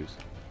dollary dues.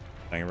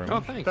 Thank you very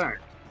much.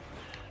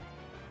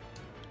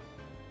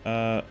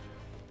 Thanks.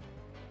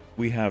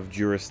 We have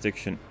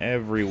jurisdiction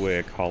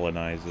everywhere,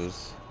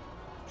 colonizers.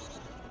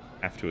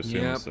 Have to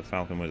assume Yep. it's a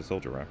Falcon Winter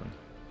Soldier reference.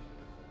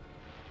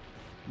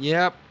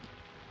 Yep.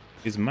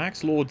 Is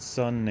Max Lord's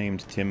son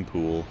named Tim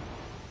Pool?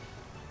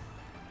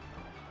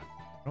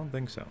 I don't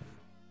think so.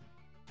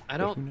 I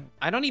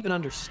don't even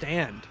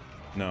understand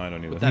No, I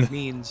don't either. what that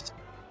means.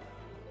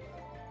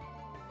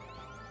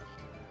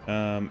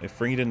 If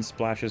Fringy didn't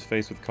splash his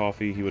face with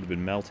coffee, he would have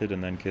been melted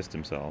and then kissed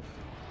himself.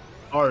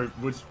 Oh,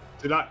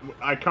 did I?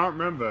 I can't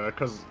remember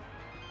because.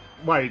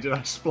 Wait, did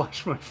I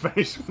splash my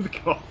face with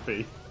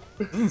coffee?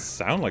 It doesn't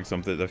sound like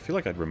something. I feel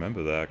like I'd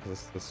remember that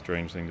because that's a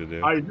strange thing to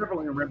do. I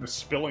definitely remember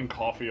spilling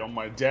coffee on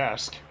my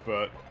desk,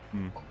 but I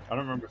don't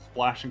remember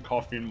splashing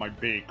coffee in my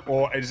beak.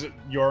 Or is it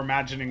you're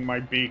imagining my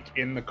beak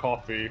in the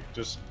coffee,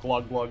 just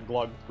glug glug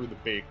glug through the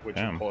beak, which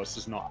Damn. of course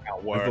is not how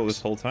it I works. thought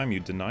this whole time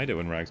you denied it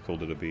when Rags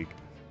called it a beak.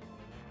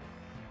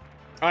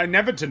 I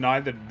never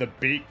denied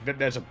that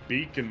there's a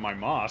beak in my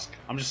mask.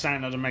 I'm just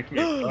saying that doesn't make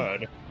me a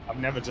bird. I've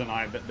never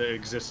denied that the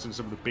existence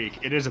of the beak.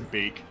 It is a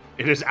beak.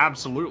 It is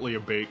absolutely a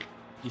beak.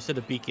 You said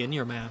a beak in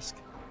your mask.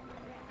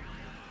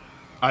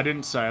 I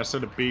didn't say. I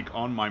said a beak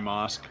on my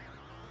mask.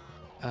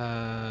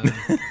 Man,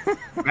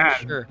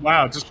 sure.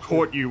 Wow, just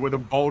caught you with a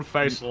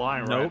bold-faced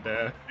lie right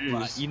there.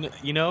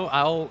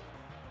 I'll.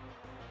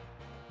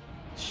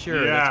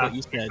 Sure, yeah, that's what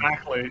you said.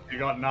 Exactly. You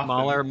got nothing.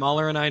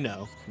 Mahler and I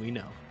know. We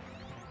know.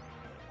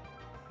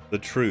 The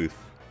truth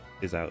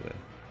is out there.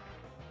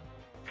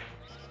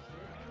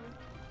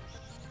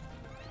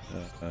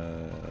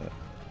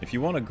 If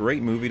you want a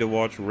great movie to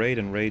watch, Raid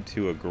and Raid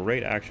 2 are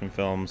great action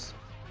films.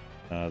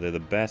 They're the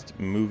best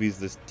movies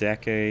this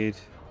decade.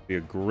 Be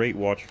a great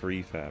watch for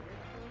EFAP.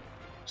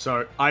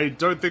 So, I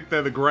don't think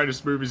they're the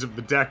greatest movies of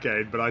the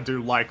decade, but I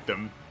do like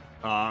them.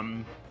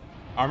 I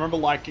remember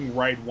liking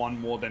Raid 1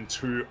 more than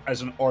 2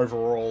 as an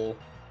overall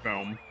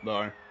film,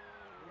 though.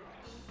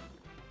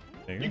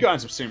 You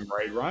guys have seen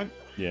Raid, right?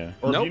 Yeah.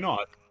 Or have you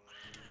not?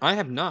 I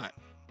have not.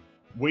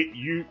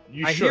 You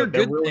I should. hear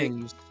good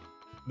things.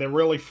 They're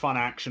really fun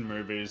action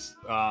movies,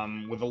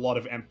 with a lot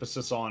of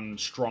emphasis on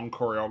strong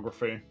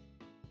choreography.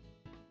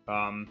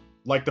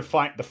 Like the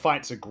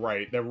fights are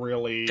great. They're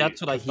really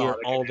That's what I hear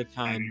cathartic all and the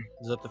time.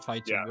 Is that the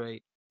fights are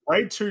great.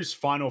 Raid 2's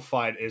final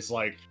fight is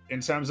like,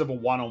 in terms of a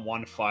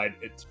one-on-one fight,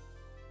 it's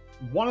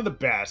one of the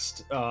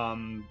best. Yeah,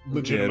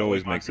 it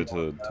always makes it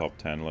to the top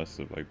 10 list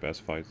of like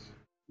best fights.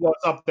 Well,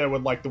 it's up there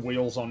with like the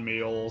Wheels on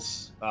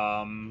Meals.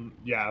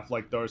 Yeah,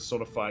 like those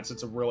sort of fights.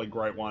 It's a really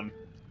great one.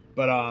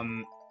 But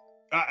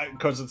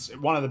because it's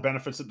one of the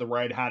benefits that the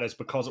Raid had is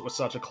because it was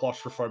such a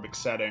claustrophobic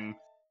setting,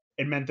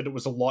 it meant that it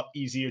was a lot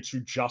easier to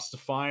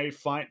justify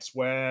fights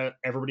where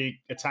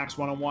everybody attacks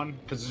one-on-one,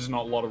 because there's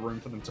not a lot of room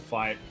for them to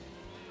fight.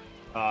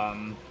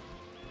 And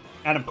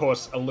of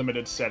course, a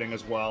limited setting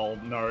as well,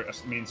 no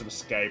means of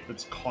escape,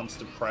 it's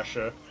constant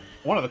pressure.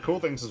 One of the cool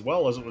things as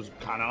well is it was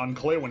kind of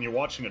unclear when you're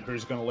watching it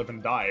who's going to live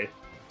and die.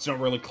 It's not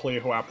really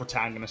clear who our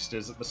protagonist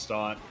is at the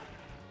start.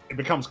 It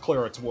becomes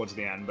clearer towards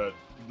the end, but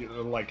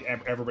like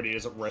everybody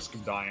is at risk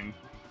of dying.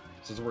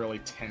 So it's a really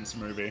tense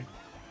movie.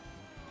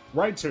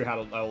 Raid 2 had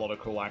a lot of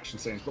cool action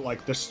scenes, but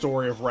like the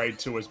story of Raid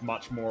 2 is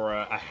much more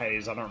a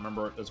haze. I don't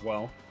remember it as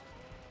well.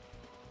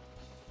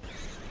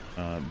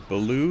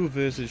 Baloo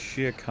versus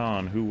Shere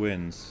Khan, who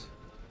wins?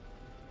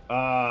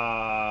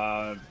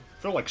 I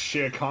feel like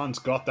Shere Khan's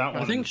got that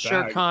one. I think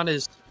Shere Khan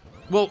is.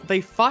 Well,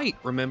 they fight.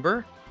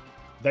 Remember?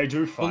 They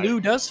do fight.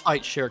 Baloo does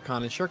fight Shere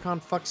Khan, and Shere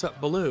Khan fucks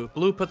up Baloo.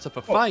 Baloo puts up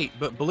a fight,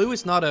 but Baloo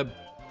is not a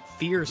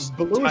fierce.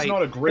 Baloo is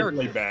not a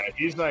grizzly character.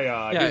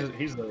 bear.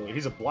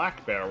 He's a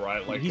black bear,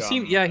 right? Like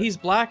he's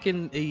black,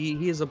 and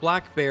he is a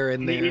black bear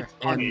in there. He's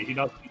funny.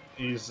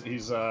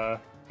 He's a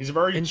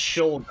very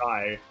chill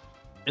guy.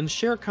 And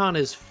Shere Khan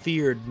is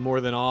feared more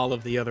than all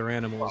of the other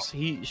animals.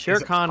 Shere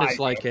Khan is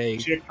like a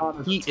Shere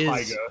Khan is a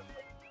tiger.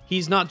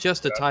 He's not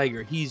just a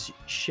tiger. He's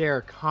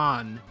Shere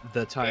Khan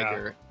the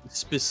tiger. Yeah.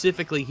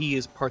 Specifically, he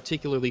is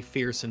particularly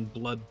fierce and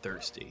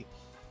bloodthirsty.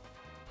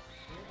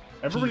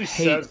 Everybody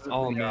says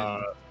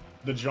that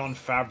the Jon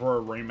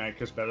Favreau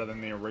remake is better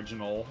than the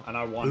original, and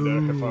I wonder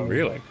if I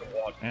would like to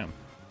watch. Damn.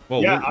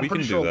 Well, yeah, we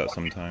can do that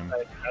sometime.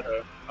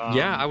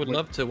 Yeah, I would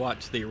love to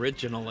watch the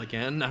original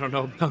again. I don't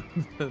know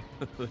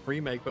about the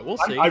remake, but we'll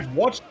see. I've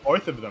watched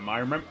both of them. I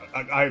remember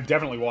I've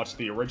definitely watched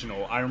the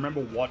original. I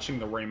remember watching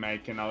the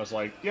remake, and I was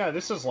like, yeah,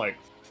 this is like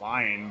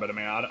fine, but I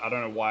mean, I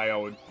don't know why I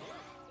would.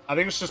 I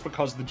think it's just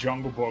because the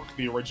Jungle Book,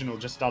 the original,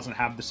 just doesn't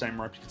have the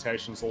same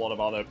reputation as a lot of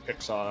other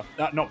Pixar,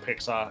 not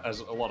Pixar,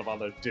 as a lot of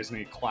other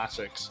Disney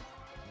classics.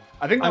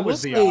 I think that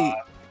was the.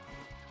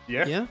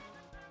 Yeah. Yeah.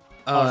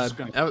 I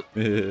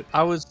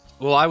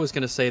was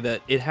gonna say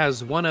that it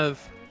has one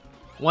of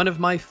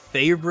my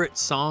favorite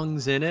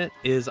songs in it.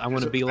 Is "I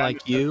Want to Be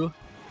Like You."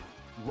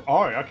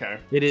 Oh, okay.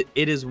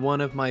 It is one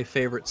of my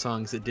favorite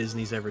songs that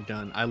Disney's ever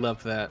done. I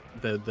love that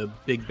the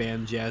big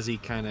band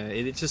jazzy kind of.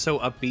 It's just so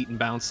upbeat and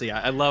bouncy.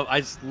 I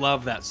just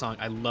love that song.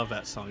 I love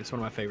that song. It's one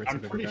of my favorites. I'm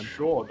pretty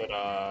sure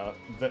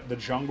that the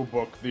Jungle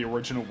Book, the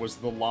original, was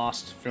the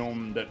last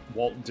film that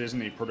Walt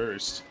Disney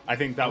produced. I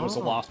think that was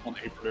the last one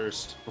that he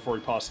produced before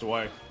he passed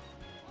away.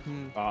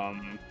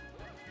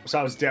 So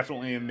I was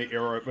definitely in the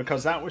era,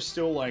 because that was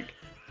still like,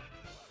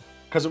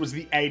 because it was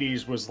the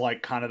 80s was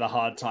like kind of the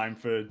hard time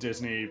for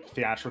Disney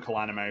theatrical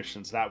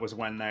animations. That was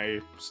when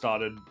they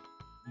started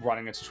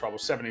running into trouble,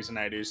 70s and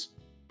 80s.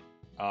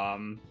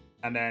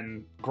 And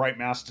then Great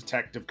Mouse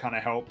Detective kind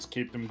of helped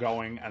keep them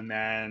going, and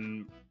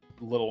then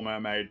Little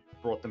Mermaid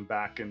brought them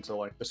back into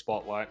like the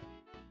spotlight.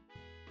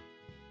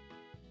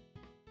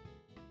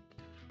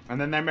 And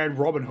then they made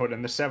Robin Hood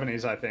in the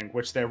 70s, I think,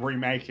 which they're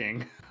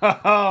remaking.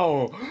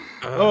 Oh!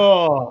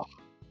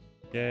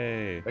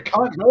 Yay. They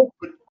can't help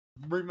but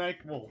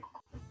remake more.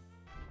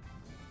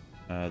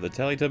 The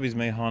Teletubbies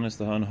may harness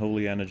the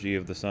unholy energy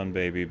of the Sun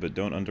Baby, but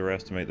don't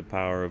underestimate the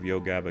power of Yo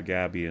Gabba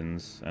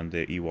Gabbians and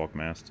their Ewok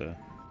master.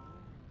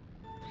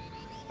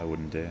 I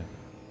wouldn't dare.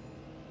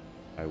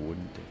 I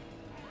wouldn't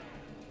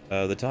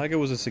dare. The tiger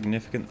was a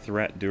significant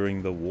threat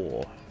during the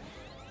war.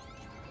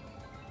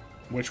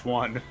 Which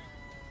one?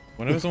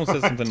 Whenever someone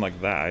says something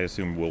like that, I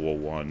assume World War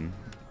One.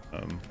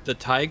 The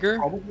tiger?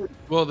 Probably.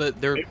 Well,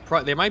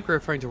 they might be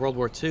referring to World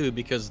War II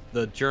because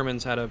the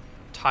Germans had a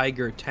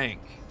tiger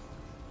tank.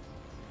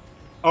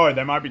 Oh,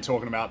 they might be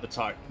talking about the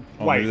tiger.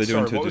 Oh, maybe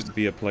they're doing to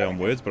be a play on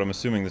words, but I'm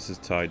assuming this is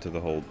tied to the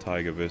whole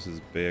tiger versus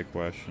bear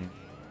question.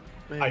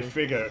 Maybe. I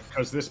figure,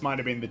 because this might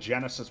have been the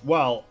genesis.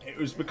 Well, it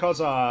was because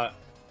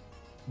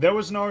there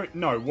was no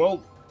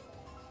well.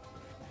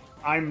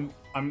 I'm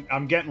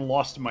getting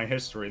lost in my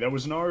history. There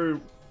was no.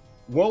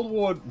 World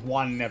War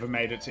I never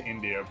made it to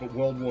India, but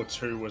World War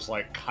II was,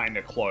 like, kind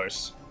of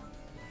close.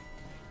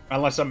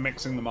 Unless I'm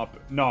mixing them up.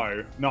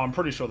 No, I'm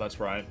pretty sure that's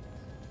right.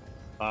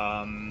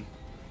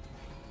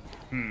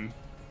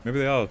 Maybe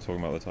they are talking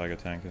about the tiger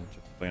tank and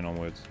just playing on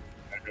words.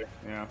 Maybe,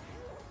 yeah.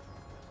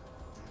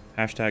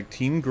 Hashtag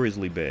Team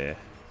Grizzly Bear.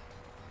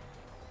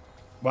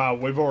 Wow,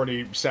 we've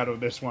already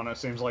settled this one. It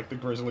seems like the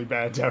grizzly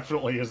bear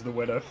definitely is the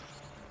winner.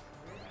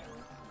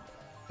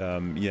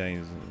 Yeah,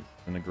 he's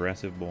an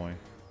aggressive boy.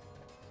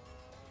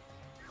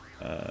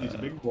 He's a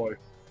big boy.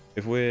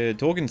 If we're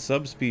talking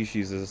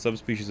subspecies, there's a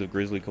subspecies of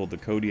grizzly called the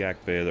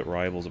Kodiak bear that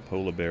rivals a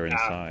polar bear in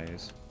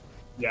size.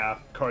 Yeah,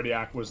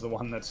 Kodiak was the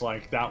one that's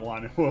like, that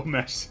one will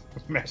mess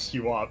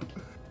you up.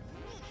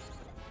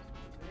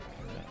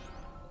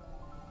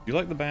 You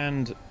like the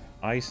band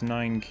Ice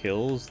Nine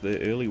Kills?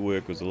 The early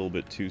work was a little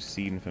bit too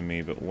scene for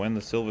me, but when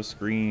the Silver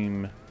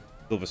Scream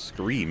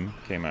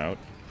came out,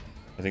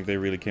 I think they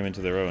really came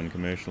into their own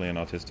commercially and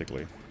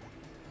artistically.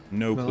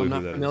 No clue who that is.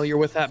 I'm not familiar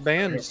with that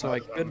band, so I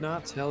could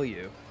not tell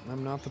you.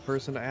 I'm not the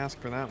person to ask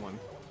for that one.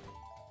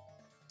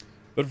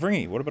 But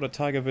Vringy, what about a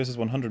tiger versus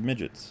 100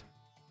 midgets?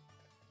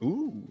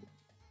 Ooh.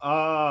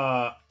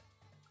 I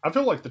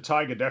feel like the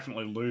tiger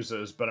definitely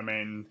loses, but I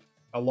mean,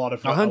 a lot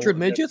of 100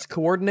 midgets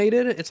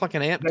coordinated. It's like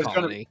an ant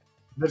colony.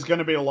 There's going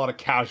to be a lot of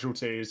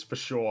casualties for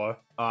sure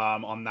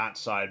on that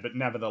side, but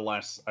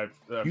nevertheless, I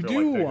feel you like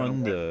do they're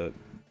wonder,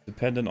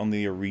 dependent on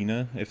the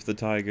arena, if the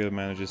tiger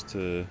manages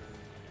to,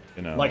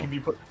 you know, like if you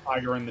put the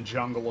tiger in the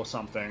jungle or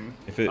something.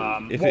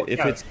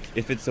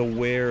 If it's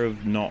aware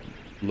of not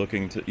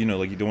looking to, you know,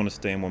 like you don't want to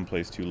stay in one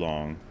place too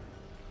long.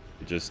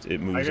 It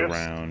moves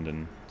around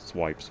and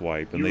swipe,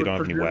 and they don't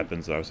have any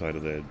weapons outside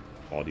of their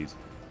bodies.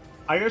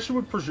 I guess you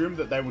would presume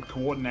that they would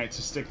coordinate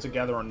to stick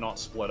together and not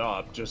split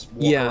up. Just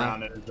walk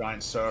around in a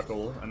giant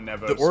circle and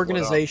never. The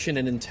organization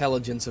and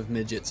intelligence of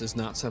midgets is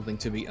not something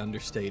to be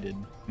understated.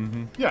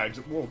 Mm-hmm. Yeah,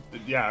 well,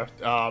 yeah.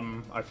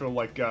 I feel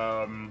like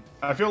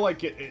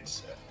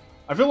it's.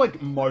 I feel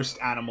like most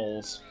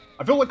animals.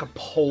 I feel like a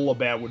polar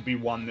bear would be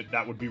one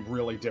that would be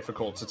really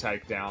difficult to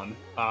take down.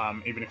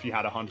 Even if you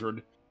had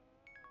 100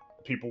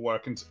 people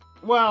working.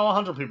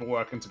 100 people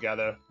working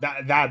together.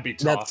 That'd be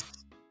tough.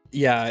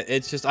 Yeah,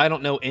 it's just I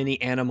don't know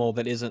any animal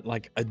that isn't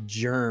like a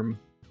germ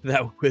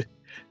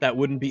that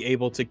wouldn't be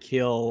able to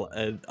kill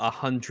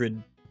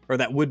 100 or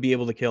that would be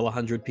able to kill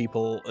 100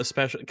 people,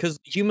 especially because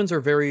humans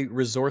are very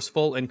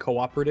resourceful and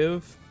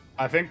cooperative,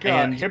 I think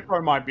and Hippo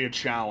might be a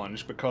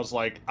challenge because,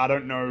 like, I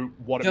don't know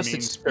what it just its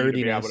means for you to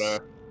be able sturdiness.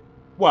 to.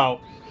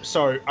 Well,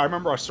 so I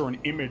remember I saw an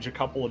image a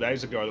couple of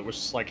days ago that was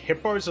just like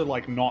hippos are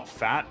like not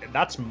fat.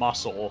 That's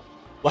muscle.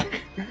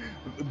 Like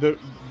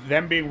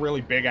them being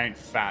really big ain't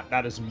fat.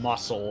 That is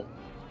muscle.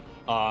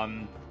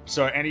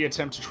 So any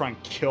attempt to try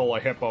and kill a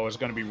hippo is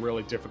going to be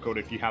really difficult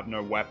if you have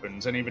no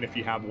weapons, and even if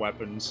you have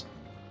weapons,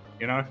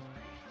 you know.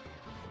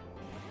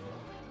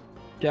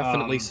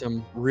 Definitely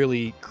some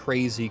really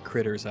crazy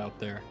critters out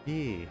there.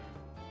 Yeah.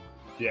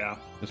 Yeah.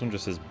 This one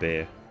just says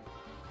bear.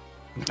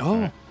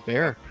 Oh,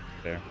 bear.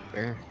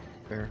 Bear.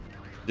 Bear.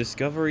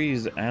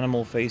 Discovery's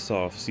Animal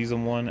Face-Off,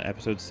 Season 1,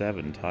 Episode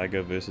 7,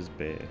 Tiger versus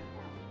Bear.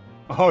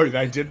 Oh,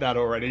 they did that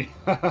already.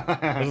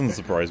 Doesn't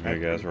surprise me, I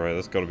guess, right?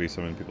 That's got to be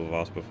something people have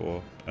asked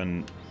before.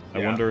 And I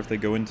wonder if they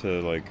go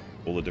into, like,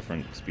 all the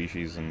different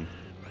species and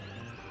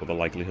what the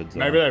likelihoods are.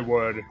 Maybe they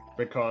would,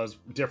 because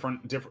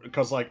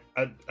because, like,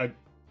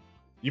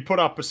 you put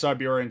up a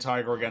Siberian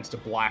tiger against a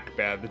black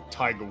bear, the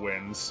tiger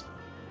wins.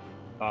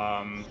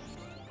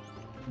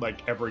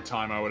 Like, every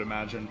time, I would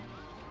imagine.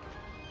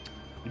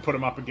 You put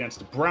him up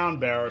against a brown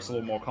bear, it's a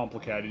little more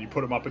complicated. You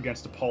put him up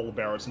against a polar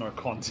bear, it's no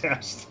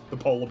contest. The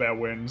polar bear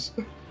wins.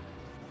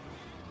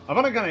 I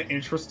find it kind of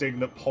interesting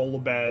that polar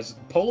bears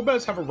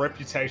have a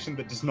reputation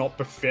that does not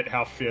befit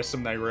how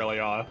fearsome they really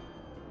are.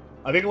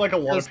 I think, like, a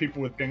lot of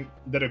people would think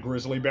that a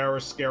grizzly bear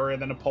is scarier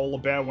than a polar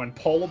bear, when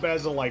polar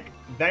bears are, like,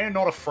 they are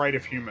not afraid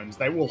of humans.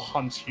 They will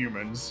hunt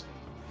humans.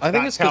 I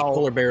think it's because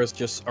polar bears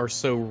just are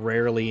so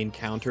rarely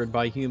encountered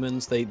by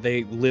humans.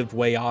 They live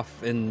way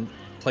off in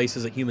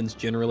places that humans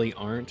generally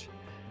aren't.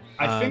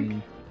 I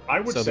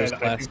would say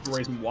that I think the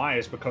reason why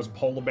is because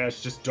polar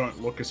bears just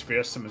don't look as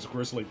fearsome as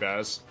grizzly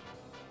bears.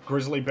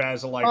 Grizzly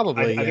bears are like...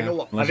 Probably,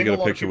 Unless you get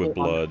a picture with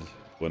blood.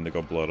 When they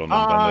got blood on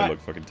them, then they look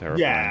fucking terrifying.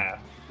 Yeah,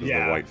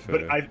 the white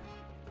fur. But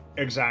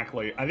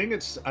exactly. I think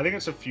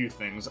it's a few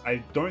things.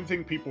 I don't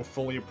think people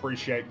fully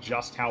appreciate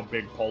just how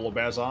big polar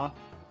bears are.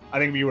 I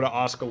think if you were to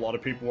ask a lot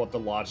of people what the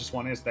largest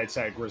one is, they'd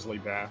say a grizzly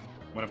bear,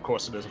 when of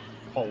course it is a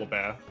polar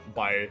bear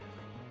by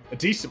a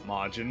decent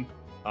margin.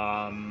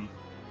 And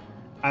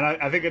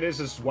I think it is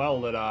as well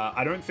that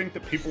I don't think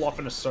that people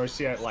often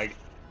associate, like,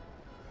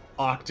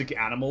 Arctic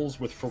animals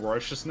with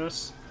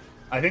ferociousness.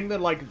 I think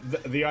that, like,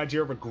 the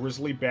idea of a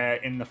grizzly bear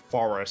in the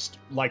forest,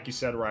 like you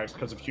said, right,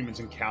 because of humans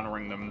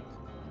encountering them,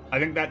 I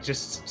think that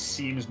just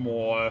seems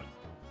more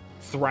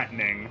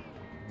threatening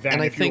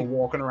than if you were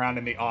walking around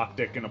in the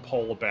Arctic and a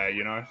polar bear,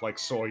 you know, like,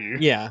 saw you.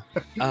 Yeah.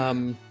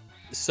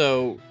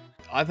 So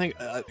I think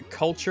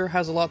culture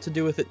has a lot to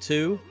do with it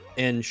too,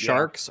 and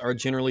sharks are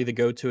generally the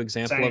go-to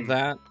example of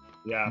that.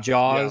 Yeah.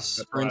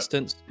 Jaws, for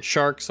instance.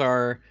 Sharks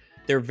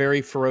they're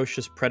very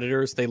ferocious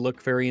predators. They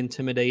look very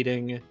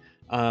intimidating.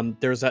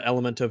 There's that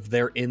element of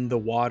they're in the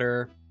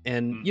water,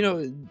 and you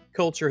know,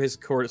 culture has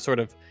sort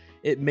of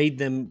it made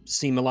them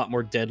seem a lot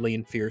more deadly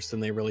and fierce than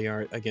they really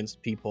are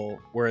against people.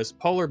 Whereas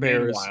polar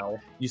bears,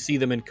 you see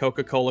them in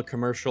Coca-Cola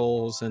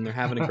commercials, and they're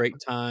having a great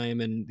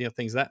time, and you know,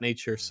 things of that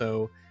nature.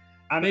 So,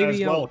 and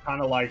maybe, as well,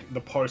 kind of like the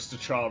poster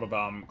child of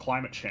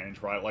climate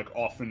change, right? Like,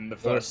 often the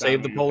first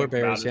save the polar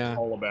bears,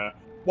 polar bear.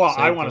 Well,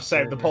 I want to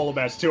save the polar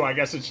bears too. I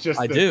guess it's just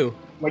I do.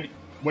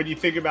 When you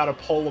think about a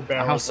polar bear,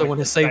 I also want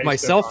to save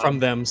myself from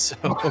them. So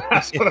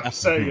that's what I'm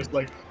saying. Is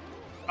like,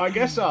 I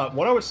guess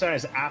what I would say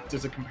is apt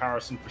as a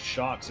comparison for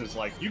sharks is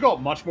like you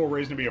got much more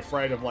reason to be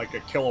afraid of like a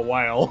killer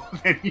whale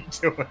than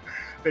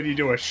you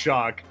do a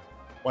shark.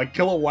 Like,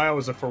 killer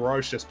whales are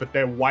ferocious, but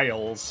they're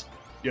whales.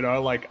 You know,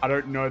 like, I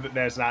don't know that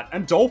there's that.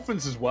 And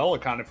dolphins as well are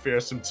kind of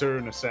fearsome too,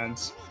 in a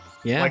sense.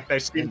 Yeah, like they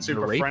seem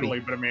super friendly,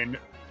 but I mean,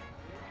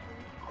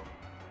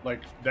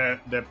 like they're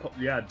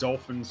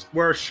dolphins.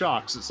 Whereas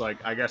sharks, it's like,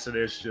 I guess it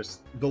is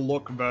just the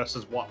look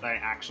versus what they're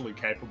actually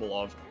capable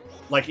of.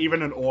 Like,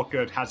 even an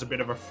orchid has a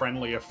bit of a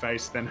friendlier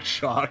face than a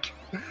shark,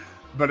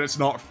 but it's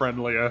not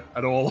friendlier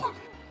at all.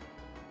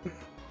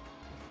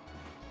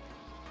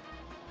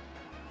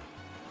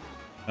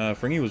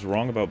 Fringy was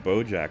wrong about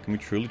Bojack. Can we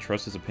truly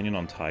trust his opinion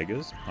on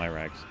tigers? Hi,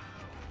 Rags.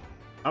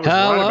 I was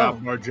right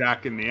about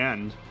Bojack in the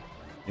end.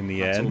 In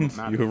the end?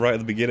 You were right at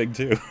the beginning,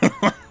 too.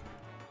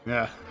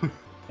 Yeah.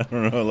 I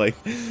don't know, like,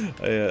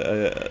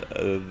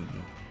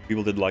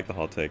 people did like the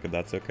hot take, and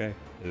that's okay.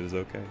 It is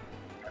okay.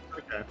 That's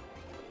okay.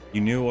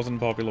 You knew it wasn't a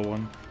popular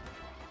one.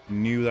 You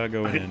knew that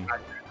going in.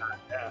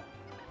 Yeah.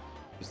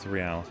 Just the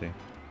reality.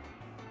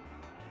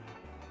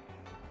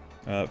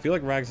 I feel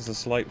like Rags has a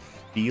slight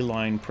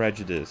feline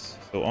prejudice.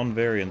 So on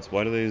variants,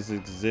 why do these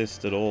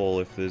exist at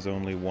all if there's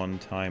only one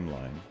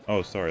timeline?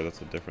 Oh, sorry,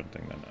 that's a different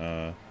thing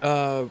then.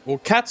 Well,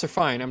 cats are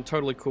fine. I'm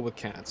totally cool with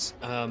cats.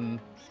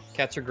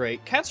 Cats are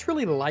great. Cats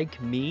really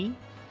like me.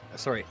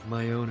 Sorry,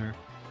 my owner.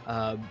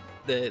 When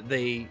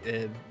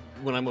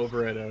I'm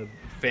over at a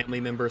family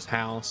member's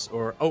house,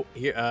 or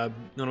when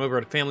I'm over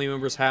at a family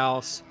member's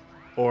house,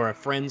 or a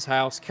friend's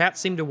house, cats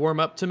seem to warm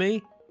up to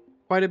me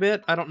quite a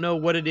bit. I don't know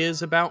what it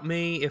is about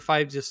me, if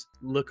I just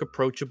look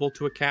approachable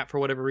to a cat for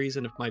whatever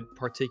reason, if my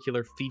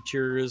particular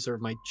features or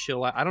my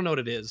chill out, I don't know what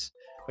it is.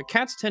 But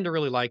cats tend to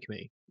really like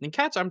me. And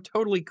cats, I'm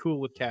totally cool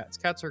with cats.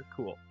 Cats are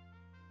cool.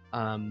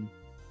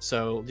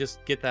 So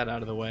just get that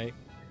out of the way.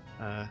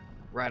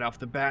 Right off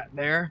the bat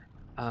there.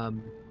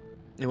 And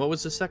what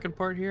was the second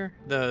part here?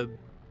 Well,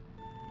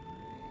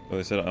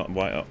 they said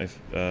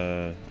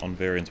on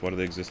variants, why do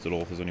they exist at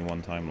all if there's only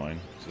one timeline?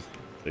 It's just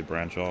they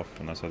branch off,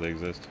 and that's how they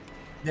exist.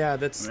 Yeah,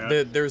 there's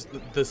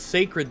the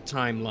sacred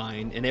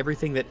timeline, and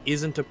everything that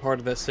isn't a part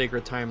of that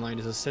sacred timeline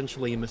is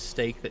essentially a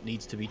mistake that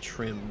needs to be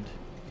trimmed.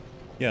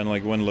 Yeah, and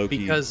like when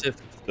Loki does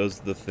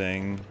the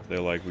thing, they're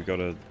like, we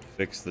gotta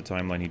fix the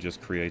timeline he just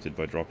created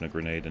by dropping a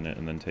grenade in it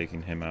and then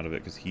taking him out of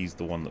it because he's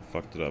the one that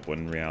fucked it up, when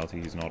in reality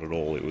he's not at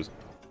all. It was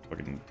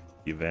fucking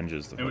the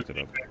Avengers that fucked it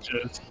up.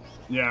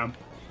 Yeah.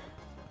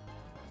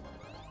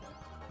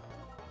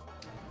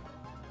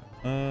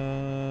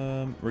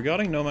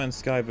 Regarding No Man's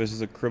Sky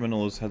versus a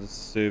criminal who's had to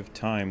serve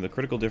time, the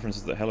critical difference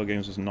is that Hello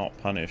Games was not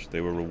punished,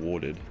 they were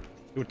rewarded.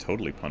 They were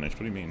totally punished,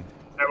 what do you mean?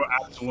 They were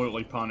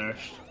absolutely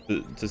punished.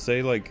 To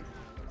say, like,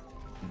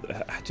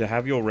 to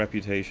have your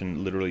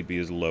reputation literally be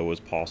as low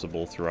as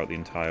possible throughout the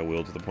entire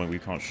world to the point where you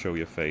can't show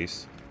your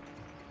face.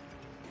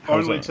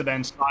 Only to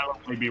then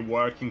silently be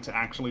working to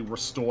actually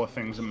restore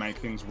things and make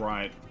things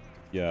right.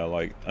 Yeah,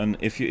 like, and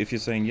if you're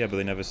saying, yeah, but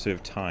they never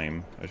served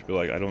time, I should be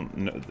like, I don't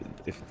know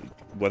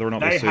whether or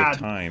not they served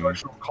time.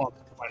 Social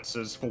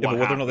consequences for yeah, but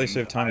whether or not they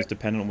served time is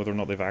dependent on whether or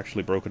not they've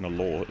actually broken a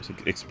law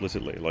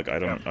explicitly. Like, I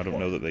don't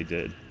know that they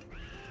did.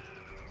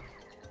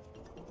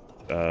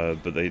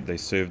 But they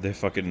served their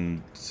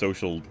fucking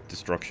social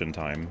destruction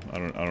time. I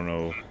don't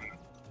know.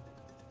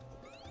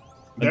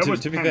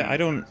 And to be fair, I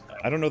don't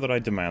know that I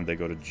demand they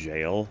go to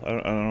jail. I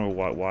don't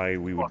know why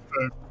we would.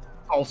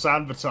 False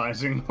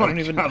advertising. I don't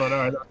even. I don't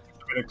know.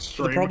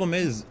 Extreme. The problem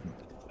is,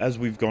 as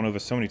we've gone over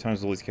so many times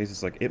with all these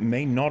cases, like, it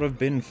may not have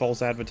been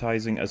false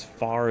advertising as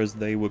far as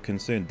they were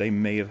concerned. They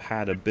may have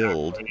had a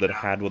build that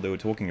had what they were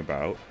talking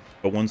about,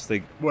 but once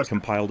they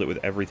compiled it with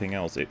everything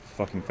else, it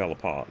fucking fell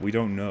apart. We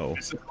don't know.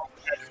 It's a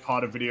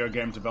part of video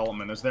game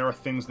development, is there are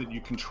things that you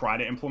can try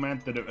to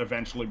implement that it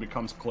eventually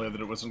becomes clear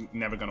that it was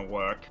never going to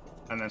work,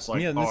 and it's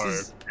like,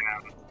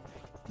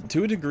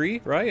 to a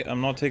degree, right? I'm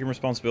not taking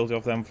responsibility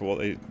off them for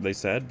what they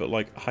said, but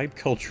like, hype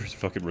culture is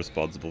fucking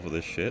responsible for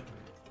this shit.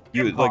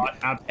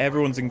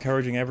 Everyone's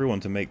encouraging everyone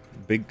to make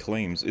big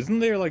claims. Isn't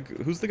there, like,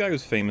 who's the guy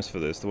who's famous for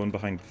this? The one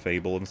behind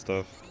Fable and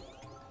stuff?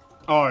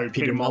 Oh,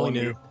 Peter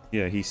Molyneux.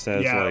 Yeah, he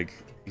says, like,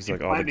 he's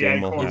like, oh, the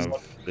game will have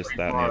this,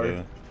 that, and the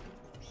other.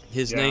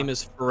 His name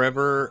is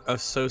forever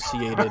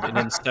associated and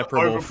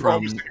inseparable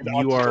from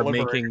you are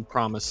making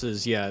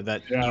promises,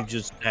 that you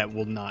just, that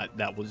will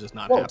just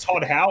not happen.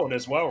 Todd Howard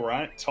as well,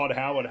 right? Todd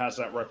Howard has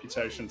that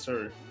reputation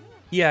too.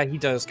 Yeah, he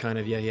does kind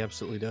of. Yeah, he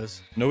absolutely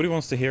does. Nobody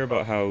wants to hear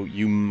about how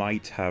you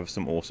might have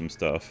some awesome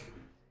stuff.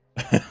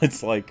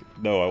 It's like,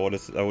 no, I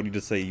want you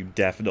to say you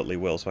definitely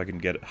will, so I can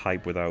get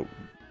hype without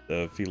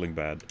feeling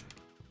bad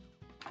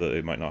that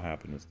it might not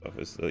happen and stuff.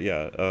 It's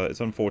it's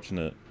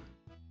unfortunate,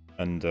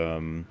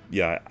 and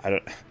yeah,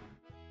 I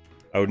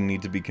would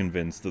need to be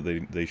convinced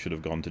that they should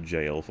have gone to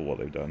jail for what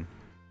they've done.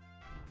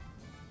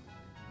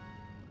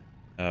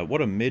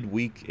 What a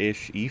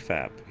midweek-ish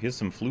EFAP. Here's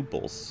some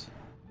flooples.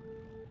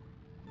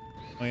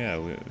 Oh yeah,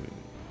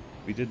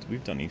 we've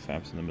done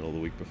EFAPs in the middle of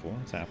the week before.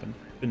 It's happened.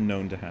 Been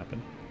known to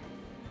happen.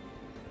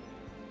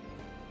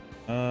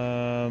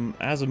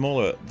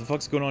 Azamola, the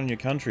fuck's going on in your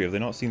country? Have they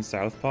not seen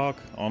South Park?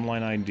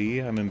 Online ID?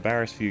 I'm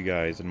embarrassed for you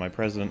guys, and my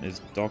president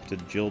is Dr.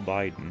 Jill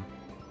Biden.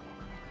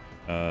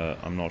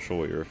 I'm not sure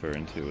what you're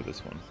referring to with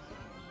this one.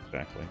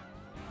 Exactly.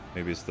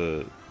 Maybe it's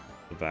the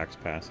Vax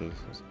passes.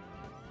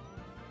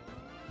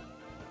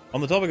 On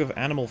the topic of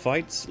animal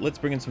fights, let's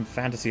bring in some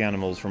fantasy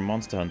animals from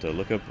Monster Hunter.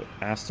 Look up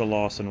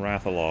Astalos and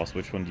Rathalos.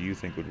 Which one do you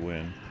think would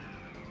win?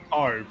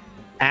 Oh.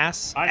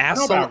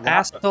 Astalos?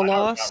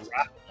 Rathalos.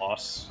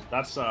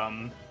 That's,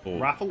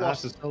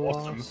 Rathalos is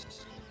awesome.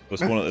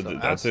 That's one of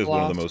I'd say it's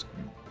one of the most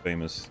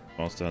famous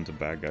Monster Hunter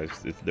bad guys.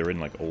 They're in,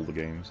 like, all the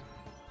games.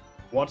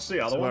 What's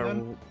the other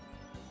one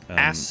then?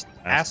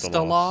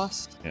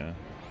 Astalos? Yeah.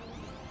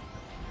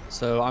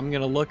 So I'm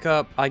gonna look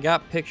up, I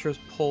got pictures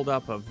pulled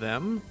up of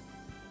them.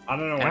 I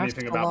don't know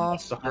anything about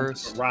Monster Hunter,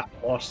 but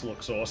Rathalos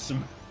looks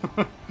awesome.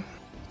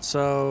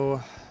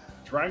 So...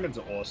 Dragons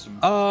are awesome.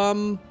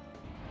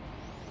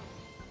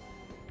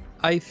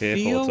 I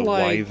feel it's a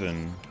like...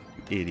 wyvern,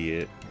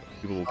 idiot.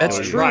 That's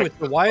true,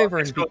 it's a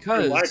wyvern because... 2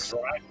 legs,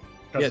 right?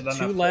 Yeah,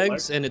 2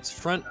 legs, and its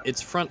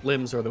front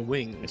limbs are the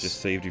wings. It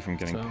just saved you from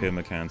getting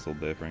perma-cancelled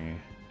there, Fringy.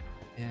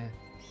 Yeah.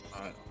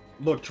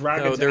 Look,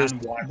 dragons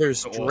and wyverns.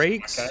 There's awesome,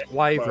 drakes, okay?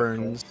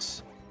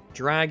 wyverns,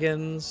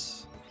 dragons...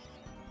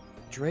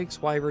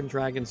 Drakes, wyvern,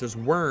 dragons. There's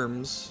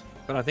worms,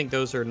 but I think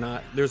those are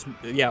not... There's,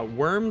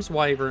 worms,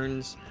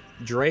 wyverns,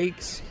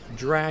 drakes,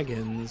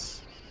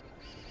 dragons,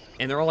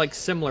 and they're all, like,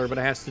 similar, but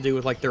it has to do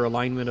with, like, their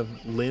alignment of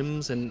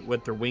limbs and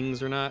what their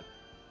wings or not.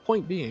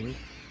 Point being,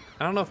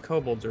 I don't know if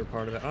kobolds are a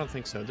part of it. I don't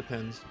think so. It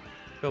depends.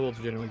 Kobolds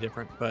are generally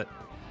different, but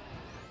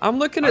I'm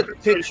looking at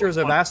pictures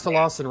of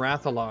Astalos and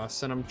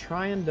Rathalos, and I'm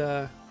trying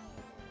to.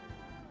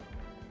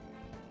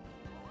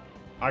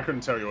 I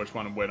couldn't tell you which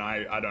one would win.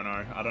 I don't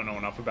know. I don't know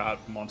enough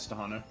about Monster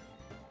Hunter.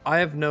 I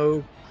have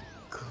no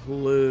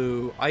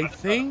clue. I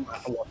think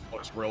Rathalos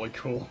looks really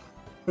cool.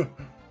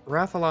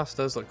 Rathalos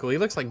does look cool. He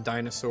looks like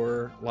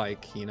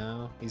dinosaur-like, you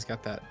know? He's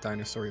got that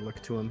dinosaur-y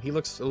look to him. He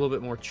looks a little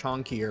bit more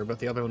chonkier, but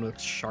the other one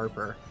looks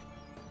sharper.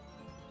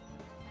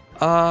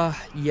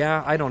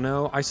 Yeah, I don't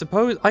know. I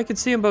suppose I could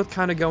see them both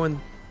kind of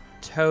going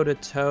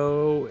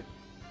toe-to-toe.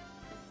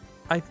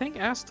 I think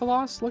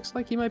Astalos looks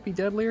like he might be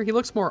deadlier. He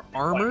looks more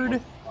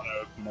armored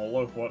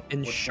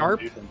and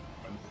sharp.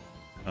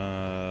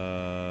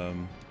 Well,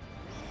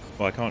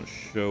 I can't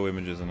show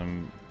images,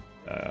 and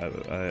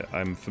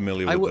I'm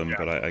familiar with them,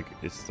 but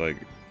it's like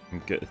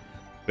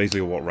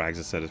basically what Rags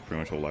has said is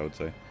pretty much all I would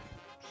say.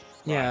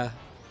 Yeah,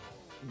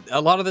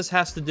 a lot of this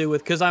has to do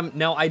with because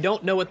I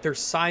don't know what their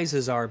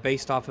sizes are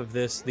based off of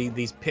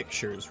these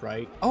pictures,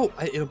 right? Oh,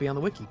 it'll be on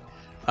the wiki.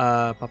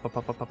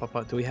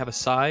 Do we have a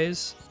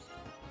size?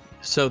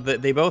 So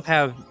that they both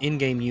have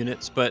in-game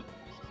units, but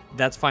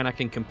that's fine. I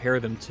can compare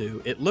them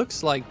to. It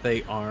looks like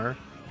they are.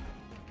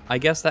 I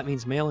guess that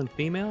means male and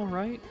female,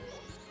 right?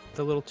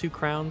 The little two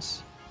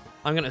crowns.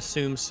 I'm gonna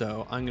assume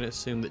so. I'm gonna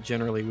assume that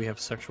generally we have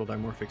sexual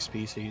dimorphic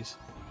species.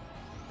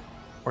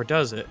 Or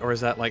does it? Or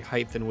is that like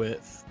height and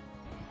width?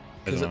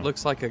 Because it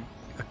looks like a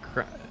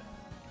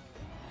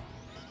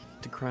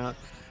crown.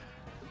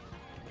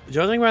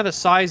 Judging by the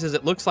sizes,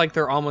 it looks like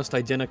they're almost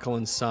identical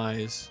in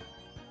size.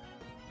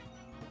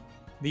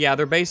 Yeah,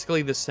 they're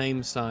basically the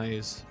same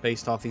size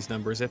based off these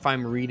numbers, if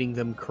I'm reading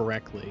them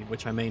correctly,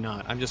 which I may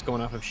not. I'm just going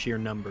off of sheer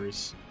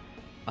numbers.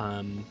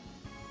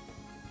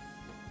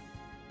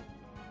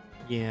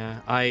 Yeah,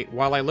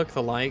 while I look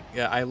alike,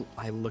 I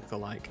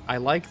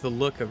like the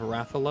look of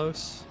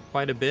Rathalos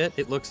quite a bit.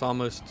 It looks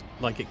almost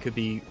like it could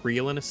be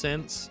real in a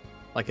sense,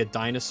 like a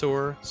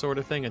dinosaur sort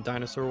of thing, a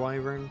dinosaur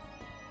wyvern.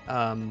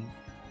 And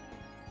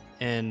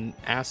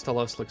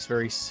Astalos looks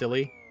very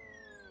silly.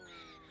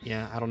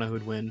 Yeah, I don't know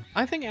who'd win.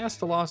 I think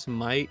Astalos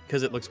might,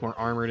 because it looks more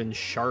armored and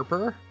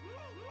sharper.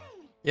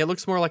 It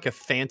looks more like a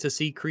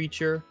fantasy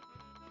creature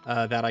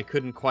that I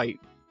couldn't quite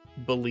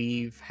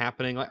believe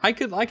happening. Like I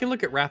can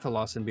look at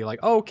Rathalos and be like,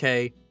 oh,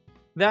 okay,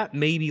 that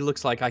maybe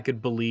looks like I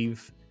could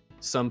believe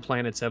some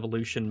planet's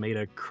evolution made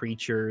a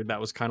creature that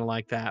was kind of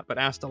like that. But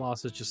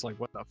Astalos is just like,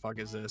 what the fuck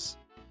is this?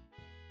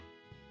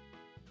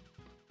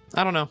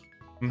 I don't know.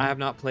 I have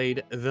not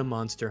played the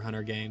Monster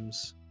Hunter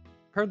games.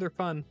 Heard they're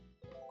fun.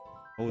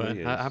 But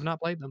I have not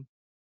played them.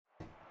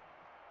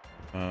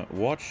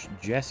 Watch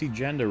Jessie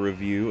Gender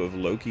review of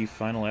Loki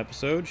final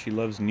episode. She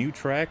loves New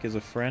Trek, is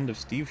a friend of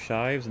Steve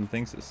Shives, and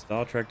thinks that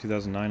Star Trek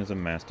 2009 is a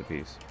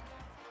masterpiece.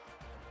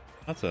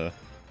 That's a...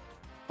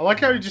 I like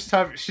how you just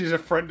have, she's a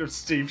friend of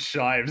Steve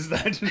Shives.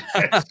 That just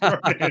gets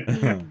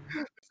it's an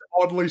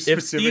oddly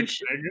specific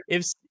thing.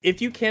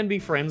 If you can be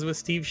friends with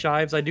Steve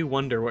Shives, I do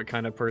wonder what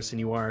kind of person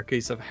you are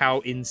because of how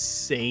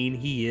insane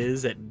he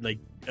is at like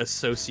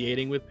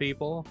associating with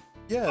people.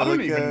 Yeah,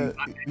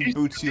 he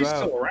boots you out.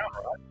 Still around,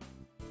 right?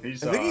 I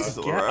think he's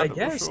still around. I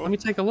guess. Sure. Let me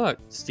take a look.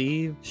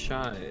 Steve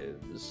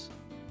Shives.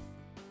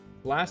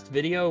 Last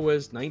video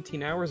was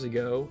 19 hours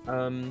ago.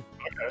 Okay,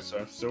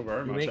 so still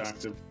very much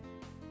active.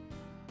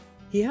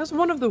 He has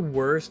one of the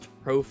worst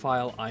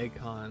profile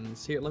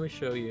icons. Here, let me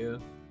show you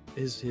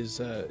his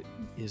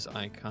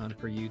icon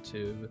for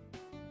YouTube.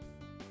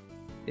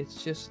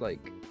 It's just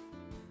like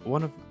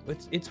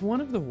it's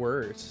one of the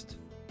worst.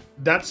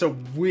 That's a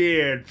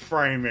weird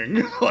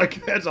framing.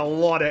 Like, there's a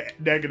lot of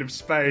negative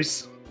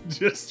space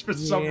just for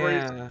some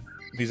reason.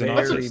 These are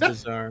very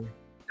bizarre.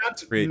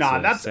 That's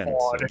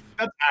odd.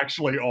 That's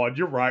actually odd.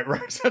 You're right,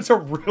 Rex. That's a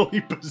really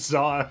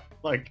bizarre,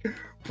 like,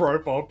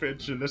 profile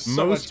picture. There's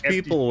so most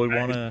people would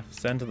want to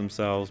center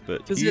themselves,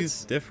 but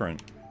he's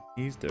different.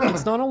 He's different.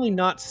 It's not only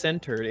not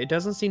centered, it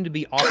doesn't seem to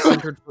be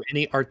off-centered for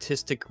any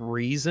artistic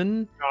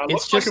reason. No,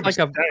 it's just like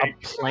a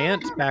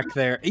plant back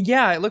there.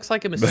 Yeah, it looks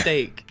like a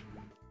mistake.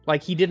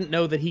 Like he didn't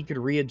know that he could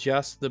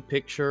readjust the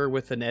picture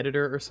with an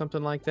editor or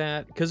something like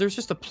that. Because there's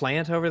just a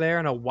plant over there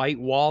and a white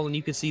wall, and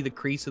you can see the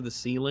crease of the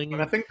ceiling. And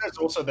I think there's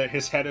also that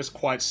his head is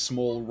quite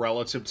small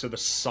relative to the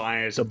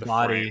size of the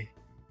body. frame.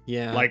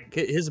 Yeah, like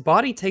his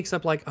body takes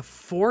up like a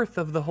fourth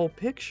of the whole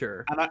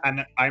picture.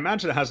 And I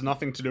imagine it has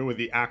nothing to do with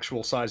the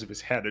actual size of his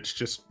head. It's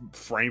just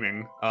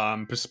framing,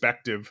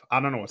 perspective.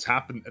 I don't know what's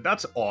happened.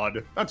 That's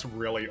odd. That's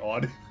really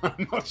odd.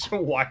 I'm not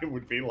sure why it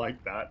would be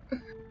like that.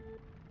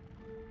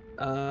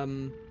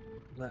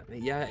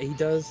 Yeah, he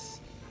does.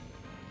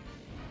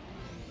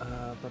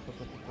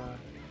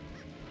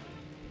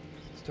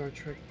 Star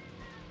Trek.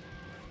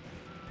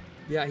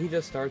 Yeah, he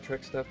does Star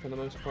Trek stuff for the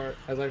most part.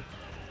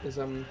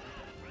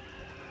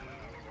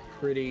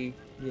 Pretty.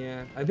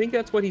 Yeah, I think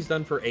that's what he's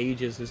done for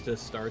ages is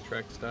just Star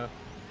Trek stuff.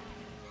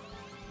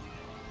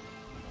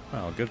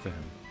 Well, good for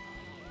him.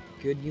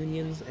 Good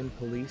unions and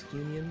police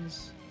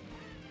unions.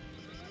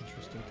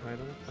 Interesting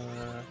title.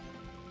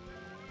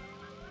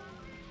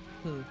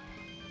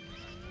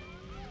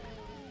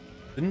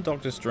 Didn't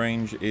Doctor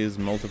Strange is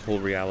multiple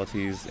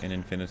realities in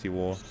Infinity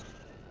War?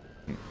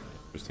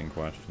 Interesting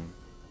question.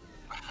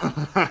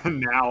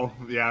 Now,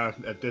 yeah,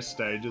 at this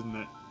stage, isn't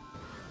it?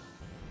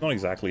 Not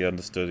exactly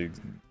understood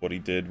what he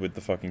did with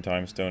the fucking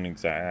time stone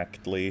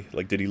exactly.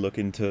 Like, did he look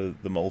into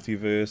the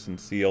multiverse and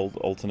see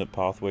alternate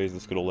pathways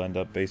this could all end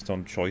up based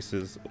on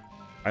choices?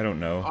 I don't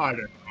know. I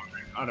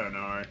don't know.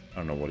 I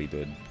don't know what he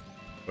did.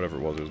 Whatever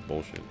it was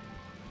bullshit.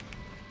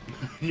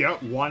 Yeah,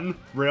 one?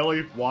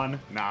 Really? One?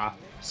 Nah.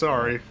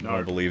 Sorry. No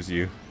one believes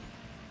you.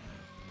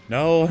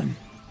 No one.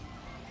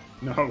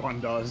 No one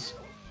does.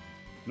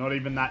 Not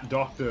even that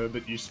doctor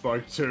that you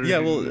spoke to. Yeah,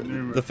 well,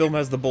 the film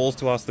has the balls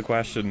to ask the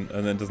question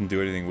and then doesn't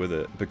do anything with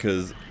it,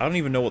 because I don't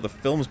even know what the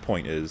film's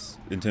point is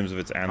in terms of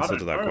its answer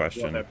to that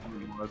question.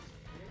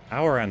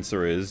 Our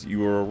answer is, you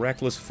were a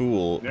reckless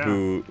fool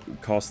who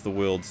cost the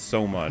world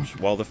so much,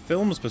 while the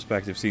film's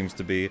perspective seems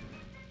to be,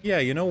 yeah,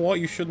 you know what,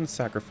 you shouldn't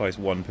sacrifice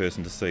one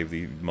person to save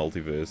the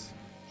multiverse.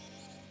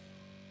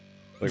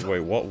 Like,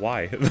 wait, what?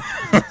 Why?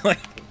 Like,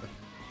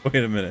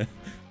 wait a minute.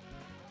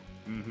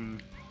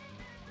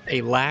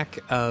 A lack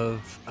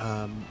of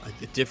a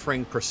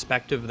differing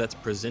perspective that's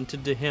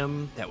presented to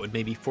him that would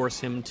maybe force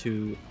him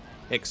to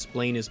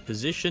explain his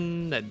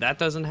position. That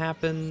doesn't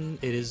happen.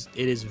 It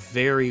is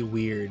very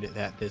weird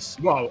that this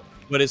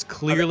what is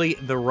clearly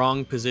the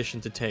wrong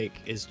position to take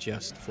is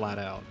just flat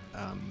out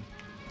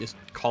just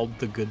called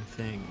the good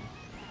thing.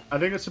 I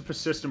think it's a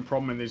persistent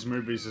problem in these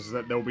movies is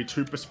that there will be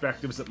two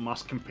perspectives that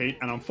must compete,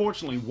 and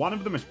unfortunately one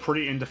of them is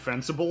pretty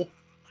indefensible.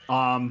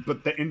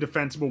 But the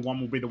indefensible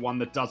one will be the one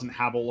that doesn't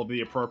have all of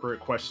the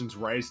appropriate questions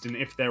raised, and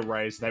if they're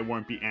raised, they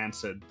won't be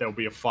answered. There'll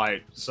be a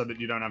fight, so that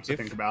you don't have to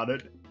think about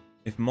it.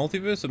 If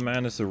Multiverse of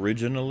Madness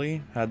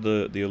originally had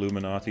the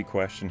Illuminati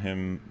question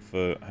him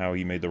for how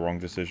he made the wrong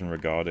decision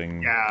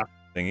regarding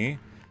thingy,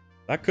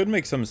 that could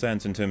make some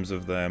sense in terms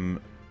of them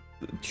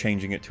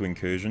changing it to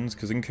Incursions,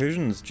 because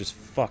Incursions just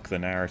fuck the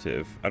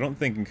narrative. I don't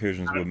think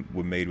Incursions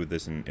were made with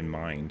this in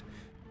mind.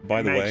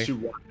 By the way,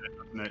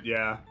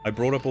 I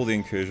brought up all the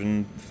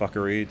Incursion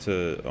fuckery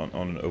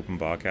on an open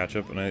bar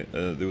catch-up, and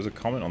there was a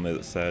comment on there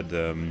that said,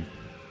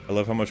 I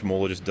love how much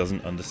Mauler just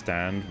doesn't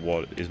understand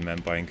what is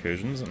meant by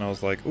Incursions, and I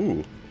was like,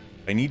 ooh,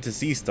 I need to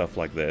see stuff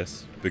like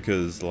this,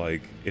 because,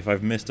 like, if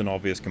I've missed an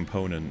obvious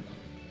component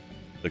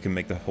that can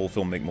make the whole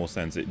film make more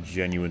sense, it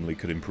genuinely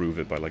could improve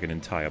it by, like, an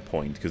entire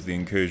point, because the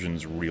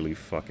Incursions really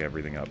fuck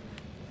everything up.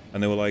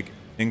 And they were like,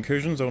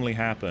 Incursions only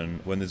happen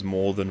when there's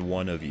more than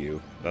one of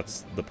you.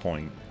 That's the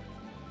point.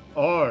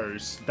 Oh,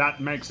 that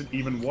makes it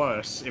even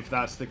worse if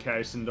that's the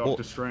case in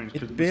Doctor Strange.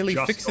 It barely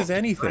fixes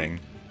anything.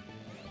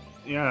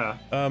 Yeah.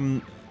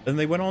 And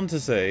they went on to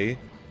say,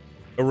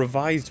 a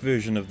revised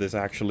version of this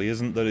actually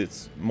isn't that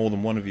it's more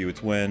than one of you,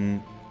 it's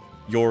when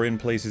you're in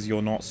places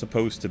you're not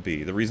supposed to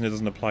be. The reason it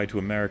doesn't apply to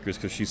America is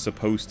because she's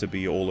supposed to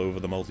be all over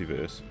the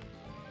multiverse.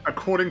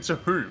 According to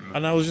whom?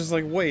 And I was just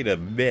like, wait a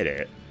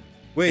minute.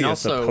 Wait, you're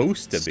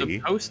supposed to be?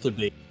 Supposed to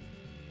be.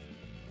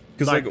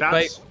 Because,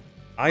 like,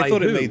 I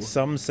thought it made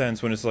some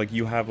sense when it's like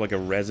you have like a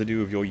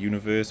residue of your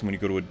universe, and when you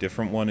go to a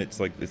different one, it's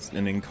like it's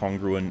an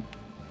incongruent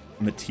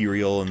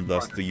material, and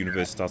thus the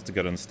universe starts to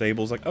get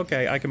unstable. It's like,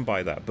 okay, I can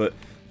buy that. But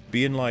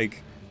being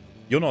like,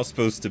 you're not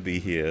supposed to be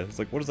here, it's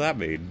like, what does that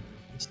mean?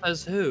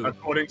 Says who?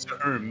 According to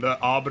whom? The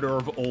arbiter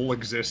of all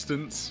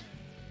existence?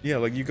 Yeah,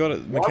 like you gotta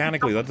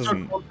mechanically that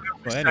doesn't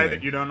say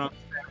that you don't understand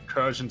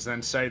Incursions,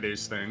 then say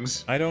these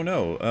things. I don't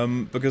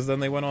know. Because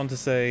then they went on to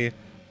say,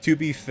 to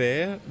be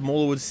fair,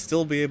 Mauler would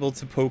still be able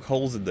to poke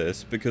holes in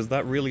this, because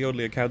that really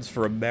only accounts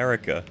for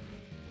America.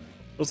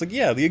 I was like,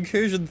 yeah, the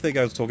incursion thing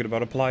I was talking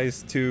about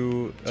applies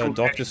to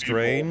Doctor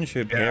Strange,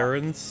 her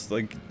parents,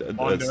 like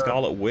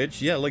Scarlet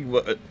Witch. Yeah, like,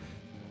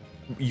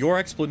 your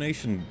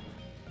explanation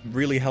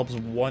really helps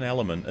one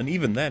element, and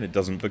even then it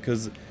doesn't,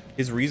 because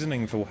his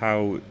reasoning for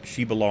how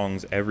she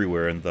belongs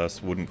everywhere and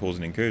thus wouldn't cause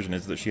an incursion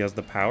is that she has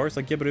the power. It's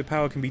like, yeah, but her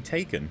power can be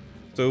taken.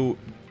 So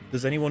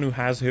does anyone who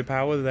has her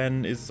power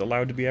then is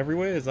allowed to be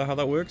everywhere? Is that how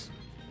that works?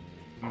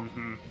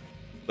 Mm-hmm.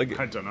 Like,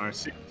 I don't know.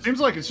 Seems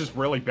like it's just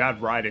really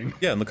bad writing.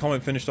 Yeah, and the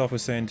comment finished off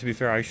with saying, to be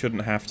fair, I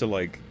shouldn't have to,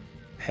 like,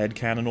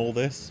 headcanon all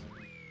this.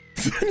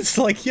 It's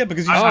like, yeah,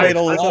 because you just made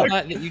all this up.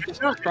 That you just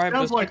described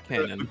as like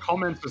the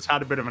comments has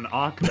had a bit of an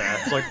arc there.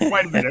 It's like,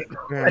 wait a minute.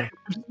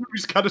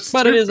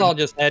 But it is all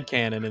just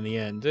headcanon in the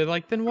end. They're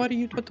like, then why do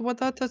you then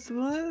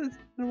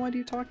why are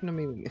you talking to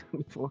me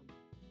for?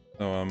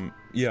 So,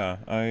 yeah,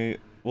 I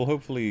will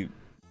hopefully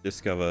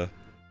discover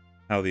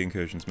how the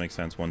incursions make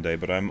sense one day,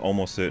 but I'm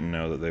almost certain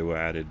now that they were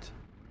added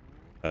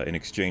in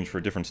exchange for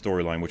a different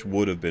storyline, which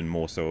would have been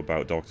more so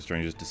about Doctor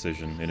Strange's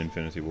decision in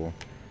Infinity War.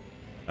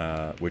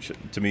 Which,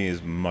 to me,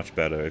 is much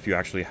better. If you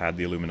actually had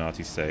the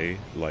Illuminati say,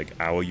 like,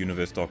 our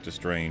universe Doctor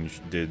Strange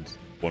did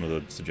one of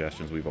the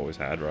suggestions we've always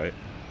had, right?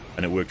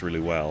 And it worked really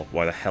well.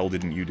 Why the hell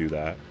didn't you do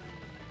that?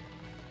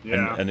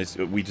 Yeah. And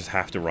we just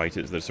have to write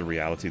it that it's a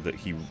reality that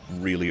he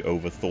really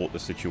overthought the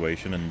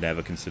situation and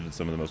never considered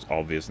some of the most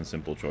obvious and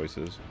simple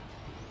choices.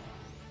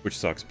 Which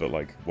sucks, but,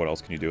 like, what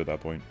else can you do at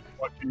that point?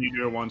 What can you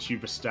do once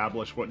you've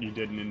established what you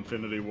did in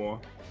Infinity War?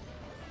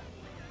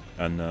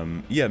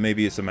 And yeah,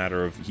 maybe it's a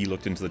matter of he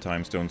looked into the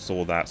time stone,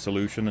 saw that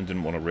solution, and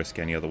didn't want to risk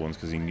any other ones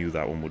because he knew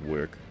that one would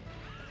work,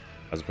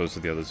 as opposed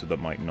to the others that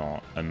might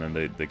not. And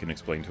then they can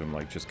explain to him,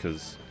 like, just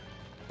because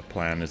the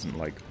plan isn't,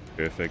 like,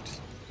 perfect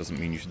doesn't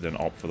mean you should then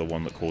opt for the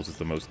one that causes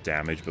the most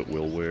damage but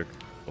will work,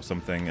 or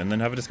something, and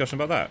then have a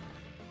discussion about that.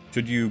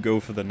 Should you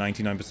go for the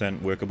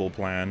 99% workable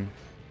plan,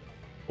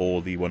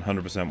 or the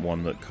 100%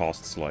 one that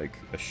costs, like,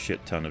 a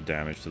shit ton of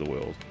damage to the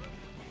world?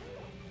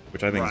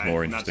 Which I think is a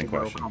more interesting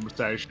question.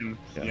 Conversation.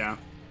 Yeah.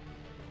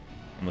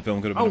 And the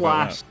film could have been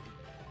about that.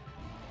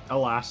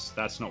 Alas,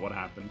 that's not what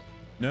happened.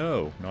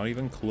 No, not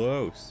even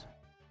close.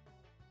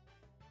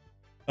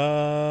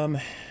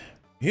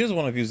 Here's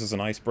one I've used as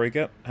an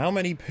icebreaker. How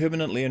many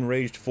permanently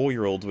enraged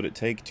 4-year-olds would it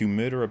take to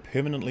murder a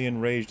permanently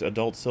enraged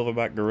adult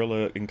silverback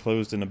gorilla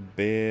enclosed in a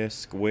bare,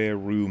 square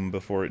room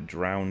before it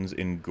drowns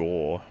in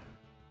gore?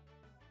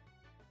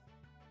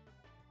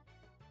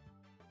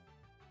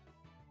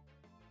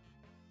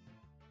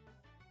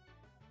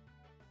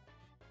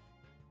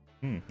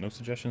 No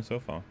suggestions so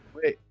far.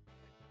 Wait,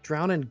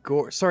 drown in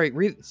gore. Sorry,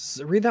 read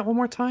that one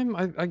more time.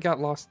 I got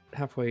lost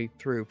halfway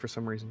through for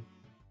some reason.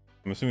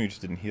 I'm assuming you just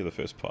didn't hear the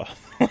first part.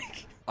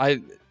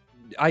 I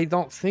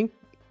don't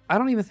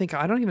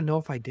even know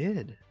if I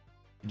did.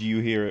 Do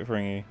you hear it,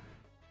 Fringy?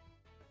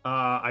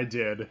 I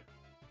did,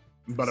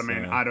 but I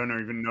mean, I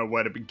don't even know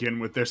where to begin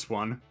with this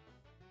one.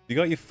 You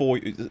got your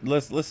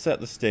let's set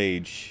the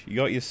stage. You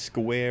got your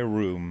square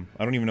room.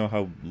 I don't even know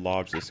how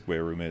large this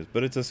square room is,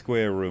 but it's a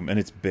square room and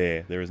it's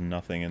bare. There is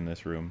nothing in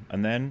this room.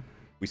 And then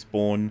we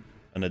spawn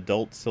an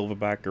adult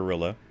silverback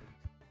gorilla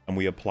and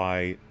we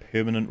apply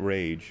permanent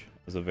rage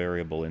as a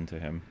variable into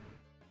him.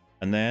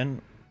 And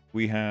then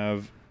we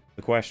have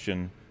the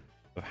question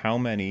of how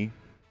many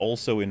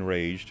also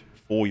enraged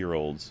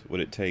 4-year-olds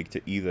would it take to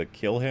either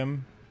kill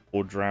him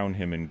or drown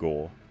him in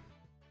gore?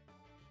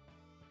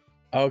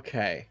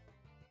 Okay.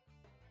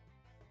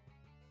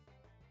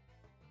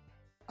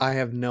 I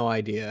have no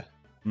idea.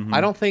 Mm-hmm. I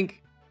don't know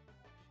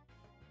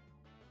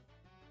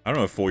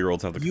if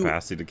 4-year-olds have the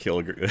capacity to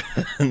kill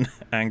an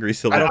angry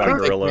silverback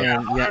gorilla.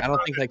 Yeah, I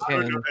don't think they can. I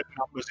don't know that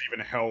numbers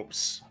even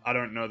helps. I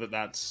don't know that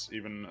that's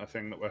even a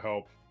thing that will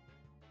help.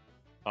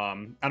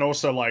 And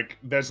also, like,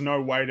 there's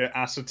no way to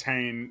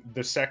ascertain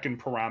the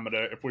second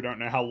parameter if we don't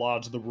know how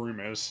large the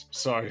room is.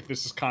 So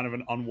this is kind of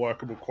an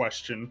unworkable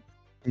question.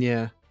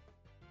 Yeah.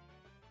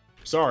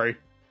 Sorry.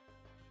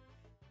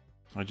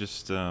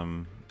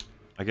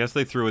 I guess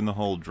they threw in the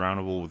whole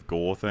drownable with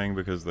gore thing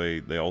because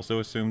they also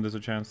assumed there's a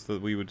chance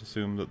that we would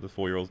assume that the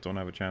 4-year-olds don't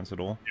have a chance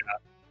at all. Yeah.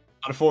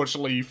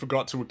 Unfortunately, you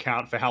forgot to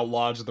account for how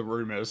large the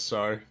room is,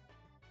 so...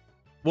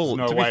 Well,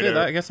 to be fair,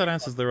 I guess that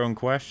answers their own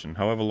question.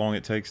 However long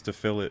it takes to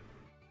fill it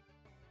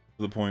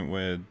to the point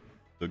where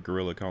the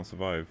gorilla can't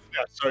survive.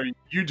 Yeah, so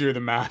you do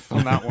the math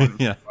on that one.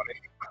 Yeah.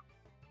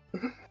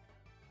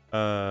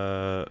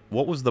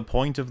 What was the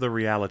point of the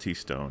reality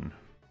stone?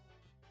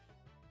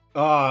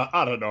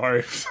 I don't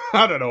know.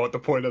 I don't know what the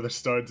point of the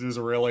stones is,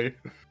 really.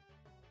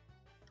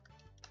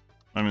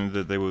 I mean,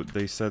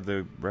 they said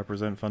they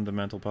represent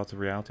fundamental parts of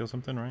reality or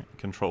something, right?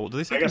 Control. Did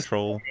they say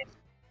control?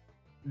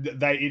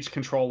 They each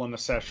control an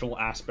essential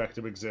aspect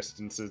of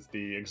existence is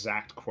the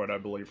exact quote, I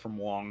believe, from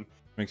Wong.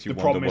 Makes you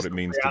wonder what it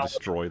means to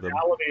destroy them.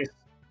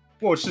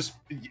 Well, it's just...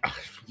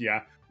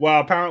 Yeah. Well,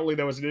 apparently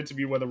there was an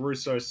interview where the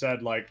Russo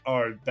said, like,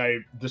 oh, they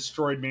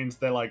destroyed means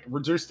they're, like,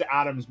 reduced to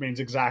atoms means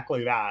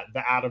exactly that.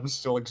 The atoms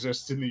still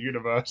exist in the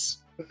universe.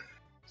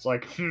 It's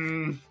like,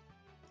 don't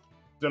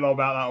know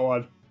about that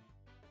one.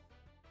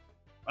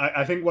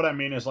 I think what I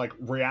mean is, like,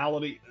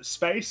 reality,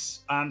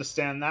 space, I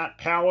understand that.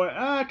 Power,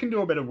 I can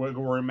do a bit of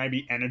wiggle room.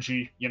 Maybe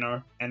energy, you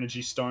know,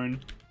 energy stone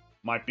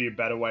might be a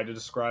better way to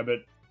describe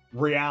it.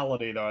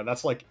 Reality, though,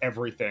 that's like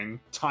everything.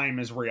 Time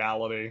is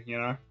reality, you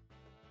know?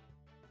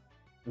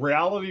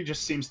 Reality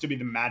just seems to be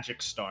the magic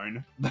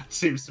stone. That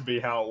seems to be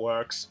how it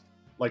works.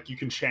 Like, you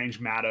can change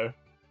matter.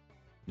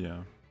 Yeah.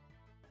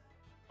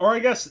 Or I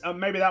guess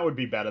maybe that would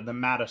be better. The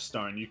matter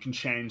stone. You can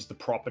change the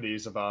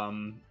properties of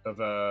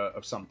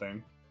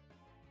something.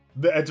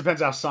 It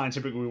depends how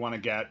scientific we want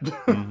to get,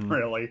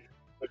 really,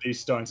 with these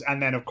stones.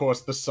 And then, of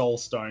course, the soul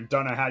stone.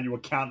 Don't know how you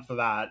account for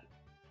that.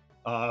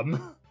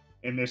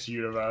 In this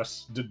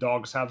universe, do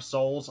dogs have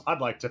souls? I'd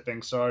like to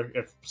think so.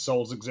 If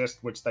souls exist,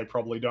 which they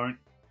probably don't.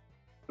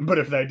 But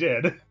if they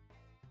did,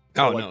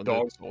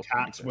 dogs,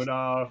 cats would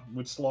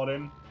slot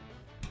in.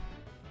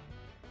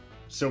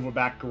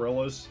 Silverback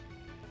gorillas,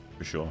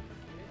 for sure.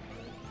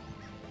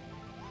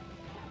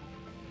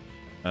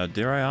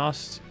 Dare I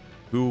ask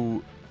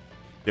who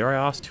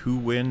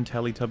win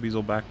Teletubbies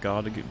or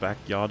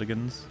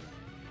Backyardigans?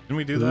 Didn't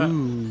we do that?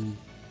 Ooh.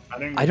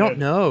 I don't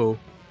know.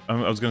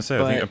 I was gonna say,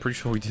 I'm pretty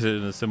sure we did it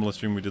in a similar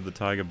stream. We did the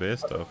Tiger Bear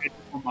stuff. It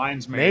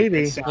reminds me.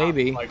 Maybe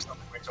like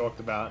something we talked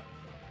about.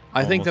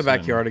 I think the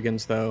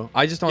Backyardigans, though.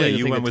 I just don't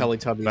even think the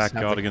Teletubbies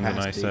Backyardigans, and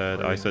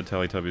I said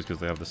Teletubbies because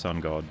they have the sun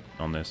god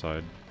on their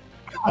side.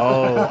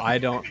 Oh, I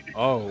don't.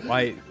 Oh,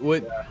 I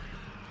would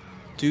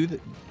do the.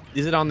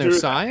 Is it on their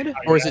side,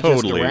 or is it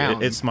totally, just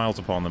around? it smiles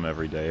upon them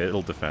every day.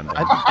 It'll defend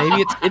them.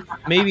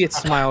 Maybe it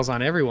smiles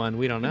on everyone.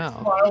 We don't know.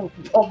 It smiles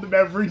upon them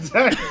every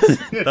day.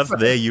 That's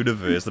their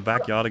universe. The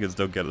backyardigans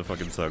don't get the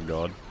fucking sun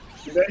god.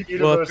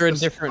 Well, if they're in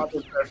different.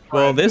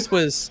 Well, this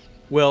was.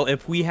 Well,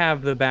 if we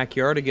have the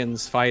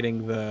backyardigans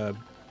fighting the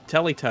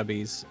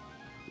Teletubbies,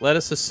 let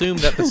us assume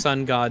that the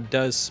sun god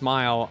does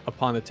smile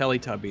upon the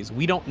Teletubbies.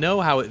 We don't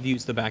know how it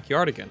views the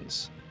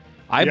backyardigans.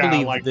 I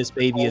believe like, this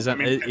baby is.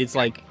 It's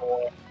like.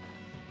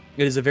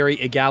 It is a very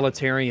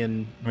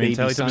egalitarian baby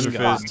Teletubbies sun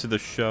refers god. to the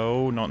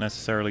show, not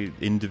necessarily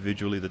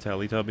individually the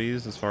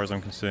Teletubbies. As far as I'm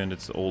concerned,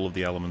 it's all of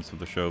the elements of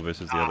the show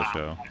versus the other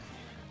show.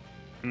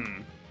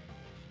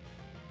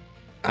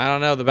 I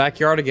don't know. The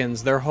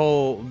Backyardigans, their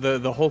whole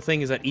the whole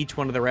thing is that each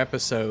one of their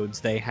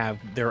episodes they have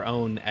their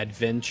own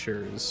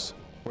adventures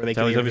where they.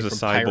 Teletubbies are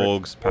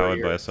cyborgs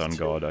powered by a sun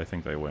god. I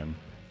think they win.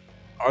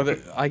 Are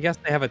they? I guess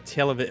they have a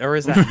television, or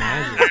is that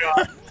magic?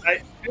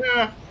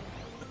 Yeah.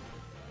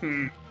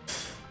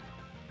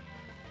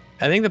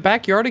 I think the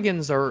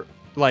Backyardigans are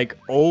like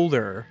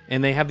older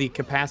and they have the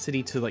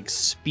capacity to like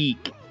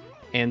speak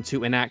and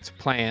to enact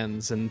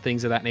plans and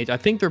things of that nature. I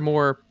think they're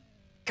more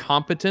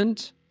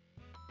competent,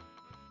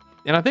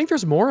 and I think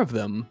there's more of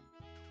them.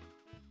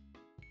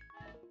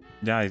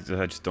 Yeah, I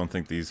just don't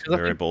think these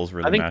variables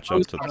really match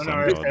up to the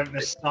sun god.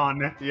 The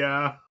sun,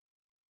 yeah.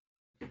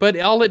 But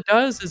all it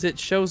does is it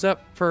shows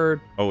up for.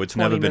 Oh, it's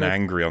never been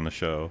angry on the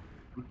show.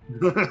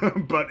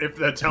 But if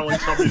the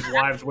Teletubbies'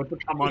 lives were to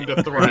come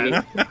under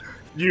threat,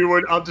 you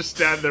would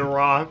understand the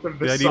wrath of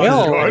the sun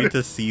god. I need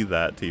to see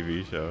that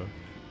TV show.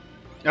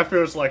 That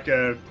feels like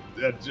an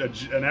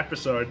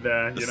episode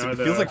there, you know. It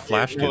feels like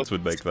Flash Kids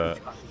would make that.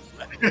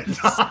 It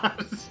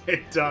does.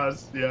 It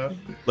does. Yeah.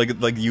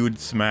 Like you would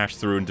smash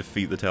through and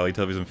defeat the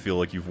Teletubbies and feel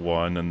like you've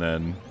won, and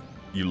then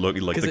you look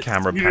like the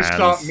camera pans. You just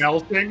start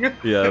melting.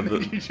 Yeah,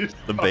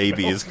 the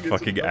baby is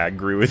fucking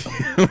angry with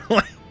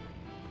you.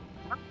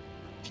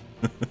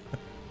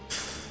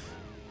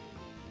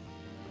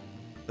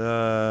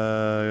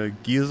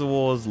 Gears of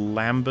War's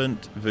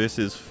Lambent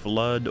versus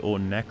Flood or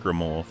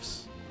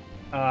Necromorphs?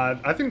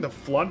 I think the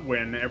Flood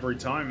win every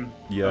time.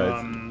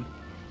 Yeah.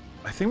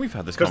 I think we've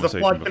had this conversation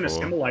before. Because the Flood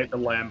can assimilate the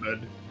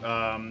Lambent.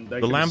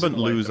 The Lambent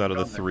lose out of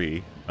the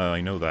three.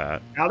 I know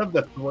that. Out of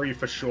the three,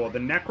 for sure. The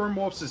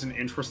Necromorphs is an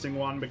interesting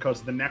one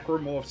because the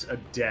Necromorphs are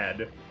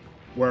dead,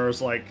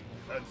 whereas, like,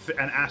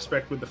 an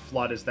aspect with the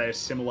Flood is they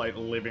assimilate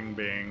living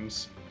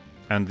beings.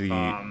 And the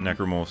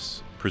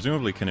Necromorphs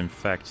presumably can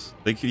infect...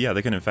 They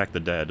can infect the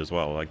dead as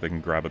well. Like, they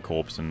can grab a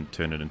corpse and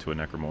turn it into a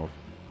Necromorph.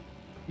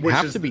 Which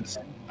have to be,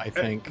 I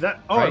think.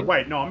 Right?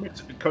 Wait, no,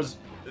 because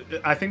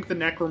I think the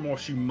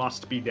Necromorphs, you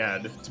must be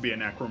dead to be a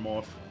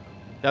Necromorph.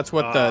 That's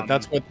what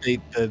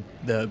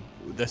the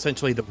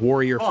essentially the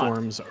warrior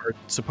forms are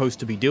supposed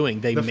to be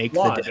doing. They make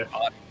the dead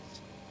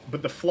bodies.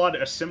 But the Flood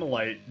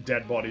assimilate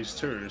dead bodies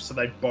too, so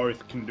they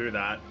both can do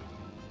that.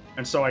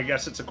 And so I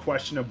guess it's a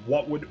question of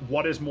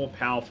what is more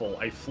powerful,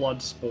 a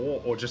Flood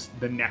spore or just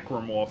the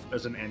Necromorph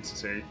as an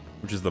entity?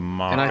 Which is the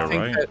marker, and I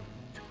think right?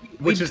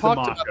 We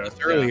talked about this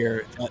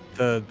earlier.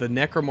 That the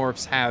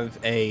Necromorphs have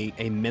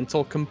a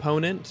mental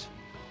component.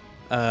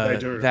 They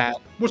do.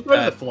 What's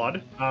the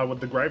Flood with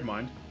the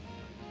Gravemind?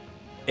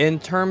 In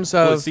terms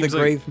of the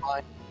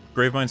Gravemind,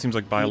 Gravemind seems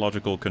like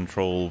biological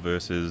control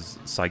versus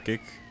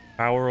psychic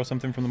power or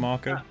something from the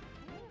marker.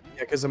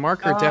 Yeah, because the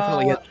marker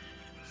definitely has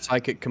a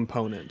psychic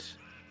component.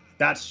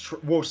 That's true.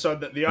 Well, so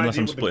the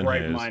idea with the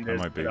Gravemind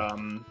is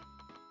that,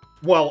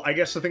 well, I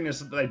guess the thing is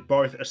that they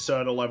both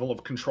assert a level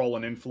of control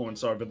and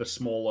influence over the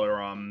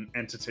smaller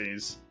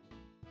entities.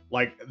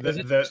 Like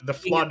the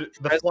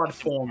flood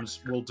forms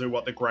will do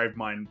what the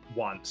Gravemind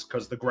wants,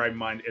 because the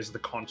Gravemind is the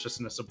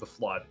consciousness of the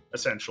Flood,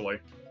 essentially.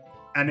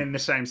 And in the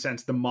same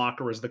sense, the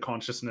marker is the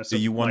consciousness of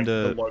the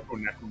local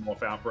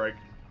Necromorph outbreak.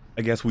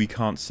 I guess we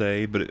can't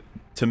say, but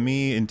to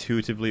me,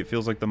 intuitively, it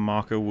feels like the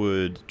marker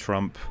would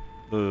trump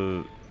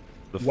the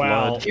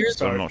Flood.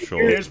 So I'm not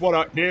sure.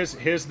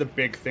 Here's the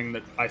big thing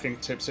that I think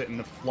tips it in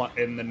the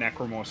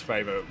Necromorph's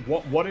favor.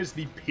 What is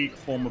the peak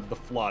form of the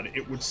Flood?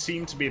 It would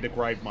seem to be the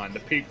Gravemind. The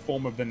peak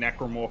form of the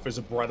Necromorph is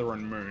a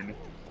Brethren moon,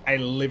 a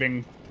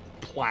living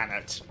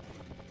planet,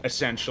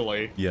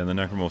 essentially. Yeah, and the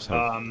Necromorphs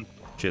have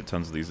shit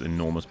tons of these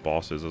enormous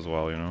bosses as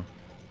well, you know.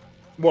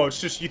 Well, it's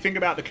just, you think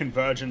about the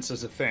convergence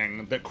as a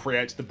thing that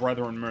creates the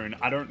Brethren moon.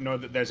 I don't know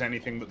that there's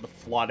anything that the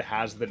Flood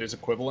has that is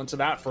equivalent to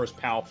that for as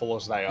powerful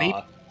as they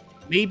are.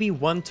 Maybe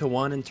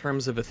 1-to-1 in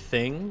terms of a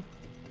thing,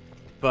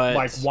 but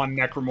like one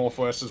Necromorph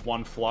versus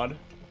one Flood.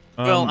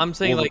 Well, I'm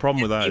saying the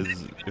problem with that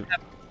is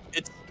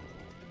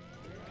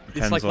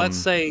it's like, let's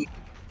say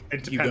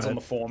it depends on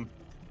the form.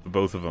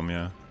 Both of them,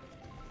 yeah.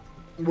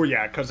 Well,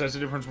 yeah, because there's a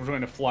difference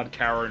between a Flood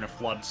carrier and a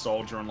Flood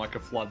soldier and like a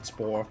Flood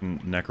spore.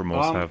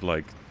 Necromorphs have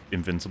like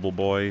Invincible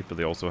Boy, but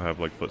they also have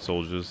like foot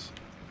soldiers.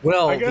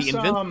 Well, the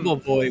Invincible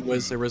Boy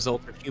was the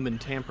result of human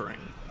tampering.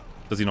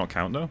 Does he not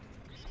count though?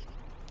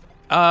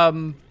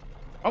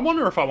 I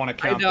wonder if I want to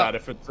count that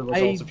if it's the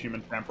results of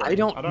human tampering. I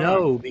don't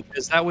know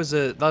because that was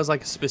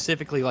like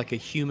specifically like a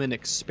human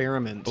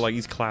experiment. But like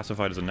he's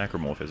classified as a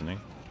necromorph, isn't he?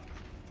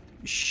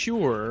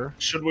 Sure.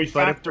 Should we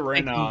factor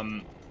in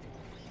I'm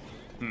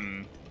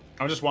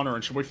just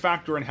wondering, should we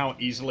factor in how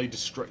easily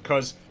destroy?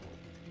 Because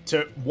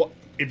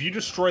if you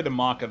destroy the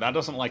marker, that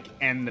doesn't like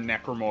end the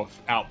necromorph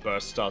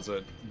outburst, does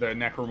it? The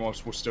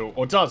necromorphs will still,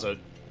 or does it?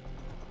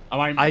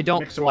 I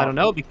don't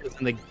know because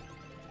in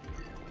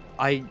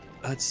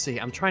let's see.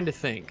 I'm trying to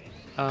think.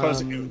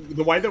 Because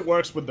the way that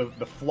works with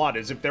the flood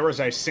is if there is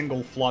a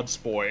single flood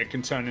spore, it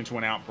can turn into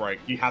an outbreak.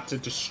 You have to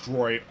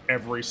destroy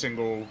every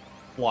single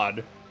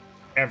flood,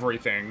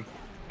 everything,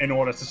 in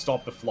order to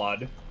stop the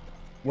flood.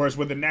 Whereas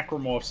with the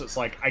necromorphs, it's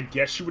like, I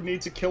guess you would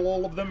need to kill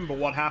all of them, but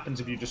what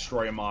happens if you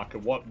destroy a marker?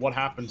 What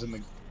happens in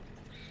the...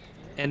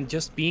 And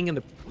just being in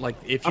the, like,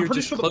 if I'm you're pretty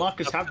just sure the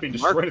markers have been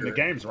destroyed in the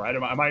games, right?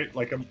 Am I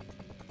like...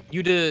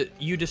 You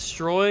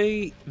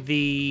destroy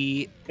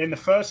the... In the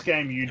first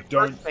game, you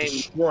don't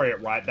destroy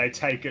it, right? They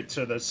take it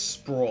to the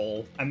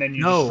sprawl, and then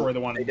you destroy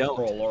the one in the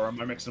sprawl, or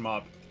am I mixing them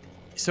up?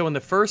 So in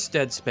the first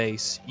Dead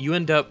Space, you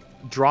end up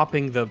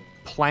dropping the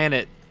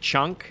planet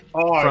chunk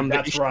from the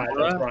Ishimura.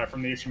 That's right,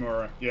 from the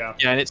Ishimura, yeah.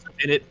 Yeah,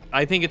 and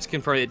I think it's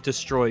confirmed it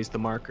destroys the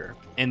marker.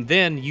 And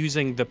then,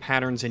 using the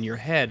patterns in your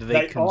head,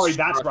 that's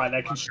right,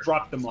 they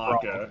construct the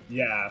marker.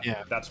 Yeah,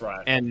 that's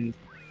right. And...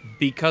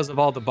 because of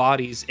all the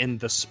bodies in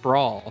the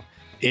sprawl,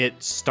 it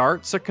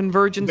starts a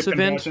convergence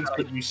event.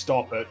 But you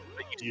stop it.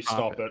 You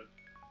stop it.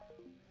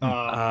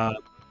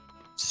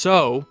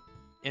 So,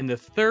 in the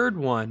third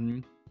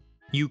one,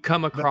 you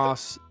come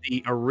across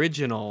the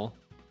original,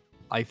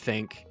 I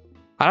think.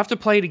 I'd have to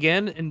play it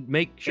again and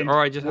make sure,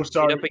 or I just have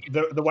to up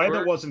again. The way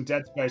that was in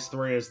Dead Space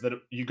 3 is that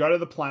you go to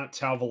the planet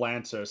Tau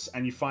Volantis,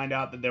 and you find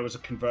out that there was a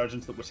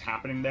convergence that was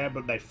happening there,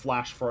 but they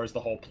flash froze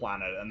the whole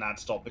planet, and that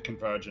stopped the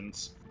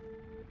convergence.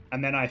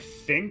 And then I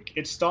think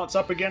it starts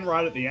up again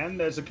right at the end.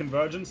 There's a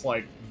convergence,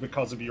 like,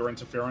 because of your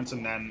interference,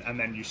 and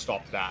then you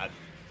stop that.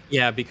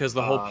 Yeah, because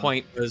the whole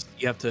point was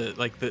you have to,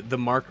 like, the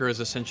marker is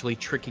essentially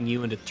tricking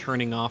you into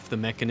turning off the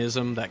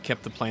mechanism that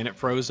kept the planet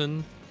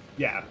frozen.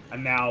 Yeah,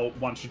 and now,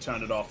 once you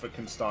turn it off, it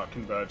can start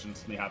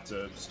convergence, and you have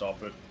to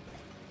stop it.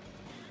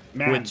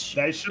 Man,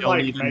 they should,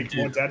 like, make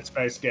more Dead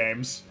Space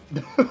games.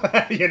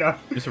 You know?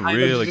 It's a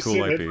really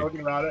cool IP.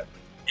 Talking about it.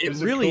 It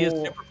really is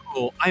super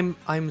cool.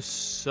 I'm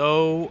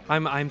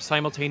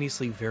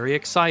simultaneously very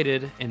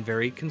excited and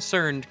very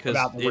concerned because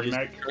it is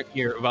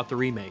here about the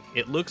remake.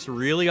 It looks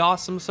really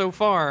awesome so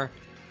far,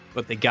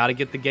 but they got to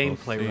get the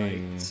gameplay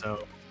right.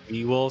 So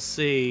we will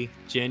see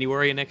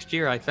January of next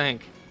year, I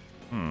think.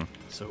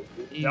 So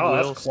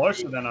that's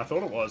closer than I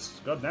thought it was.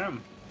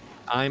 Goddamn.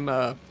 I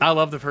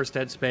love the first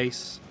Dead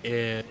Space,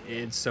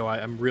 and so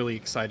I'm really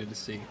excited to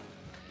see.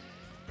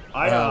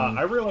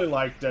 I really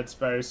like Dead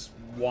Space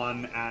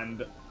 1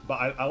 but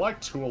I like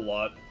 2 a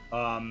lot.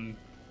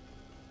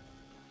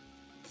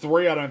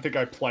 3 I don't think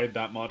I played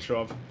that much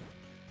of.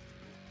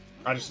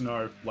 I just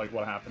know like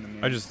what happened in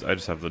the end. I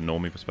just have the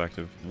normie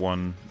perspective.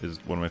 1 is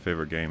one of my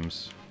favorite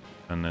games,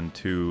 and then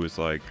 2 is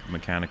like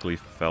mechanically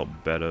felt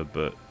better,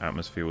 but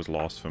atmosphere was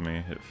lost for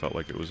me. It felt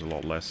like it was a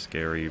lot less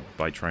scary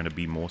by trying to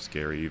be more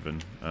scary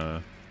even.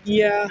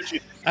 Yeah,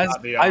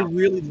 I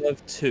really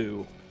love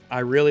 2. I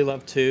really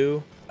love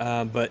 2.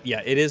 But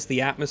yeah, it is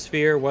the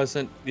atmosphere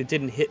it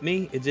didn't hit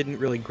me. It didn't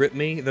really grip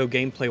me, though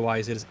gameplay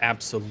wise, it is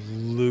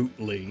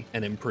absolutely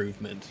an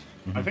improvement.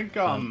 I think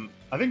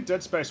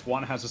Dead Space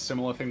 1 has a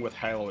similar thing with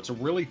Halo. It's a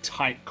really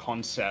tight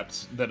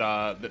concept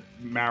that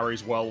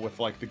marries well with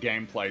like the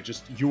gameplay.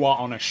 Just you are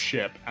on a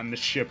ship and the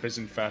ship is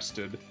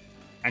infested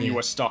and you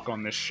are stuck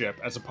on this ship,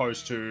 as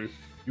opposed to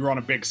you're on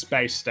a big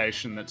space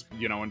station that's,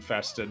 you know,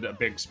 infested, a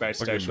big space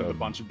station with a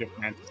bunch of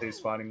different entities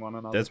fighting one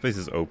another. Dead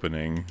Space's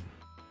opening,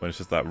 when it's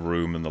just that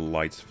room and the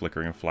lights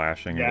flickering and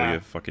flashing, and all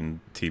your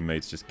fucking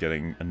teammates just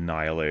getting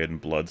annihilated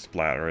and blood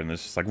splatter, and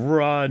it's just like,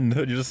 run!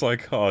 And you're just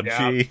like, oh,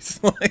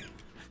 jeez. Like...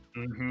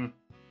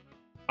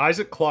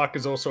 Isaac Clarke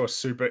is also a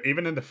super,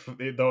 even in the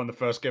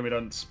first game he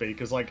doesn't speak,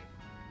 is like,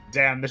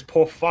 damn, this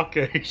poor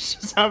fucker, he's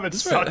just having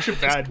such a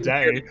bad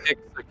day.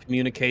 The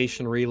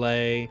communication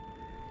relay.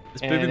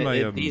 It's maybe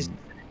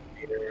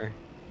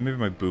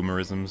my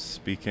boomerisms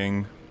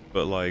speaking.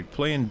 But, like,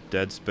 playing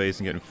Dead Space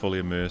and getting fully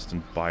immersed,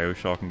 and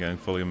Bioshock and getting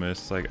fully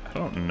immersed, like, I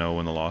don't know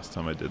when the last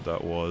time I did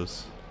that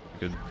was.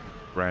 Like, a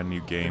brand new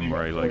game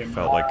where I, like,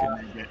 felt like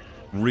it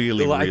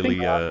really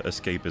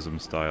escapism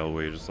style,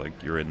 where you're just, like,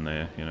 you're in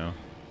there, you know?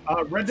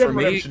 Red Dead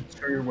Redemption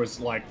 2 was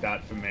like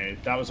that for me.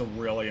 That was a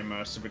really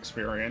immersive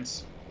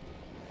experience.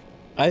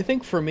 I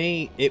think for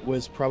me, it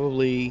was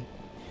probably,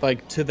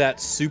 like, to that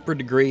super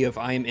degree of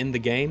I am in the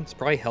game, it's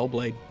probably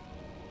Hellblade.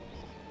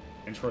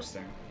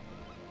 Interesting.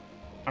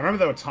 I remember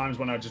there were times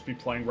when I'd just be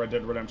playing Red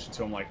Dead Redemption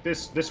 2, I'm like,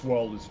 this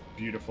world is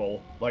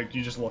beautiful. Like,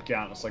 you just look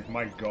out and it's like,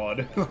 my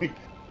god, like,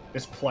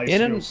 this place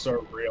feels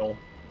so real.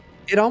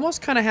 It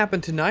almost kind of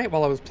happened tonight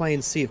while I was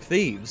playing Sea of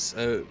Thieves,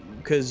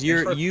 because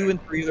you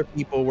and 3 other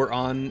people you're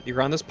on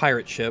this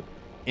pirate ship,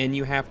 and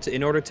you have to,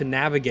 in order to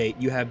navigate,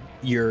 you have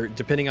your,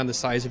 depending on the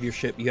size of your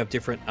ship, you have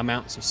different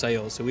amounts of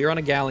sails. So we were on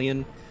a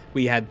galleon,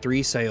 we had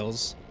 3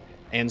 sails,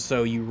 and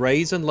so you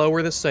raise and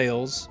lower the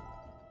sails,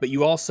 but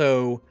you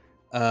also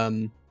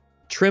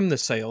trim the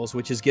sails,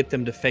 which is get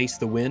them to face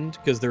the wind,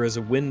 because there is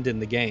a wind in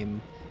the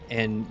game,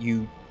 and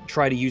you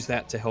try to use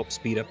that to help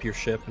speed up your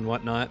ship and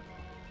whatnot.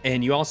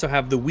 And you also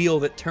have the wheel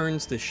that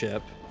turns the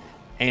ship,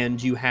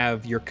 and you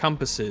have your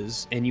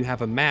compasses, and you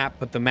have a map,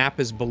 but the map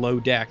is below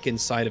deck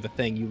inside of a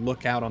thing. You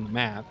look out on the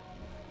map,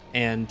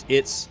 and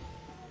it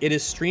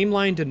is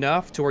streamlined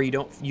enough to where you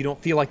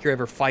don't feel like you're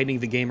ever fighting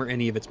the game or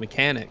any of its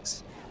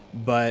mechanics.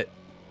 But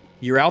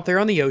you're out there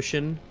on the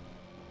ocean.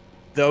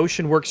 The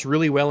ocean works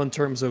really well in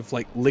terms of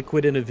like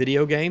liquid in a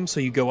video game, so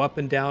you go up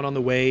and down on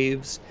the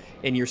waves,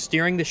 and you're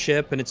steering the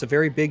ship, and it's a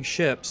very big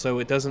ship, so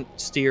it doesn't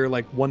steer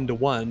like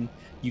 1-to-1.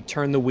 You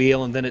turn the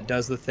wheel, and then it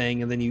does the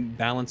thing, and then you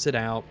balance it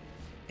out.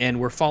 And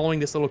we're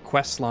following this little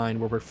quest line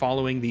where we're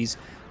following these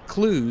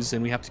clues,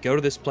 and we have to go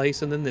to this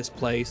place and then this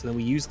place, and then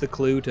we use the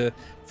clue to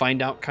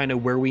find out kind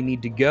of where we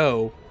need to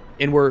go.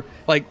 And we're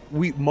like,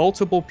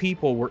 multiple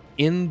people were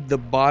in the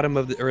bottom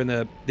of the, or in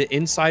the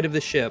inside of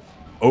the ship,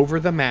 over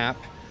the map,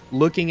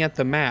 looking at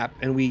the map,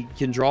 and we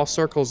can draw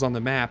circles on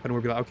the map, and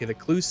we'll be like, okay, the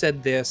clue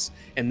said this,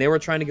 and they were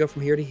trying to go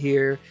from here to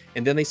here,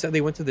 and then they said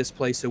they went to this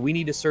place, so we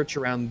need to search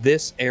around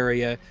this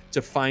area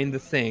to find the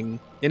thing.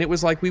 And it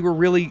was like we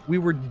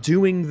were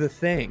doing the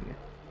thing,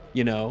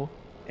 you know?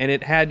 And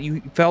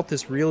you felt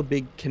this real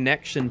big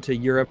connection to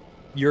Europe.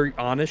 You're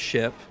on a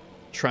ship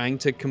trying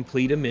to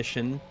complete a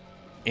mission,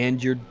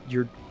 and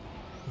you're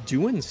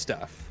doing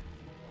stuff.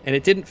 And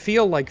it didn't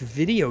feel like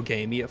video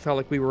gamey. It felt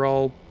like we were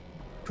all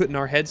putting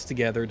our heads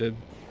together to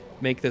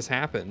make this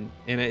happen,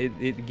 and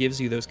it gives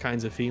you those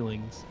kinds of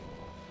feelings,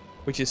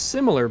 which is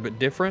similar but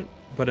different,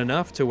 but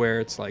enough to where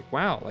it's like,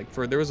 wow, like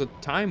there was a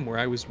time where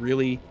I was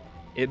really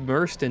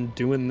immersed in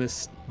doing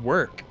this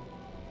work.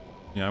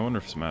 Yeah, I wonder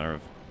if it's a matter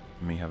of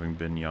me having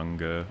been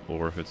younger,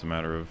 or if it's a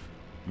matter of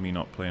me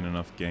not playing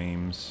enough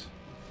games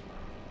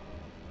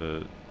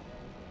to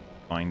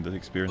find the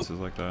experiences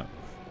like that.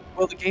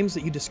 Well, the games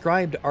that you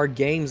described are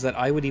games that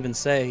I would even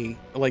say,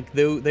 like,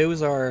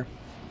 those are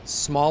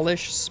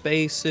smallish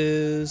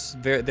spaces.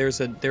 There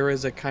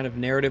is a kind of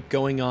narrative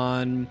going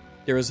on.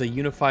 There is a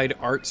unified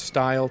art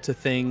style to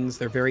things.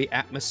 They're very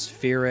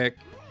atmospheric.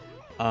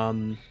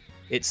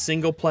 It's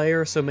single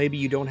player, so maybe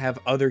you don't have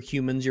other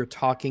humans you're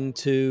talking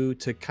to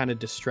kind of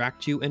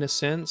distract you in a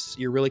sense.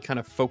 You're really kind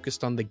of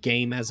focused on the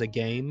game as a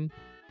game.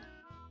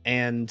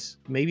 And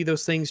maybe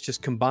those things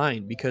just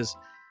combine, because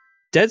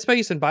Dead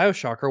Space and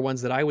BioShock are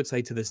ones that I would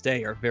say to this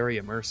day are very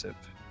immersive.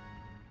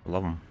 I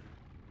love them.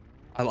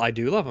 I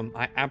do love them.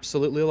 I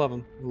absolutely love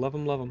them. Love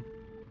them, love them.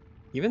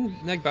 Even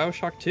like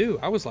BioShock 2,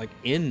 I was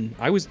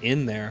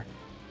in there.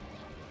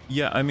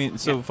 Yeah, I mean,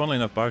 so funnily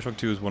enough, BioShock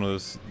 2 is one of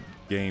those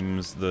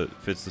games that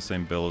fits the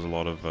same bill as a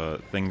lot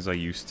of things I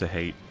used to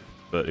hate,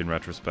 but in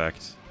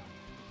retrospect,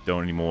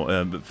 don't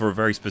anymore. But for a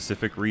very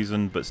specific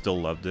reason, but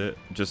still loved it.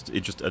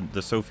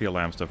 The Sophia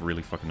Lamb stuff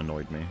really fucking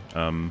annoyed me.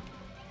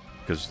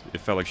 Because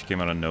it felt like she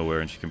came out of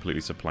nowhere and she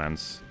completely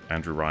supplants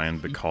Andrew Ryan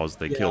because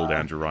they killed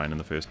Andrew Ryan in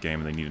the first game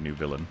and they need a new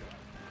villain.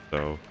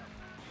 So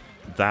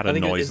that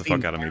annoys the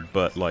fuck out of me.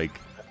 But like,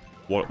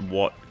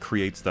 what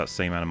creates that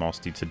same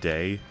animosity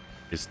today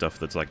is stuff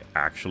that's like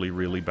actually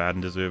really bad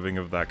and deserving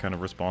of that kind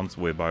of response,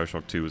 where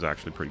BioShock 2 is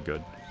actually pretty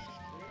good.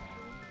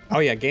 Oh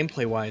yeah,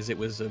 gameplay wise, it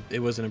was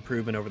an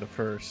improvement over the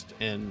first,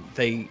 and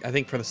I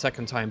think for the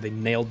second time they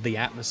nailed the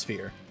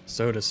atmosphere,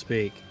 so to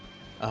speak.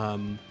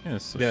 Yeah,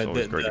 it's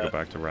always great to go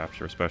back to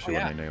Rapture, especially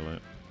when they nail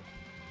it.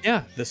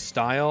 Yeah, the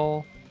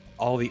style,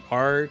 all the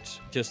art,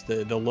 just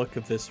the look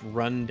of this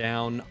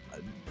run-down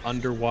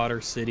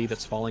underwater city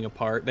that's falling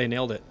apart. They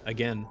nailed it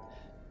again.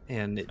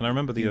 And I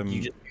remember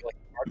the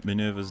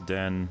Minerva's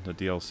Den, the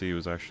DLC,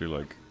 was actually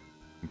like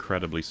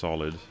incredibly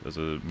solid as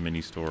a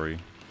mini story.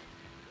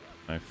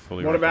 I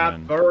fully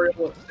recommend. What about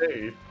Burial at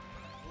Sea?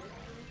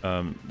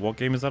 What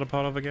game is that a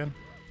part of again?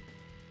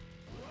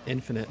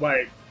 Infinite.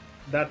 Wait,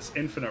 that's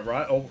Infinite,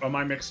 right? Or am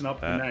I mixing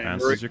up the names? That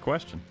answers your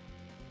question.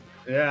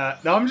 Yeah,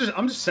 no, I'm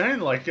just saying,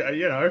 like,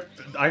 you know,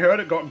 I heard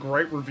it got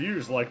great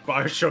reviews, like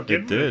BioShock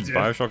Infinite did.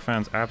 BioShock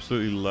fans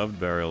absolutely loved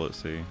Burial at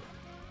Sea.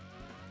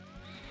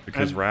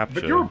 Because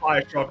Rapture. But you're a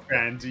BioShock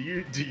fan. Do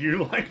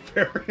you like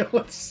Burial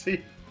at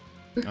Sea?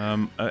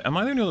 Am I the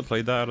only one that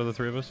played that out of the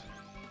three of us?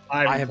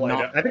 I haven't played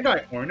it. I think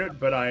I own it,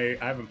 but I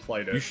haven't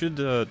played it. You should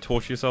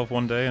torture yourself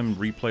one day and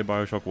replay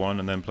BioShock 1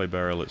 and then play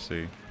Burial at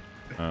Sea.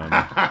 Well,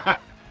 I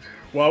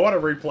want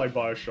to replay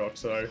BioShock,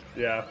 so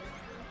yeah.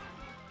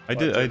 I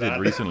did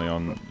recently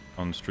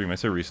on stream. I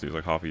say recently, it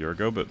was like half a year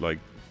ago, but like,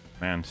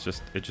 man,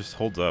 it just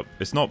holds up.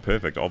 It's not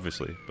perfect,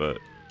 obviously, but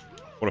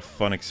what a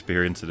fun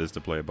experience it is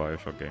to play a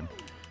BioShock game.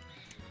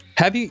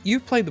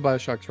 You've played the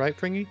BioShocks, right,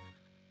 Fringy?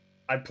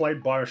 I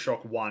played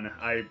BioShock 1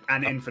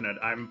 and Infinite.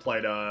 I haven't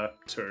played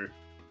 2.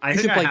 I you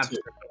think I have 2.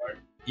 to.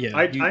 Yeah,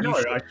 I know.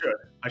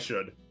 I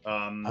should.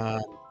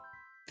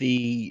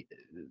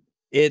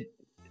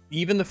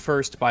 even the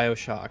first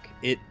BioShock,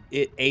 it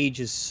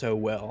ages so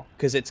well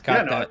because it's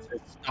got that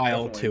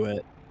style to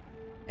it,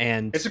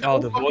 and it's a cool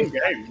the fucking voice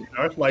game. You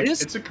know? Like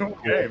it's a cool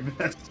game.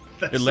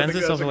 It lends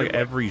itself to like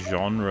every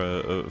genre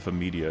of a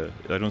media.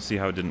 I don't see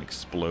how it didn't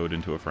explode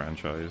into a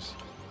franchise.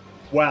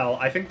 Well,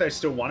 I think they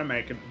still want to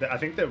make it. I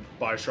think the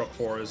BioShock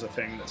 4 is a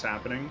thing that's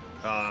happening,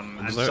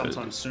 and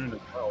sometime soon as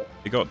well.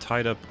 It got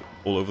tied up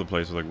all over the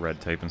place with like red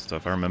tape and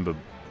stuff. I remember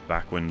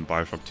back when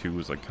BioShock 2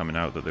 was like coming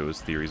out that there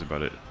was theories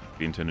about it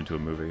being turned into a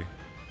movie.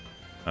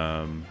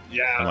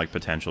 Yeah. And like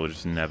potential, it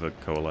just never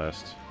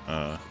coalesced.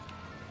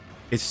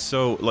 It's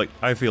so like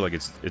I feel like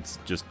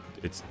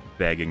it's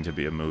begging to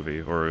be a movie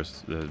or a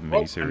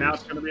miniseries. And now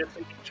it's going to be a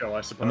TV show,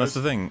 I suppose. And that's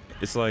the thing.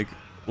 It's like,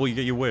 well, you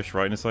get your wish,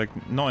 right? And it's like,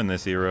 not in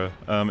this era.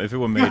 If it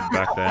were made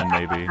back then,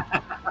 maybe.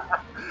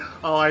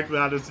 I like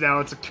that. It's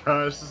a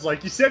curse. It's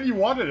like, you said you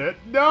wanted it.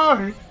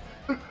 No!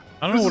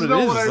 I don't know what it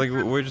is. It's like,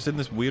 we're just in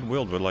this weird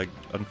world where, like,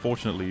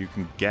 unfortunately, you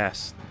can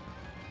guess,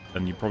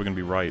 and you're probably going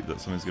to be right, that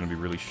something's going to be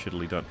really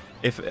shittily done.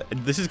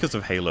 This is because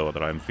of Halo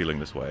that I'm feeling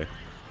this way.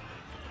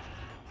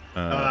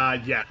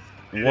 Yeah.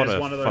 What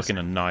a fucking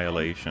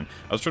annihilation.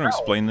 I was trying to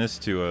explain this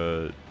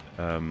to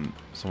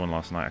someone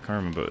last night. I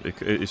can't remember.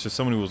 It's just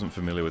someone who wasn't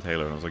familiar with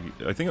Halo, and I was like,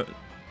 I think it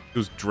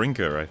was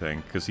Drinker, I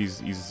think, because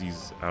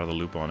he's out of the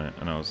loop on it,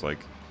 and I was like,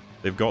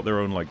 they've got their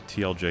own like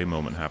TLJ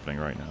moment happening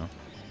right now.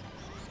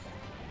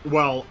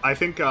 Well, I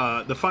think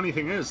the funny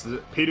thing is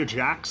that Peter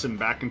Jackson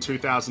back in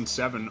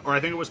 2007, or I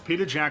think it was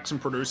Peter Jackson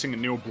producing and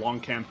Neil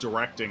Blomkamp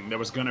directing, there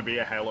was going to be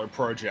a Halo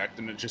project,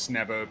 and it just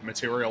never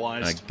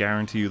materialized. And I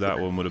guarantee you that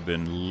one would have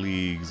been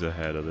leagues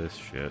ahead of this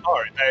shit.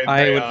 Oh,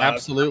 I would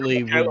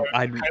absolutely. Halo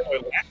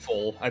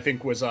Landfall, I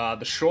think, was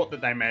the short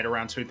that they made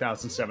around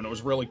 2007. It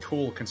was really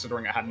cool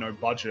considering it had no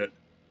budget.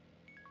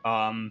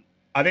 I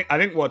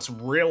think what's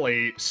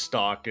really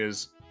stuck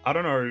is, I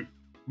don't know,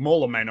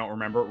 Mauler may not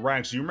remember it.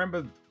 Rags, you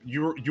remember?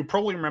 You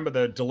probably remember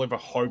the Deliver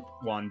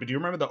Hope one, but do you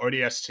remember the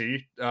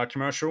ODST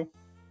commercial?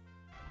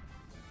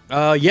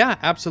 Yeah,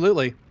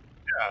 absolutely.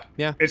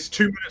 Yeah. It's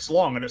 2 minutes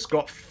long, and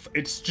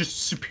it's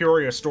just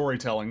superior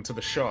storytelling to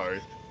the show.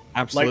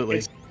 Absolutely.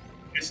 Like,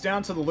 it's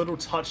down to the little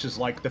touches,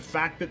 like the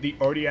fact that the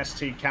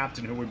ODST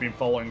captain, who we've been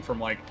following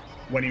from like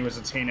when he was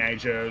a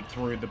teenager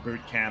through the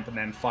boot camp and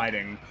then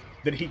fighting,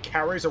 that he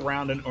carries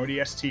around an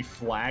ODST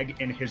flag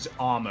in his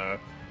armor,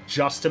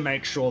 just to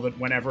make sure that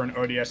whenever an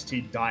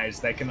ODST dies,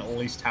 they can at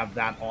least have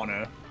that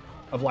honor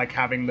of like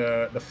having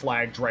the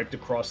flag draped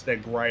across their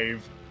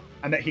grave,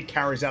 and that he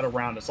carries that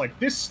around. It's like,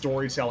 this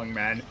storytelling,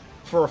 man,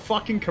 for a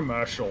fucking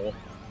commercial,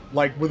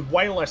 like with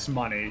way less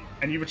money,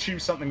 and you've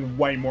achieved something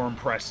way more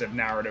impressive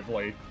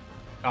narratively,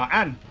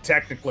 and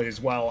technically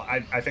as well.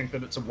 I think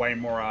that it's a way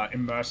more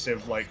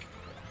immersive, like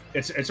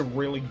it's a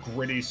really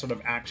gritty sort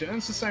of action. And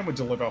it's the same with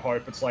Deliver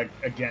Hope. It's like,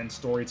 again,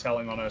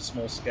 storytelling on a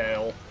small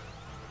scale.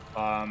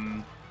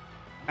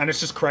 And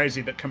it's just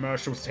crazy that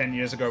commercials 10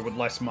 years ago with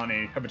less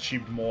money have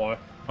achieved more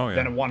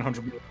than a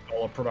 $100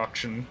 million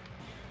production.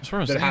 That's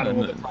what I'm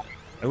saying.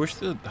 I wish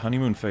the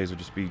honeymoon phase would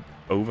just be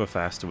over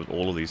faster with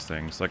all of these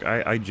things. Like,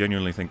 I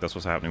genuinely think that's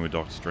what's happening with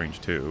Doctor Strange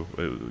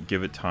 2.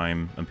 Give it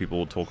time, and people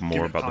will talk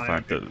more about the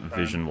fact that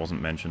Vision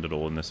wasn't mentioned at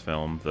all in this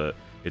film, that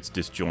it's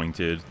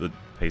disjointed, that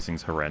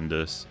pacing's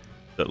horrendous,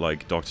 that,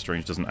 like, Doctor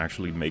Strange doesn't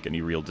actually make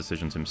any real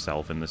decisions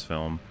himself in this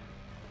film.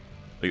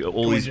 Like,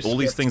 all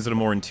these things that are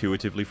more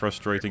intuitively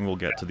frustrating will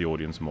get to the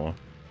audience more.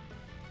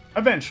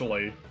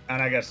 Eventually.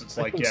 And I guess it's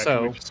like, yeah,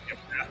 can we just skip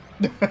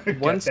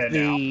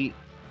that?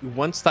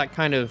 Once that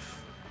kind of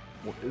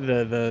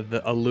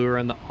the allure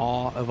and the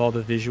awe of all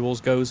the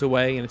visuals goes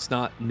away, and it's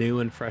not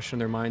new and fresh in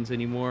their minds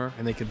anymore,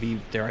 and they could be,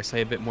 dare I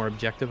say, a bit more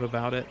objective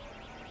about it.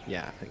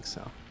 Yeah, I think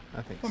so.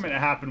 I mean, it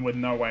happened with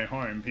No Way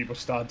Home. People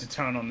started to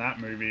turn on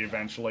that movie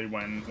eventually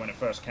when it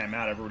first came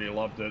out. Everybody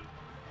loved it.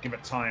 Give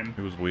it time.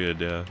 It was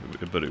weird, yeah,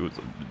 but it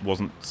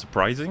wasn't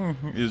surprising.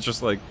 It was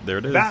just like, there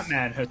it is.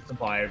 Batman has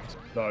survived,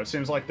 though. It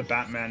seems like the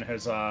Batman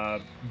has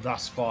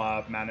thus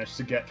far managed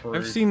to get through.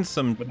 I've seen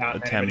some without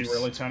attempts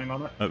really turning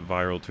on it. At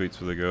viral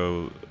tweets where they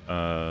go,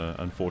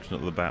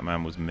 unfortunately the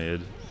Batman was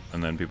mid,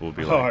 and then people will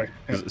be like,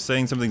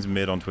 saying something's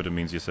mid on Twitter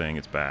means you're saying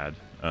it's bad.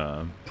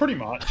 Pretty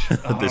much.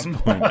 At this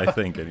point, I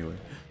think, anyway.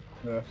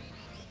 Yeah.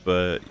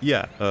 But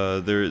yeah,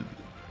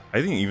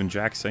 I think even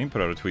Jack Saint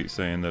put out a tweet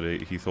saying that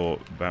he thought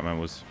Batman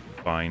was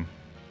fine.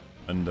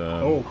 And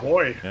oh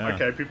boy, yeah.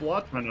 Okay, people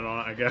are turning on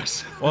it, I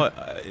guess. Well,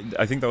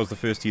 I think that was the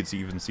first he'd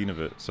even seen of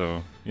it,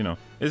 so, you know,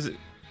 it's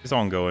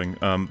ongoing.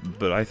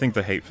 But I think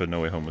the hate for No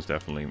Way Home was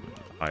definitely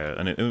higher,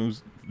 and it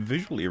was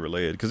visually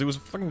related, because it was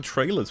fucking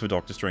trailers for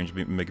Doctor Strange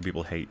making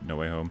people hate No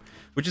Way Home.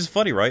 Which is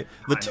funny, right?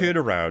 The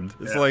turnaround.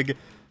 It's like,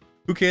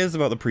 who cares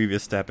about the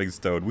previous stepping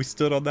stone? We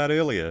stood on that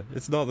earlier.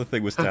 It's not the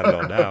thing we're standing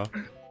on now.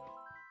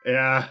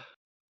 Yeah.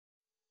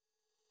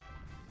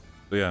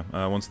 So yeah,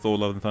 once Thor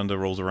Love and Thunder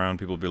rolls around,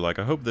 people will be like,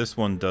 I hope this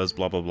one does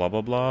blah blah blah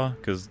blah blah,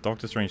 because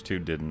Doctor Strange 2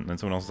 didn't. And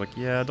someone else is like,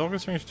 yeah, Doctor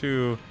Strange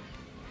 2...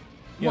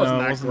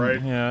 wasn't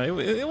great. Yeah,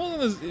 it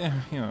wasn't as... Yeah,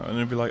 you know, and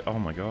it'd be like, oh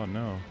my god,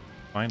 no.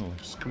 Finally.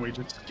 Can we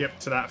just skip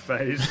to that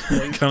phase?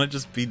 Can it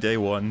just be day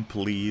one,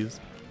 please?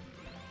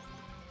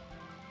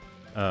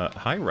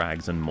 Hi,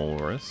 Rags and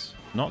Morris.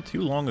 Not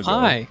too long ago,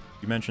 Hi.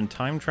 you mentioned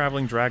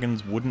time-traveling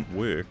dragons wouldn't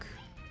work.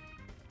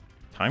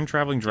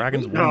 Time-traveling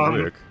dragons wouldn't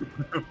work.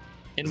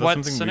 In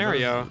what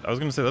scenario? I was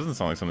going to say, that doesn't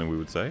sound like something we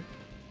would say.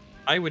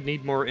 I would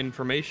need more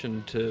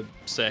information to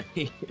say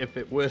if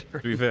it would. To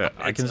be fair,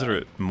 I consider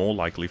it more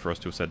likely for us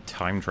to have said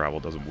time travel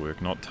doesn't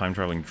work, not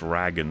time-traveling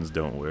dragons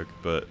don't work,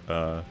 but,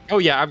 Oh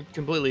yeah, I've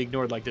completely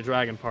ignored, like, the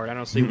dragon part. I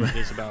don't see what it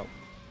is about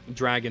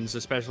dragons,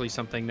 especially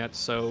something that's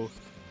so...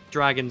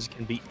 Dragons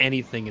can be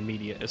anything in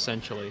media,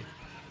 essentially.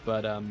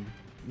 But,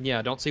 yeah,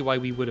 I don't see why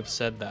we would have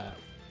said that.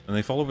 And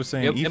they follow with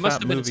saying, It must EFAP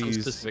have been in some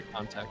movies, specific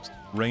context.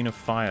 Reign of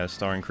Fire,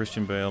 starring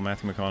Christian Bale,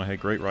 Matthew McConaughey,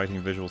 great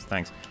writing, visuals,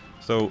 thanks.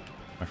 So,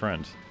 my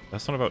friend,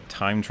 that's not about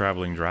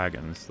time-traveling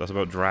dragons. That's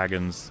about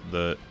dragons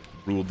that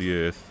ruled the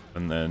Earth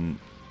and then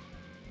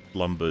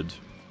slumbered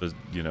for,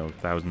 you know,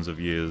 thousands of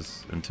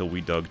years until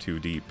we dug too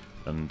deep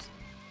and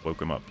woke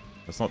them up.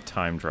 That's not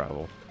time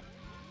travel.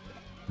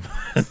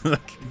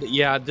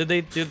 Yeah,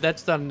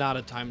 that's not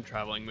a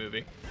time-traveling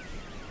movie.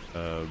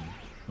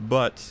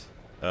 But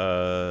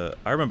I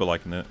remember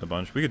liking it a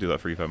bunch. We could do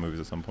that for EFAP movies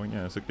at some point.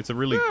 Yeah, it's a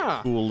really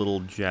cool little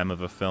gem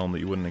of a film that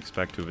you wouldn't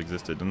expect to have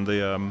existed. And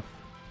the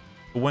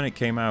when it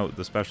came out,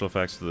 the special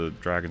effects for the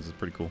dragons is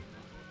pretty cool.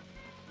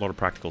 A lot of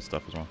practical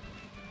stuff as well.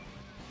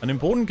 An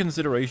important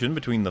consideration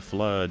between the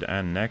Flood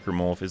and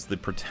Necromorph is the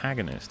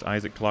protagonist.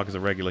 Isaac Clarke is a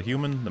regular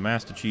human. The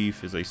Master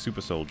Chief is a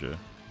super soldier.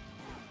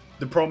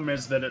 The problem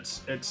is that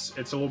it's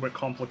a little bit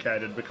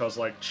complicated because,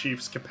 like,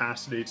 Chief's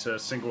capacity to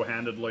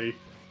single-handedly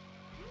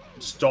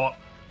stop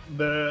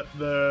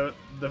the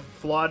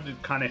Flood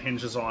kind of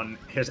hinges on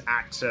his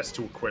access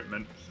to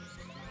equipment.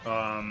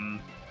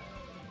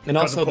 And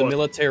also the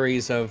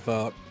militaries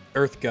of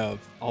EarthGov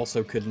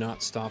also could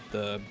not stop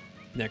the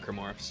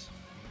Necromorphs.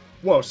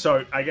 Well,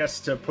 so I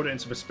guess to put it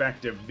into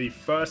perspective, the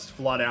first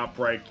Flood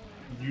outbreak,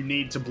 you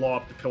need to blow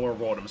up the Pillar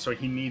of Autumn, so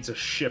he needs a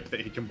ship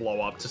that he can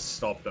blow up to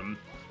stop them.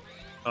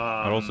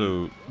 I'd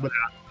also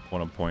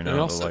want to point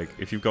out that, like,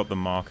 if you've got the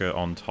marker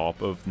on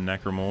top of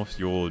Necromorphs,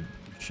 your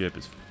ship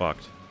is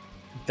fucked.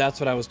 That's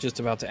what I was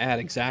just about to add,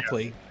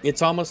 exactly. Yeah.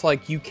 It's almost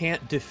like you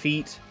can't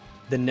defeat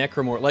the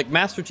Necromorph. Like,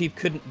 Master Chief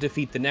couldn't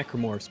defeat the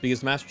Necromorphs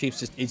because Master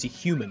Chief is a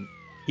human.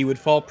 He would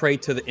fall prey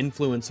to the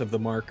influence of the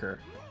marker.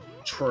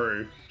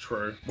 True.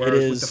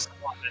 Whereas with the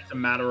Flood, it's a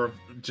matter of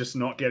just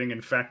not getting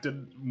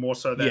infected more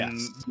so than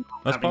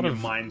that's having part your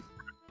of mind.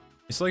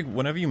 It's like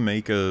whenever you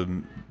make a,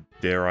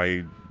 dare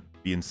I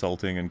be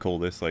insulting and call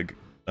this like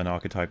an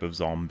archetype of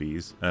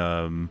zombies.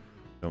 Don't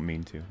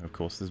mean to. Of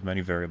course, there's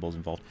many variables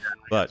involved.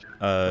 But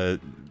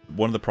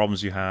one of the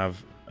problems you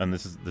have, and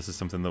this is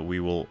something that we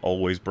will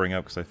always bring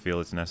up because I feel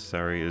it's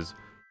necessary, is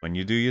when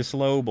you do your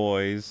slow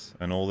boys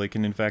and all they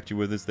can infect you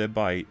with is their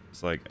bite.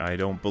 It's like, I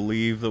don't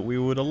believe that we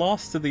would have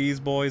lost to these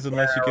boys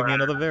unless you give me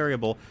another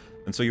variable.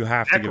 And so you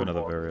have to give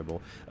another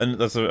variable. And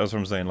that's what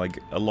I'm saying. Like,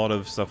 a lot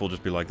of stuff will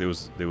just be like, there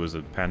was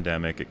a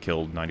pandemic, it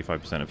killed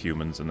 95% of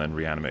humans and then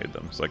reanimated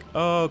them. It's like,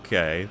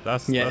 okay,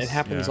 it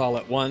happens all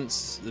at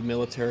once. The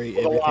military,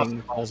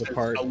 everything falls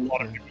apart. A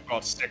lot of people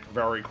got sick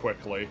very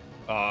quickly.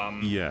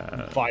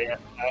 Yeah.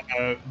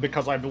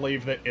 Because I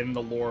believe that in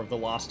the lore of The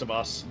Last of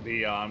Us,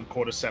 the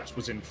cordyceps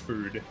was in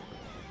food.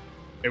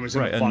 It was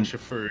in a bunch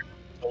of food.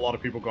 A lot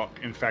of people got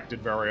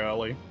infected very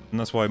early. And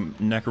that's why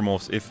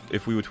necromorphs,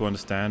 if we were to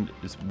understand,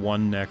 it's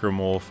one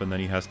necromorph and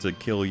then he has to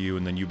kill you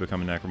and then you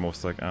become a necromorph.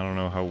 It's like, I don't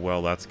know how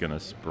well that's gonna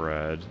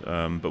spread.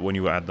 But when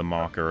you add the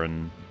marker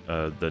and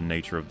the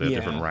nature of the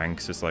different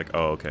ranks, it's like,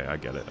 oh, okay, I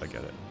get it.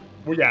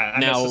 Well, yeah,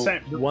 and now, it's the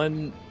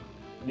same.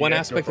 One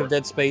aspect of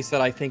Dead Space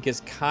that I think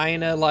is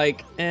kind of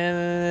like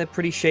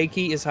pretty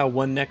shaky is how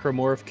one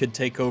necromorph could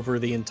take over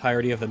the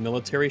entirety of the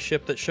military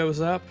ship that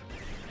shows up.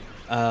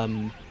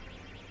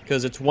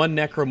 Because it's one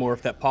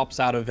necromorph that pops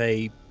out of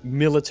a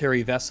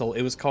military vessel.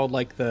 It was called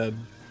like the...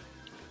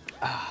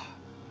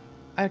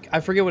 I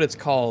forget what it's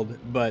called,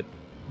 but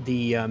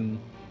the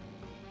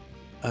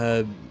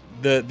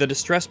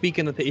distress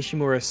beacon that the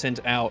Ishimura sent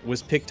out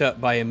was picked up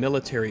by a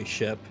military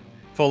ship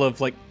full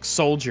of like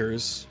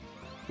soldiers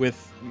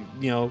with,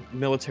 you know,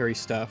 military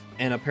stuff,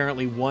 and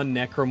apparently one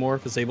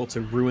necromorph is able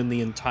to ruin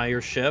the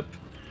entire ship.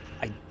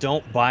 I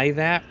don't buy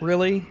that,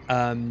 really.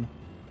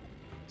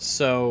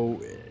 So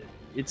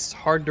it's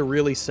hard to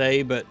really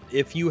say, but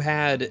if you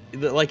had,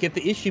 like, if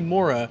the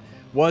Ishimura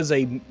was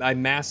a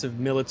massive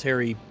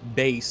military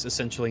base,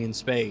 essentially, in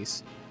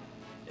space,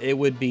 it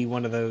would be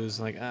one of those,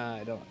 like,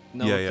 I don't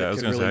know if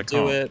it can really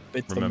do it.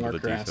 It's the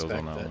marker aspect.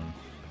 On that one.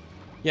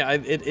 Yeah,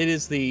 it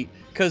is the...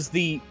 Because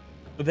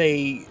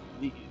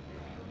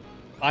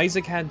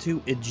Isaac had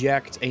to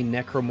eject a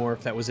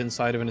necromorph that was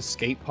inside of an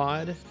escape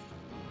pod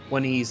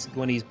when he's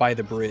by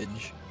the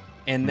bridge,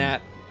 and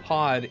that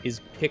pod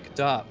is picked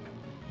up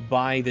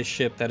by the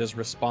ship that is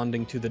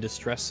responding to the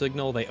distress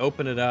signal. They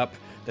open it up,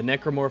 the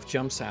necromorph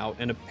jumps out,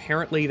 and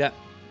apparently that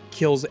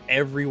kills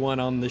everyone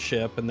on the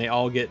ship, and they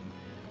all get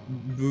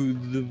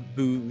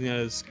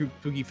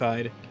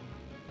spookified.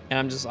 And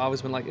I'm just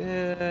always been like,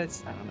 I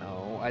don't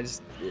know.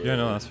 Yeah,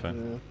 no, that's fair.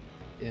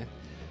 Yeah.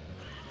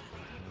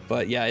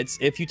 But yeah, it's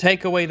if you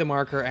take away the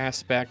marker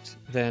aspect,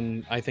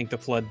 then I think the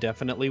flood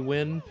definitely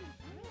win.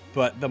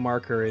 But the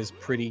marker is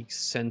pretty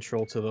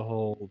central to the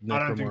whole necromorph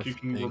I don't think you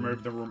can thing.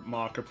 remove the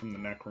marker from the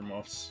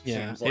necromorphs.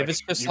 Yeah, Seems if it's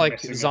just you're like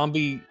missing it.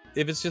 zombie,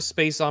 if it's just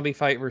space zombie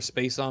fight versus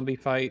space zombie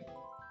fight,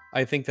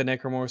 I think the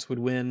necromorphs would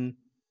win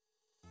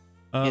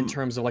in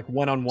terms of like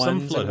one-on-ones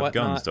Some flood and have whatnot.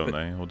 guns, don't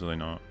they? Or do they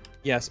not?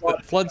 Yes,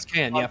 but floods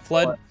can. Yeah,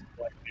 flood.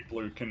 Like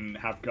people who can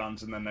have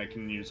guns and then they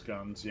can use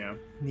guns. Yeah.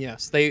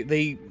 Yes,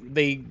 they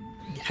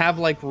have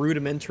like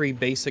rudimentary,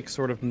 basic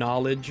sort of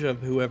knowledge of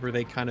whoever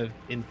they kind of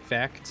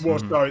infect. Well,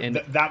 so And-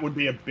 that would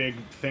be a big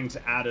thing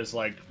to add. Is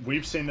like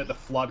we've seen that the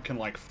flood can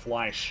like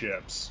fly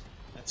ships.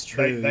 That's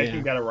true. They yeah.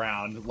 can get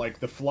around. Like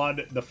the flood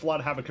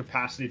have a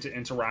capacity to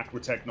interact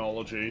with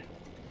technology.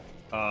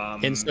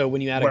 And so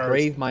when you add a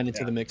grave mine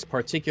into the mix,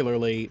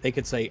 particularly, they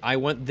could say, "I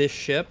want this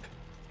ship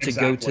to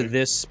go to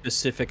this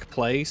specific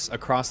place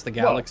across the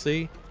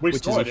galaxy," we which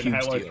is saw a it in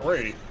huge Halo deal.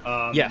 3.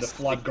 Yes, the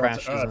flood it got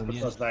crashes to Earth on, yeah.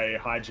 because they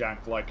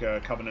hijacked like a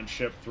Covenant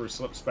ship through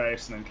slip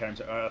space and then came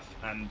to Earth,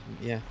 and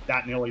Yeah.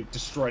 that nearly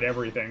destroyed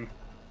everything.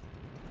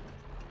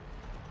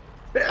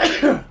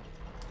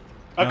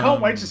 I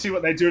can't wait to see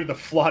what they do to the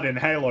flood in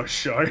Halo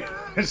show.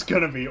 It's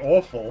gonna be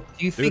awful.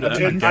 Do you think? Dude,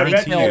 do I you guarantee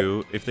think they'll-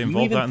 you, if they do you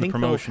involve even that in the think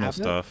they'll promotional have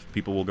it? stuff,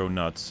 people will go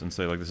nuts and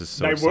say, like, this is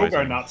so They exciting. will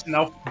go nuts, and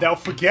they'll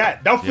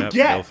forget. They'll Yep, forget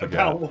they'll forget.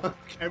 about what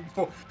came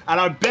before. And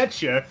I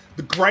bet you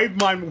the grave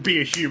mine will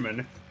be a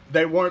human.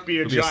 They won't be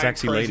a It'll be a giant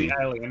sexy crazy lady.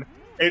 alien.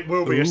 It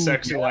will be a Ooh,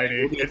 sexy yeah, lady.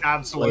 it'll be a It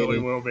absolutely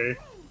lady. will be.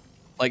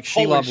 Like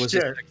Holy Shelob was a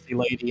shit. sexy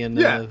lady in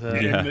Yeah, the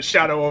Yeah. in the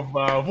shadow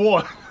of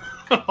war.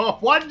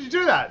 Why did you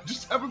do that?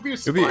 Just have it be a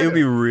spider. It would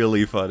be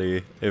really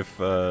funny if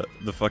the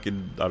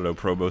fucking, I don't know,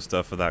 promo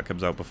stuff for that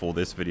comes out before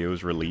this video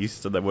is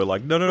released, and then we're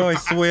like, no, I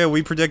swear,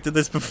 we predicted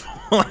this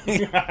before.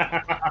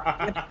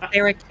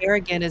 Sarah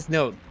Kerrigan is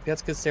no.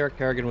 That's because Sarah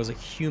Kerrigan was a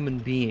human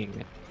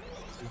being.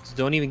 So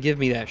don't even give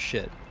me that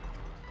shit.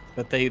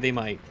 But they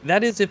might.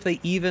 That is if they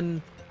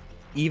even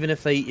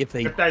if they if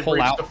they pull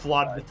reach out the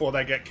flood before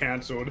they get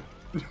cancelled.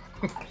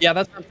 Yeah,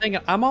 that's what I'm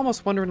thinking. I'm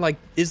almost wondering, like,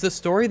 is the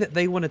story that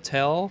they want to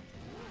tell?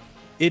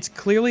 It's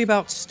clearly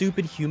about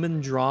stupid human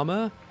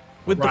drama.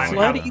 With Right, the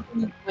flood, yeah.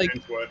 even, like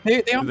Into it.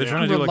 they They're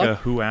trying to do like a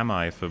Who Am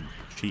I for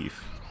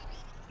Chief.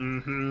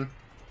 Mm-hmm.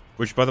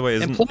 Which, by the way,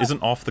 plus-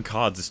 isn't off the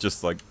cards. It's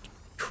just like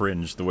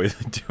cringe the way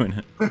they're doing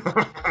it.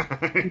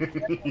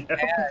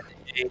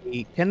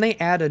 Can they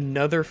add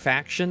another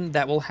faction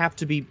that will have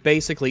to be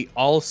basically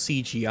all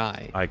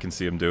CGI? I can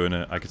see them doing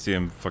it. I can see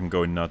them fucking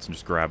going nuts and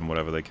just grabbing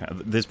whatever they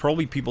can. There's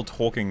probably people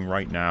talking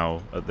right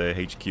now at their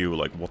HQ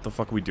like, what the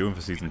fuck are we doing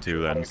for Season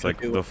 2 then? It's like,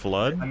 the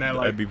Flood? And they're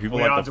like, It'd be people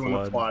we like are the doing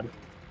flood. the flood.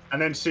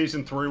 And then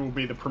Season 3 will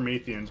be the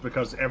Prometheans,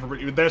 because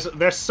everybody...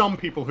 There's some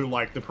people who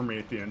like the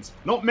Prometheans.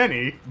 Not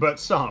many, but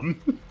some.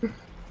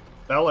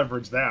 They'll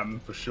leverage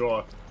them, for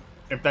sure.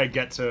 If they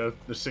get to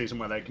the season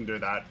where they can do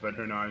that, but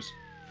who knows.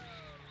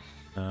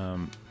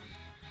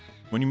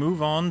 When you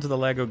move on to the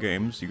LEGO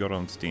games you got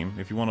on Steam,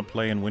 if you want to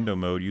play in window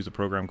mode, use a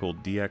program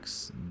called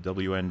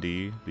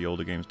DXWND. The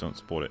older games don't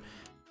support it.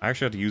 I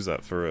actually had to use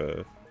that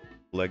for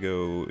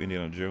LEGO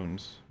Indiana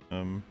Jones.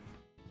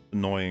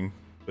 Annoying,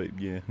 but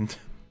yeah.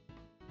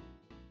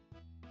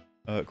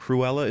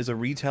 Cruella is a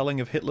retelling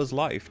of Hitler's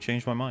life.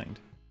 Changed my mind.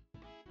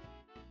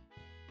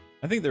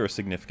 I think there are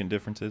significant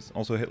differences.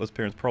 Also, Hitler's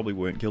parents probably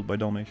weren't killed by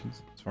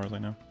Dalmatians, as far as I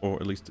know. Or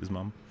at least his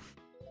mum.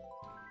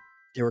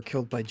 They were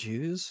killed by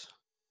Jews?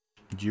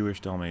 Jewish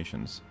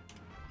Dalmatians.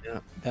 Yeah,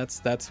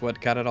 that's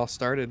what got it all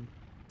started.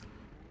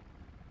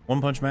 One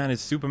Punch Man is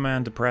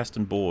Superman depressed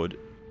and bored.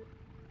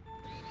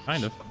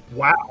 Kind of.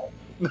 Wow.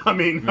 I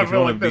mean, I If you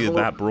feel want like to be there's a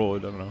that lot,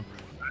 broad, I don't know.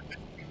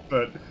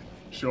 but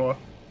sure.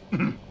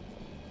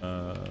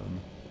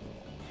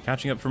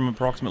 Catching up from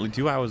approximately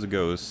 2 hours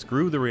ago.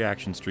 Screw the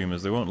reaction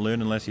streamers. They won't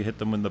learn unless you hit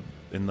them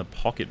in the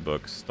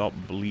pocketbook. Stop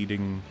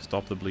bleeding.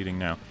 Stop the bleeding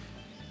now.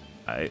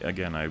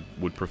 Again, I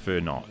would prefer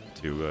not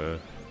to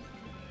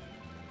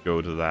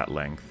go to that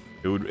length.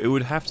 It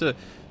would have to,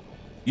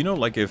 you know,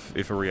 like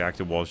if a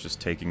reactor was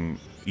just taking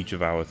each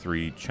of our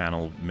 3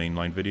 channel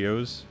mainline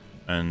videos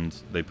and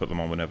they put them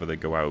on whenever they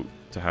go out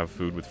to have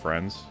food with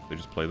friends. They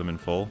just play them in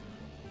full,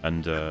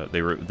 and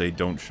they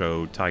don't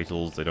show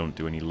titles. They don't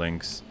do any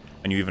links.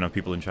 And you even have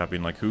people in chat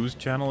being like, whose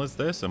channel is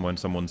this? And when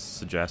someone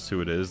suggests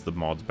who it is, the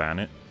mods ban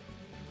it.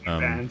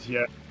 And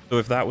yeah. So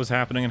if that was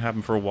happening and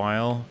happened for a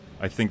while,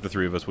 I think the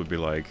 3 of us would be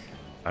like,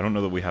 I don't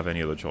know that we have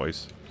any other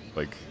choice.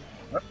 Like,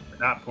 At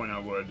that point I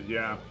would,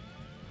 yeah.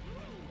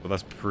 but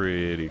that's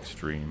pretty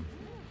extreme.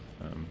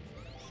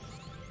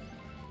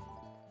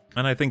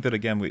 And I think that,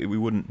 again, we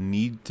wouldn't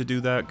need to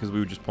do that because we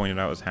would just point it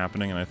out as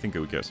happening, and I think it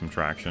would get some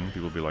traction.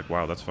 People would be like,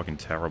 wow, that's fucking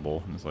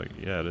terrible. And it's like,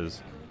 yeah, it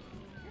is.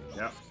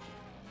 Yeah.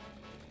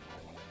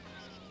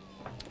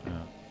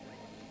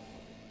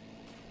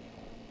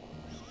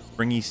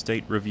 Springy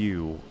State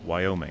Review,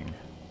 Wyoming.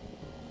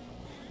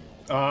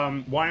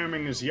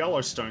 Wyoming is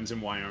Yellowstone's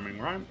in Wyoming,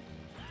 right?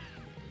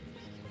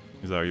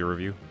 Is that your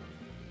review?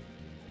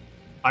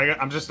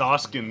 I'm just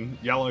asking.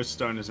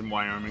 Yellowstone is in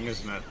Wyoming,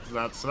 isn't it?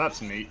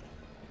 That's neat.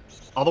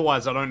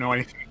 Otherwise, I don't know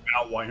anything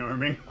about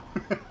Wyoming.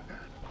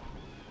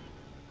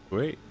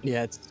 Wait.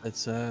 Yeah,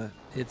 it's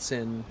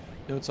in.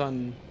 No, it's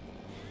on.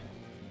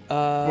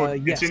 Well,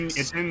 Yes,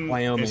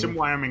 Wyoming. It's in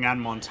Wyoming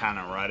and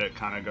Montana, right? It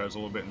kind of goes a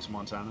little bit into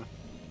Montana.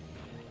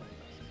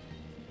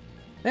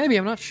 Maybe,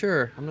 I'm not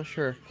sure. I'm not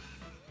sure.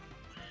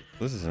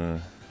 This is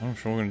I'm not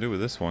sure what we're gonna do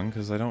with this one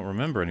because I don't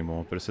remember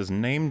anymore. But it says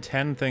name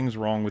 10 things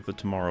wrong with the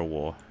Tomorrow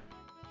War.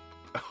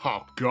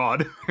 Oh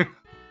God.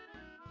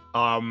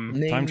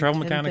 Time travel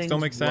mechanics don't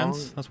make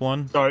sense. That's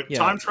one. So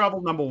time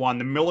travel, number one,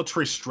 the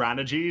military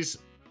strategies,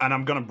 and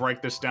I'm gonna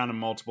break this down in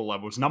multiple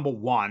levels. Number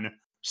one,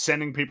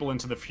 sending people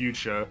into the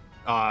future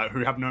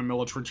who have no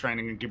military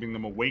training and giving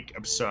them a week,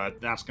 absurd.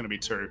 That's gonna be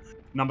two.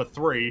 Number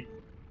three,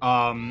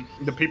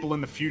 the people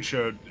in the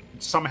future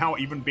somehow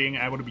even being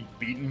able to be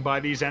beaten by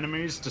these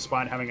enemies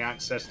despite having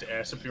access to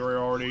air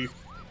superiority,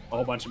 a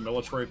whole bunch of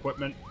military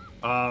equipment.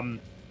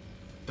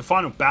 The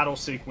final battle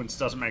sequence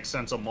doesn't make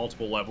sense on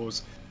multiple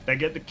levels. They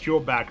get the cure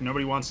back,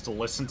 nobody wants to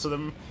listen to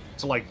them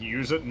to, like,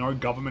 use it. No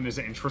government is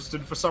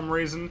interested for some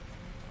reason.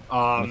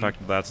 The fact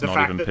that that's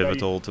not even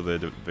pivotal to their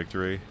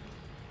victory.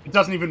 It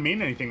doesn't even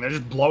mean anything. They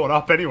just blow it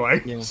up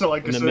anyway. Yeah. So,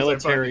 like, in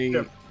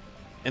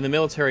the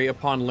military,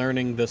 upon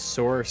learning the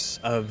source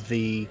of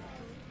the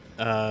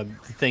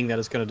thing that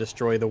is going to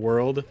destroy the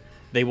world,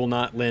 they will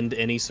not lend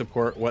any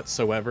support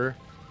whatsoever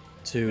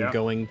to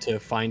going to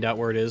find out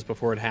where it is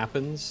before it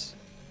happens.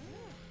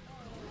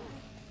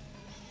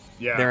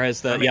 Yeah.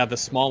 Whereas the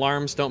small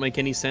arms don't make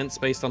any sense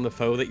based on the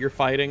foe that you're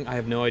fighting. I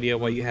have no idea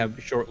why you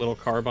have short little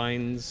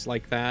carbines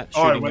like that.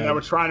 Oh, when they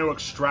were trying to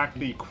extract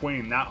the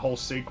queen, that whole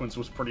sequence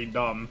was pretty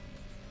dumb.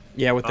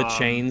 Yeah, with the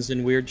chains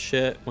and weird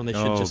shit when they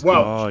should just.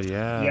 Well,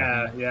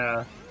 yeah.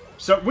 Yeah.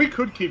 So we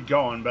could keep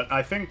going, but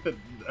I think that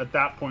at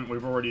that point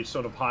we've already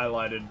sort of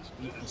highlighted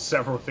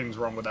several things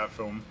wrong with that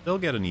film. They'll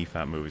get an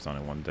EFAP movies on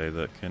it one day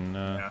that can.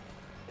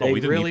 They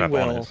we did really an EFAP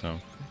will. on it, so.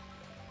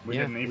 We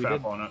did an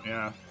EFAP on it,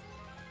 yeah.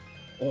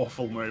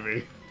 Awful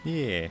movie.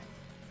 Yeah.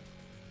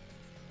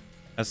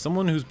 As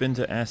someone who's been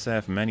to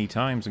SF many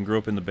times and grew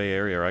up in the Bay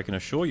Area, I can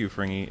assure you,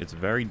 Fringy, it's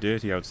very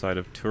dirty outside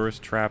of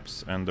tourist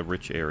traps and the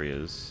rich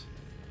areas.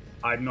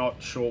 I'm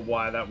not sure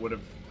why that would have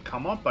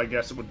come up. I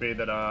guess it would be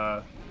that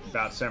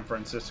about San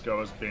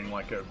Francisco as being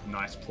like a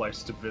nice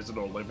place to visit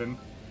or live in.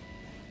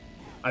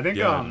 I think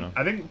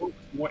I think what's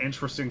more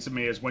interesting to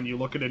me is when you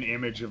look at an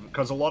image of,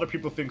 because a lot of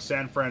people think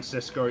San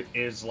Francisco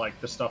is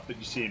like the stuff that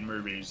you see in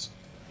movies.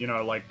 You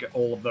know, like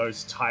all of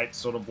those tight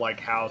sort of like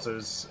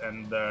houses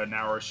and the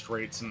narrow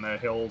streets and the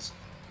hills.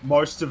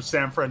 Most of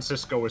San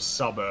Francisco is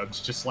suburbs,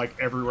 just like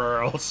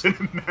everywhere else in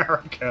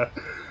America.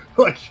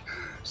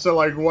 So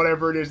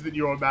whatever it is that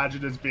you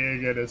imagine as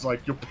being it is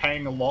like you're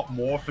paying a lot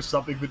more for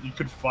something that you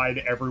could find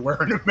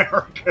everywhere in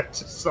America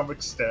to some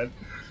extent.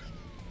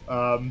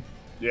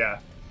 Yeah.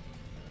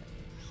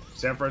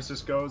 San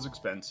Francisco is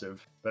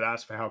expensive, but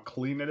as for how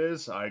clean it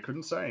is, I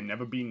couldn't say.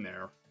 Never been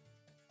there.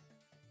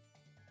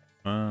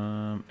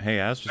 Hey,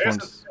 Az, just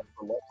wanted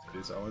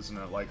to... though, isn't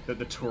it? Like, the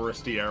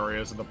touristy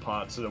areas are the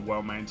parts that are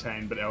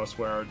well-maintained, but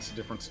elsewhere it's a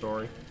different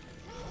story.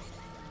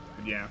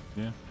 But yeah.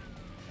 Yeah.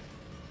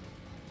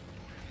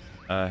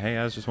 Hey,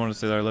 Az, just wanted to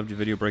say that I loved your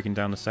video breaking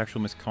down the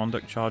sexual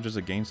misconduct charges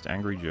against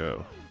Angry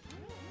Joe.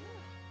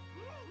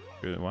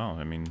 Good. Wow,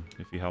 I mean,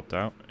 if he helped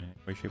out in any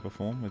way, shape, or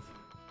form with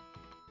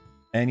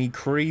any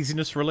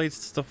craziness related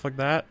to stuff like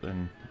that,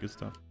 then good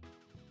stuff.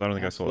 I don't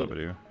think I saw that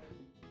video.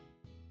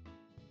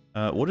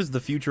 What is the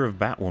future of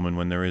Batwoman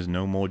when there is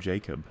no more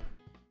Jacob?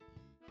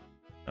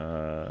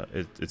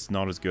 It's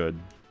not as good.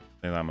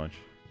 Say that much.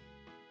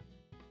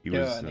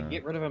 And they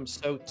get rid of him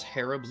so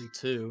terribly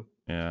too.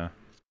 Yeah.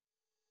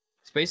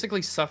 He's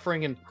basically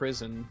suffering in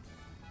prison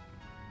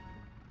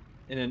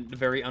in a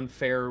very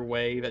unfair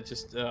way that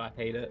just I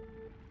hate it.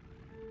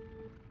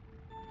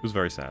 It was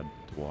very sad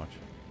to watch.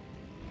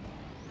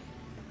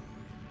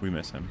 We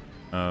miss him.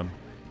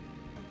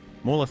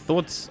 Mola,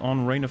 thoughts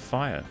on Reign of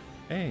Fire?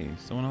 Hey,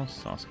 someone else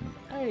is asking.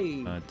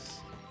 Hey! It's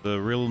the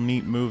real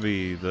neat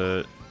movie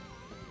that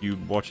you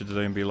watch it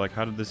today and be like,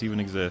 how did this even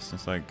exist?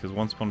 It's like, because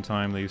once upon a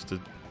time they used to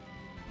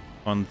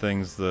fund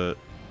things that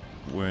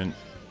weren't,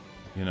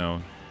 you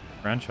know,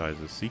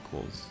 franchises,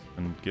 sequels,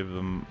 and give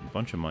them a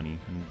bunch of money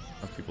and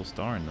have people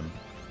star in them.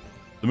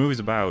 The movie's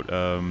about,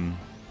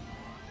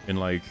 in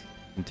like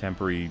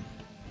contemporary,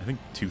 I think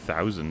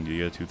 2000, the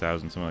year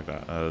 2000, something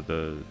like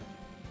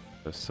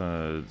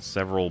that,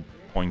 several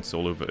points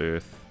all over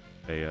Earth.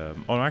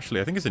 Actually,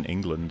 I think it's in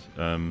England.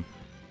 A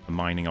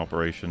mining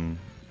operation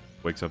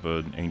wakes up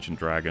an ancient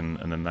dragon,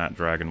 and then that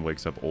dragon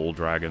wakes up all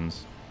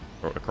dragons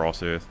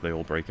across Earth. They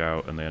all break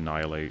out, and they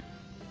annihilate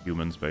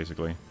humans,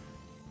 basically.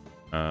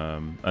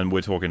 And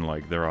we're talking,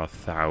 like, there are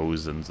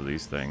thousands of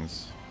these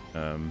things.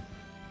 And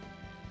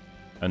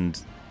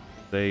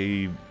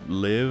they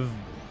live...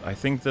 I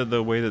think that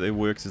the way that it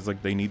works is,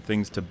 like, they need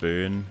things to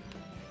burn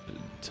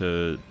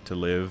to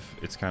live.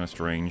 It's kind of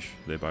strange,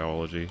 their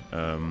biology.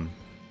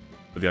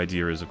 But the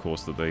idea is, of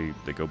course, that they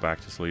go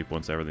back to sleep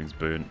once everything's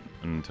burnt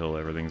until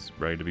everything's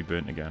ready to be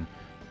burnt again.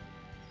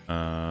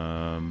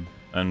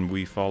 And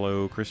we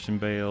follow Christian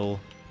Bale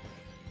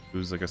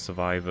who's like a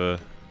survivor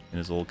in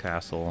his little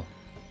castle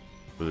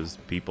with his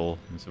people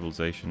and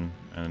civilization,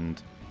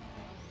 and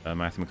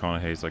Matthew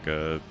McConaughey's like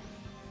a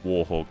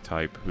warhawk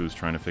type who's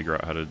trying to figure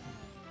out how to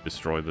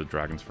destroy the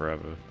dragons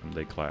forever, and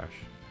they clash.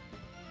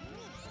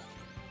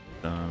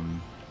 I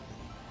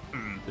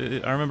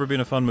remember it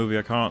being a fun movie.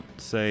 I can't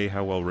say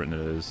how well written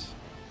it is.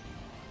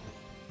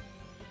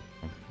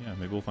 Yeah,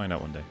 maybe we'll find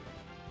out one day.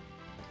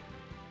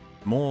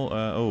 More,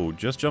 oh,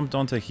 just jumped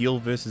onto Heel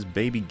vs.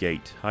 Baby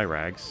Gate. Hi,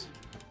 Rags.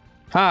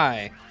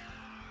 Hi.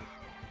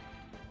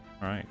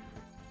 Alright.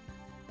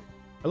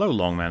 Hello,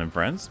 Longman and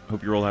friends.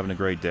 Hope you're all having a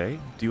great day.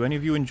 Do any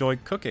of you enjoy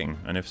cooking?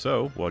 And if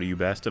so, what are you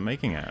best at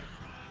making at?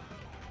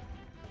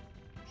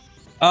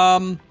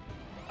 I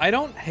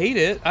don't hate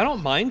it. I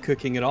don't mind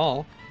cooking at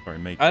all.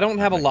 Sorry, I don't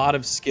have a lot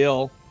of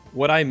skill.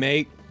 What I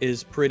make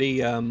is pretty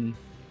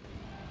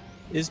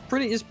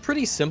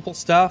simple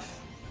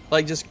stuff,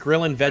 like just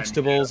grilling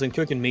vegetables and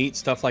cooking meat,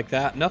 stuff like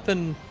that.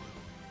 Nothing,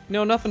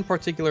 nothing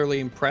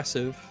particularly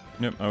impressive.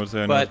 Yep, I would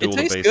say I know But to do it all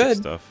the tastes basic good.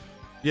 stuff.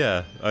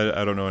 Yeah,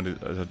 I don't know how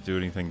to do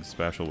anything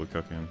special with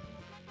cooking.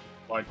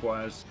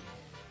 Likewise.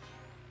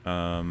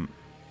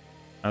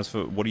 As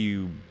for what are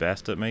you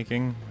best at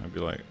making, I'd be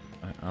like,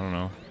 I don't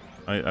know.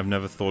 I've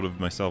never thought of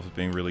myself as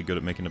being really good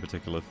at making a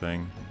particular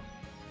thing.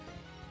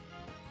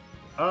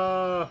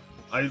 I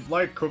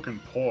like cooking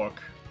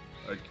pork.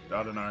 Like,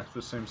 I don't know.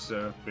 This seems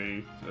to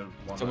be the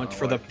one. So that much I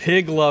for the like.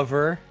 pig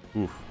lover.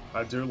 Oof.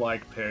 I do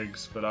like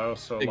pigs, but I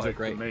also Pigs are like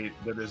the great. meat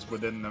that is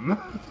within them.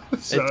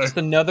 So, It's just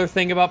another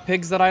thing about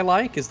pigs that I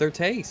like is their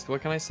taste.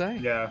 What can I say?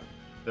 yeah,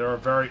 they're a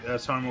very,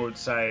 as Homer would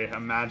say, a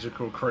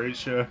magical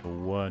creature. A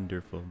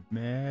wonderful,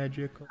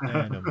 magical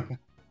animal.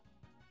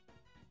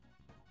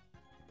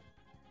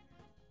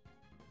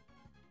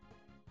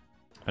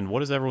 And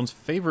what is everyone's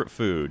favorite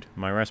food?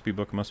 My recipe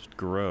book must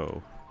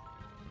grow.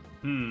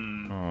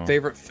 Oh.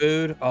 Favorite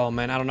food? Oh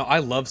man, I don't know. I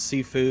love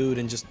seafood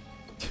and just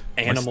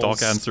animals. My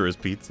stock answer is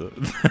pizza.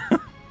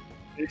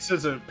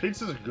 Pizza's a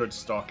good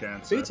stock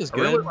answer. Pizza's I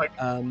really good. like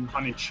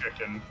honey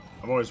chicken.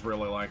 I've always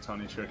really liked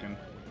honey chicken.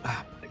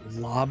 Like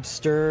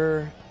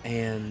lobster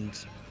and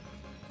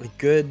like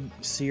good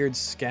seared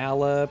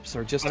scallops,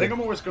 or just I think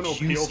I'm always going to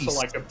appeal to juicy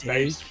like a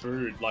base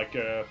food, like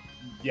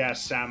yeah,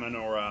 salmon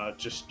or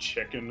just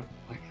chicken.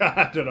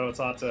 I don't know. It's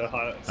hard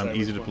to. I'm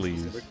easy to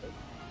please.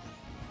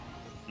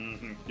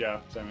 Yeah,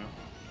 same here.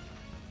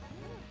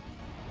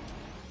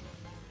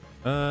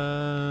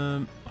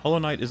 Hollow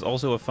Knight is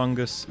also a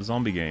fungus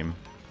zombie game.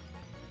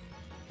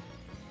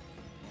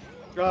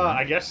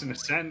 I guess in a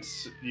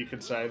sense you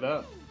could say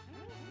that.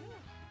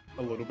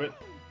 A little bit.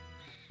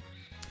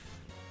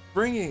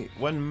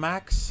 When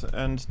Max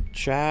and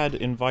Chad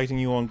inviting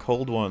you on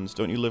cold ones,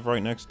 don't you live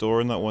right next door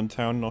in that one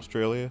town in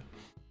Australia?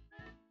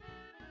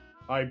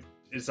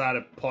 Is that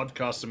a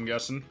podcast, I'm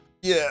guessing?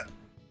 Yeah.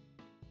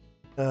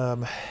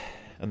 And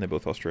they're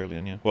both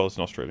Australian, yeah. Well, it's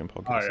an Australian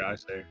podcast. Oh yeah, I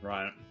see.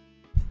 Right.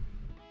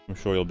 I'm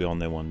sure you'll be on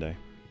there one day.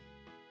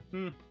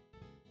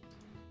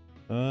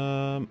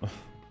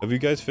 Have you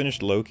guys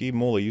finished Loki?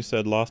 Morley, you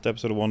said last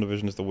episode of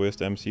WandaVision is the worst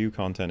MCU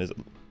content.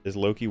 Is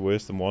Loki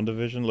worse than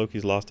WandaVision?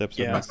 Loki's last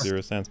episode makes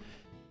zero sense.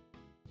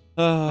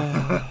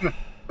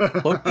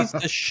 Loki's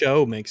the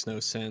show makes no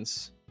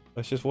sense.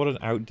 That's just what an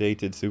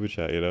outdated super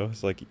chat, you know?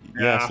 It's like,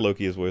 yes,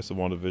 Loki is worse than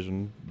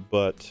WandaVision,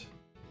 but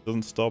it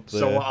doesn't stop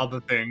there. So are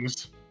other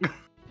things.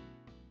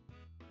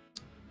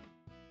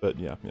 But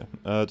yeah.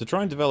 To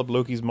try and develop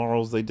Loki's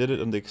morals, they did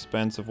it at the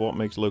expense of what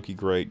makes Loki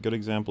great. Good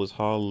example is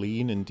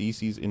Harleen in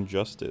DC's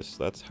Injustice.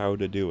 That's how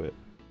to do it.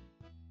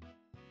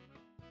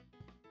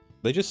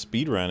 They just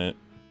speedran it,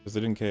 because they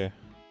didn't care.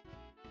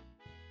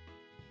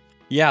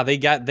 Yeah,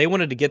 they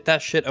wanted to get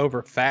that shit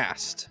over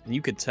fast.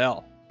 You could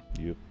tell.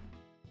 Yep.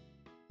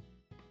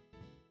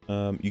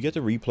 You get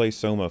to replay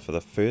Soma for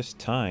the first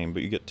time,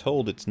 but you get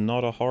told it's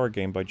not a horror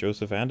game by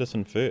Joseph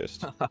Anderson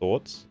first.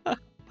 Thoughts?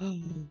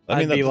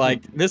 I'd be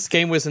like, this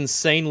game was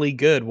insanely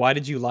good. Why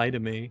did you lie to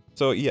me?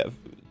 So yeah,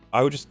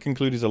 I would just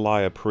conclude he's a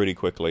liar pretty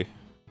quickly.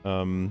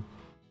 When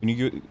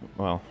you go,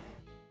 well,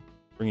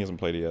 Spring hasn't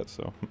played it yet,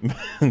 so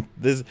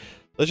let's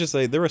just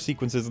say there are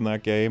sequences in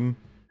that game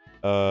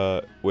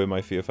where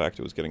my fear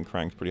factor was getting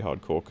cranked pretty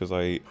hardcore because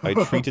I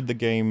treated the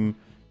game.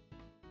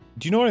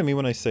 Do you know what I mean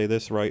when I say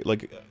this? Right,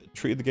 like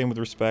treated the game with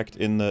respect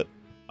in that.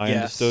 I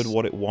understood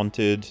what it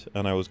wanted,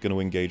 and I was going to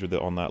engage with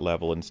it on that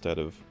level instead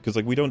of... Because,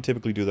 like, we don't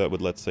typically do that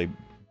with, let's say,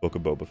 Book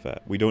of Boba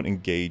Fett. We don't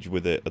engage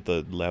with it at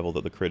the level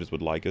that the creators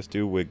would like us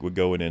to. We're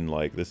going in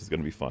like, this is going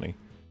to be funny.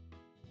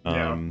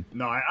 Yeah.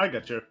 No, I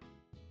get you.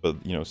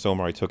 But, you know,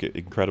 Soma, I took it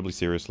incredibly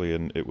seriously,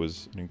 and it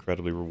was an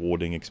incredibly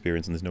rewarding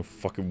experience, and there's no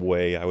fucking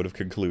way I would have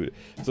concluded.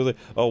 So, like,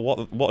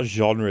 oh, what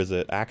genre is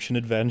it?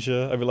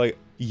 Action-adventure? I'd be like,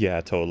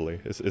 yeah, totally.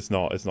 It's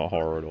not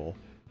horror at all.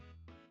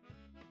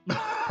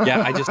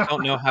 Yeah, I just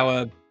don't know how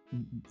a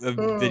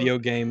video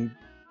game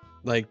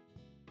like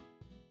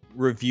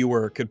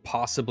reviewer could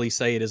possibly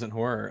say it isn't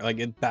horror. Like,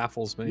 it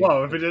baffles me.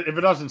 Well, if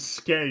it doesn't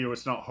scare you,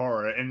 it's not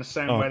horror. In the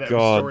same way that if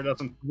a story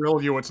doesn't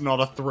thrill you, it's not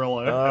a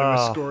thriller. And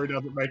if a story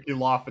doesn't make you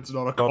laugh, it's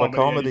not a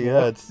comedy.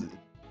 Yeah,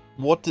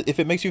 What if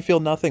it makes you feel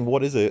nothing?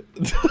 What is it?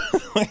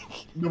 Like,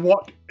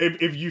 What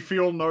if you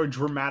feel no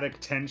dramatic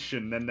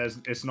tension? Then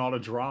it's not a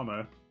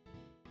drama.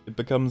 it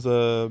becomes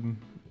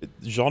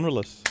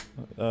genreless.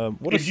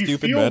 What if a stupid you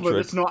feel metric. that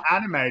it's not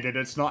animated,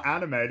 it's not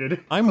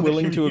animated. I'm Like,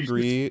 willing if to you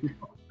agree just-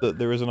 that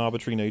there is an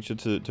arbitrary nature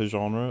to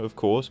genre, of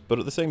course, but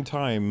at the same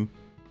time,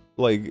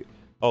 like,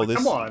 oh, this.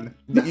 Come on.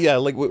 Yeah,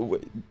 like,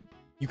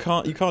 you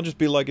can't just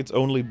be like it's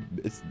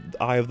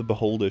eye of the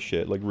beholder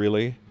shit. Like,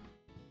 really?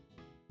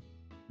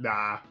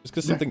 Nah. Just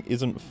because something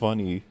isn't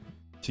funny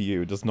to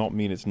you does not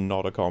mean it's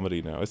not a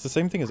comedy now. It's the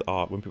same thing as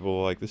art when people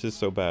are like, this is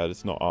so bad,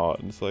 it's not art.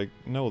 And it's like,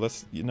 no,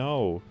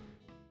 no.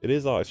 It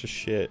is art, it's just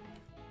shit.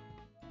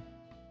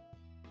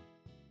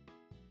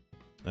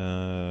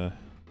 Yeah,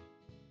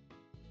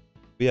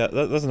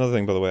 that's another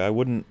thing, by the way. It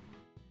wouldn't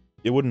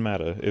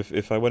matter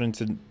if I went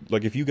into,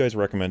 like, if you guys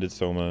recommended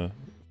Soma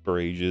for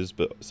ages,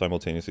 but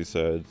simultaneously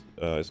said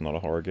it's not a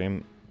horror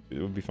game, it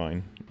would be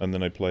fine. And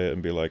then I'd play it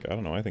and be like, I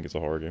don't know, I think it's a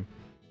horror game.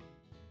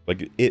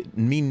 Like,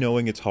 me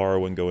knowing it's horror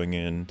when going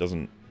in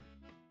doesn't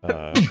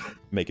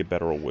make it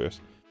better or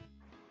worse.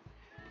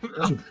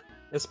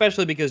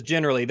 Especially because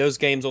generally those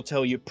games will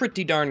tell you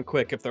pretty darn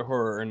quick if they're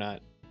horror or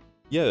not.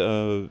 Yeah,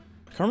 I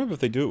can't remember if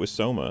they do it with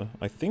Soma.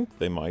 I think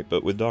they might,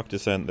 but with Dark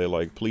Descent, they're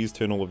like, please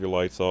turn all of your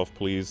lights off,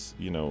 please,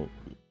 you know,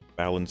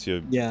 balance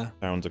your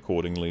sounds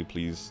accordingly,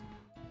 please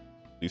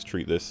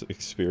treat this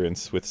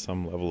experience with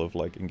some level of,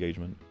 like,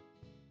 engagement.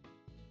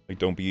 Like,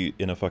 don't be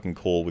in a fucking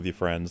call with your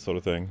friends, sort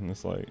of thing. And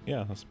it's like,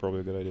 yeah, that's probably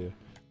a good idea.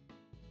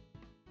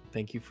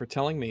 Thank you for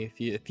telling me.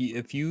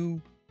 If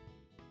you,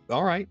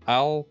 all right,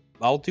 I'll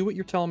do what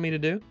you're telling me to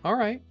do. All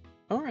right,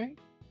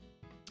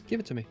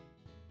 give it to me.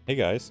 Hey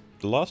guys,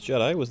 The Last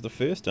Jedi was the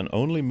first and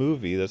only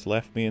movie that's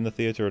left me in the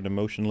theater and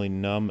emotionally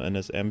numb and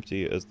as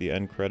empty as the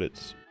end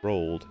credits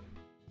rolled.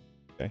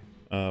 Okay,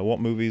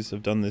 what movies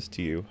have done this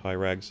to you? Hi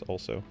Rags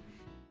also.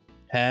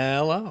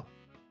 Hello.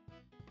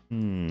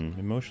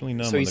 Emotionally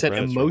numb. So you said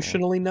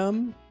emotionally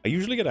numb? I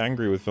usually get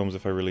angry with films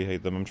if I really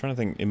hate them. I'm trying to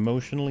think.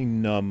 Emotionally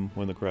numb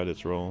when the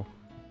credits roll.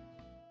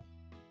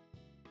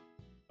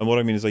 And what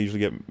I mean is I usually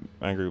get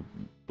angry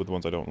with the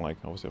ones I don't like.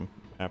 Obviously, I'm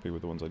happy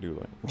with the ones I do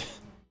like.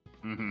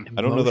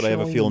 I don't know that I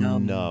ever feel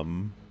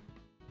numb.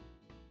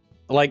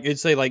 Like, it'd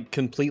say, like,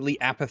 completely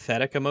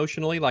apathetic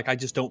emotionally? Like, I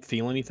just don't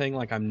feel anything?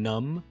 Like, I'm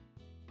numb?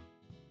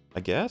 I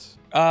guess?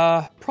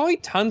 Probably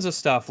tons of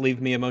stuff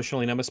leave me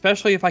emotionally numb,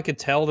 especially if I could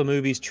tell the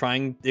movie's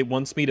it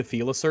wants me to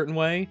feel a certain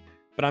way,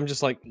 but I'm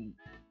just like,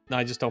 no,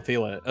 I just don't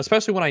feel it.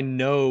 Especially when I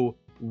know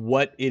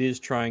what it is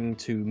trying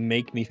to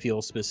make me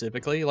feel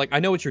specifically. Like, I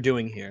know what you're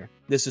doing here.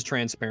 This is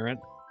transparent.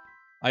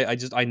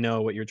 I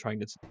know what you're trying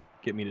to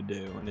get me to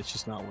do, and it's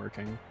just not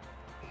working.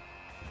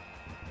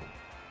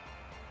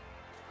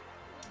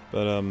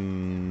 But,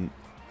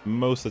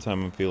 most of the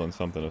time I'm feeling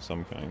something of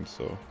some kind,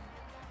 so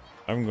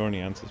I haven't got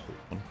any answers for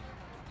this one.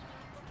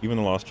 Even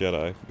The Last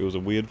Jedi, it was a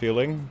weird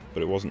feeling,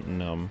 but it wasn't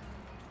numb.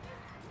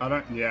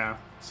 Yeah,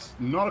 it's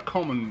not a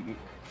common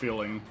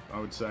feeling, I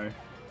would say.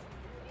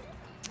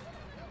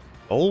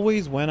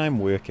 Always when I'm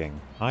working.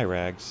 Hi,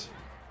 Rags.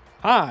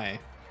 Hi.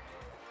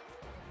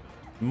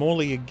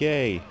 Morley, you're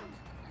gay.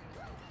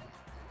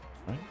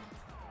 Right?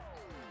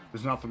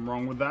 There's nothing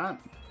wrong with that.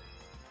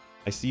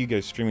 I see you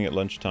guys streaming at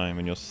lunchtime,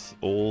 and you're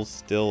all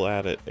still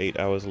at it 8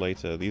 hours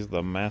later. These are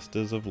the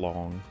masters of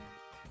long.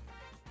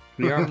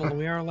 We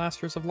are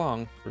masters of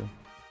long. True.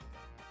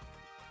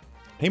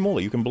 Hey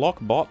Morley, you can block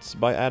bots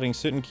by adding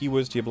certain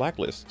keywords to your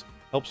blacklist.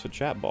 Helps for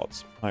chat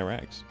bots. Hi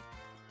Rags.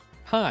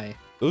 Hi.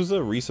 Those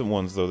are recent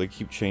ones though. They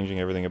keep changing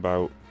everything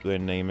about their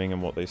naming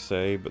and what they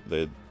say, but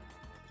they're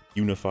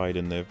unified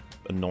in their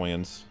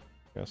annoyance,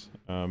 I guess.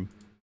 But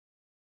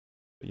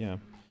yeah.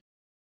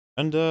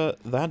 And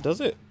that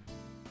does it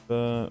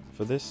for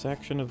this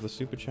section of the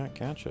Super Chat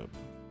Catchup.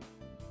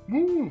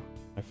 Woo!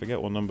 I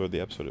forget what number of the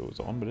episode it was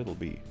on, but it'll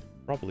be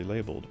properly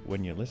labeled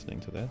when you're listening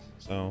to this.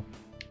 So,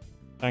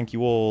 thank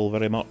you all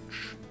very much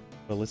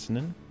for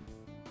listening.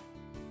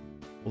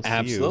 We'll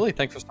Absolutely.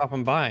 Thanks for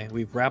stopping by.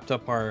 We've wrapped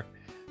up our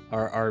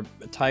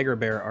Tiger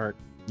Bear arc.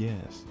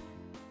 Yes.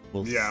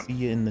 We'll see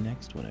you in the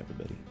next one,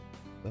 everybody.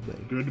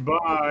 Bye-bye.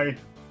 Goodbye.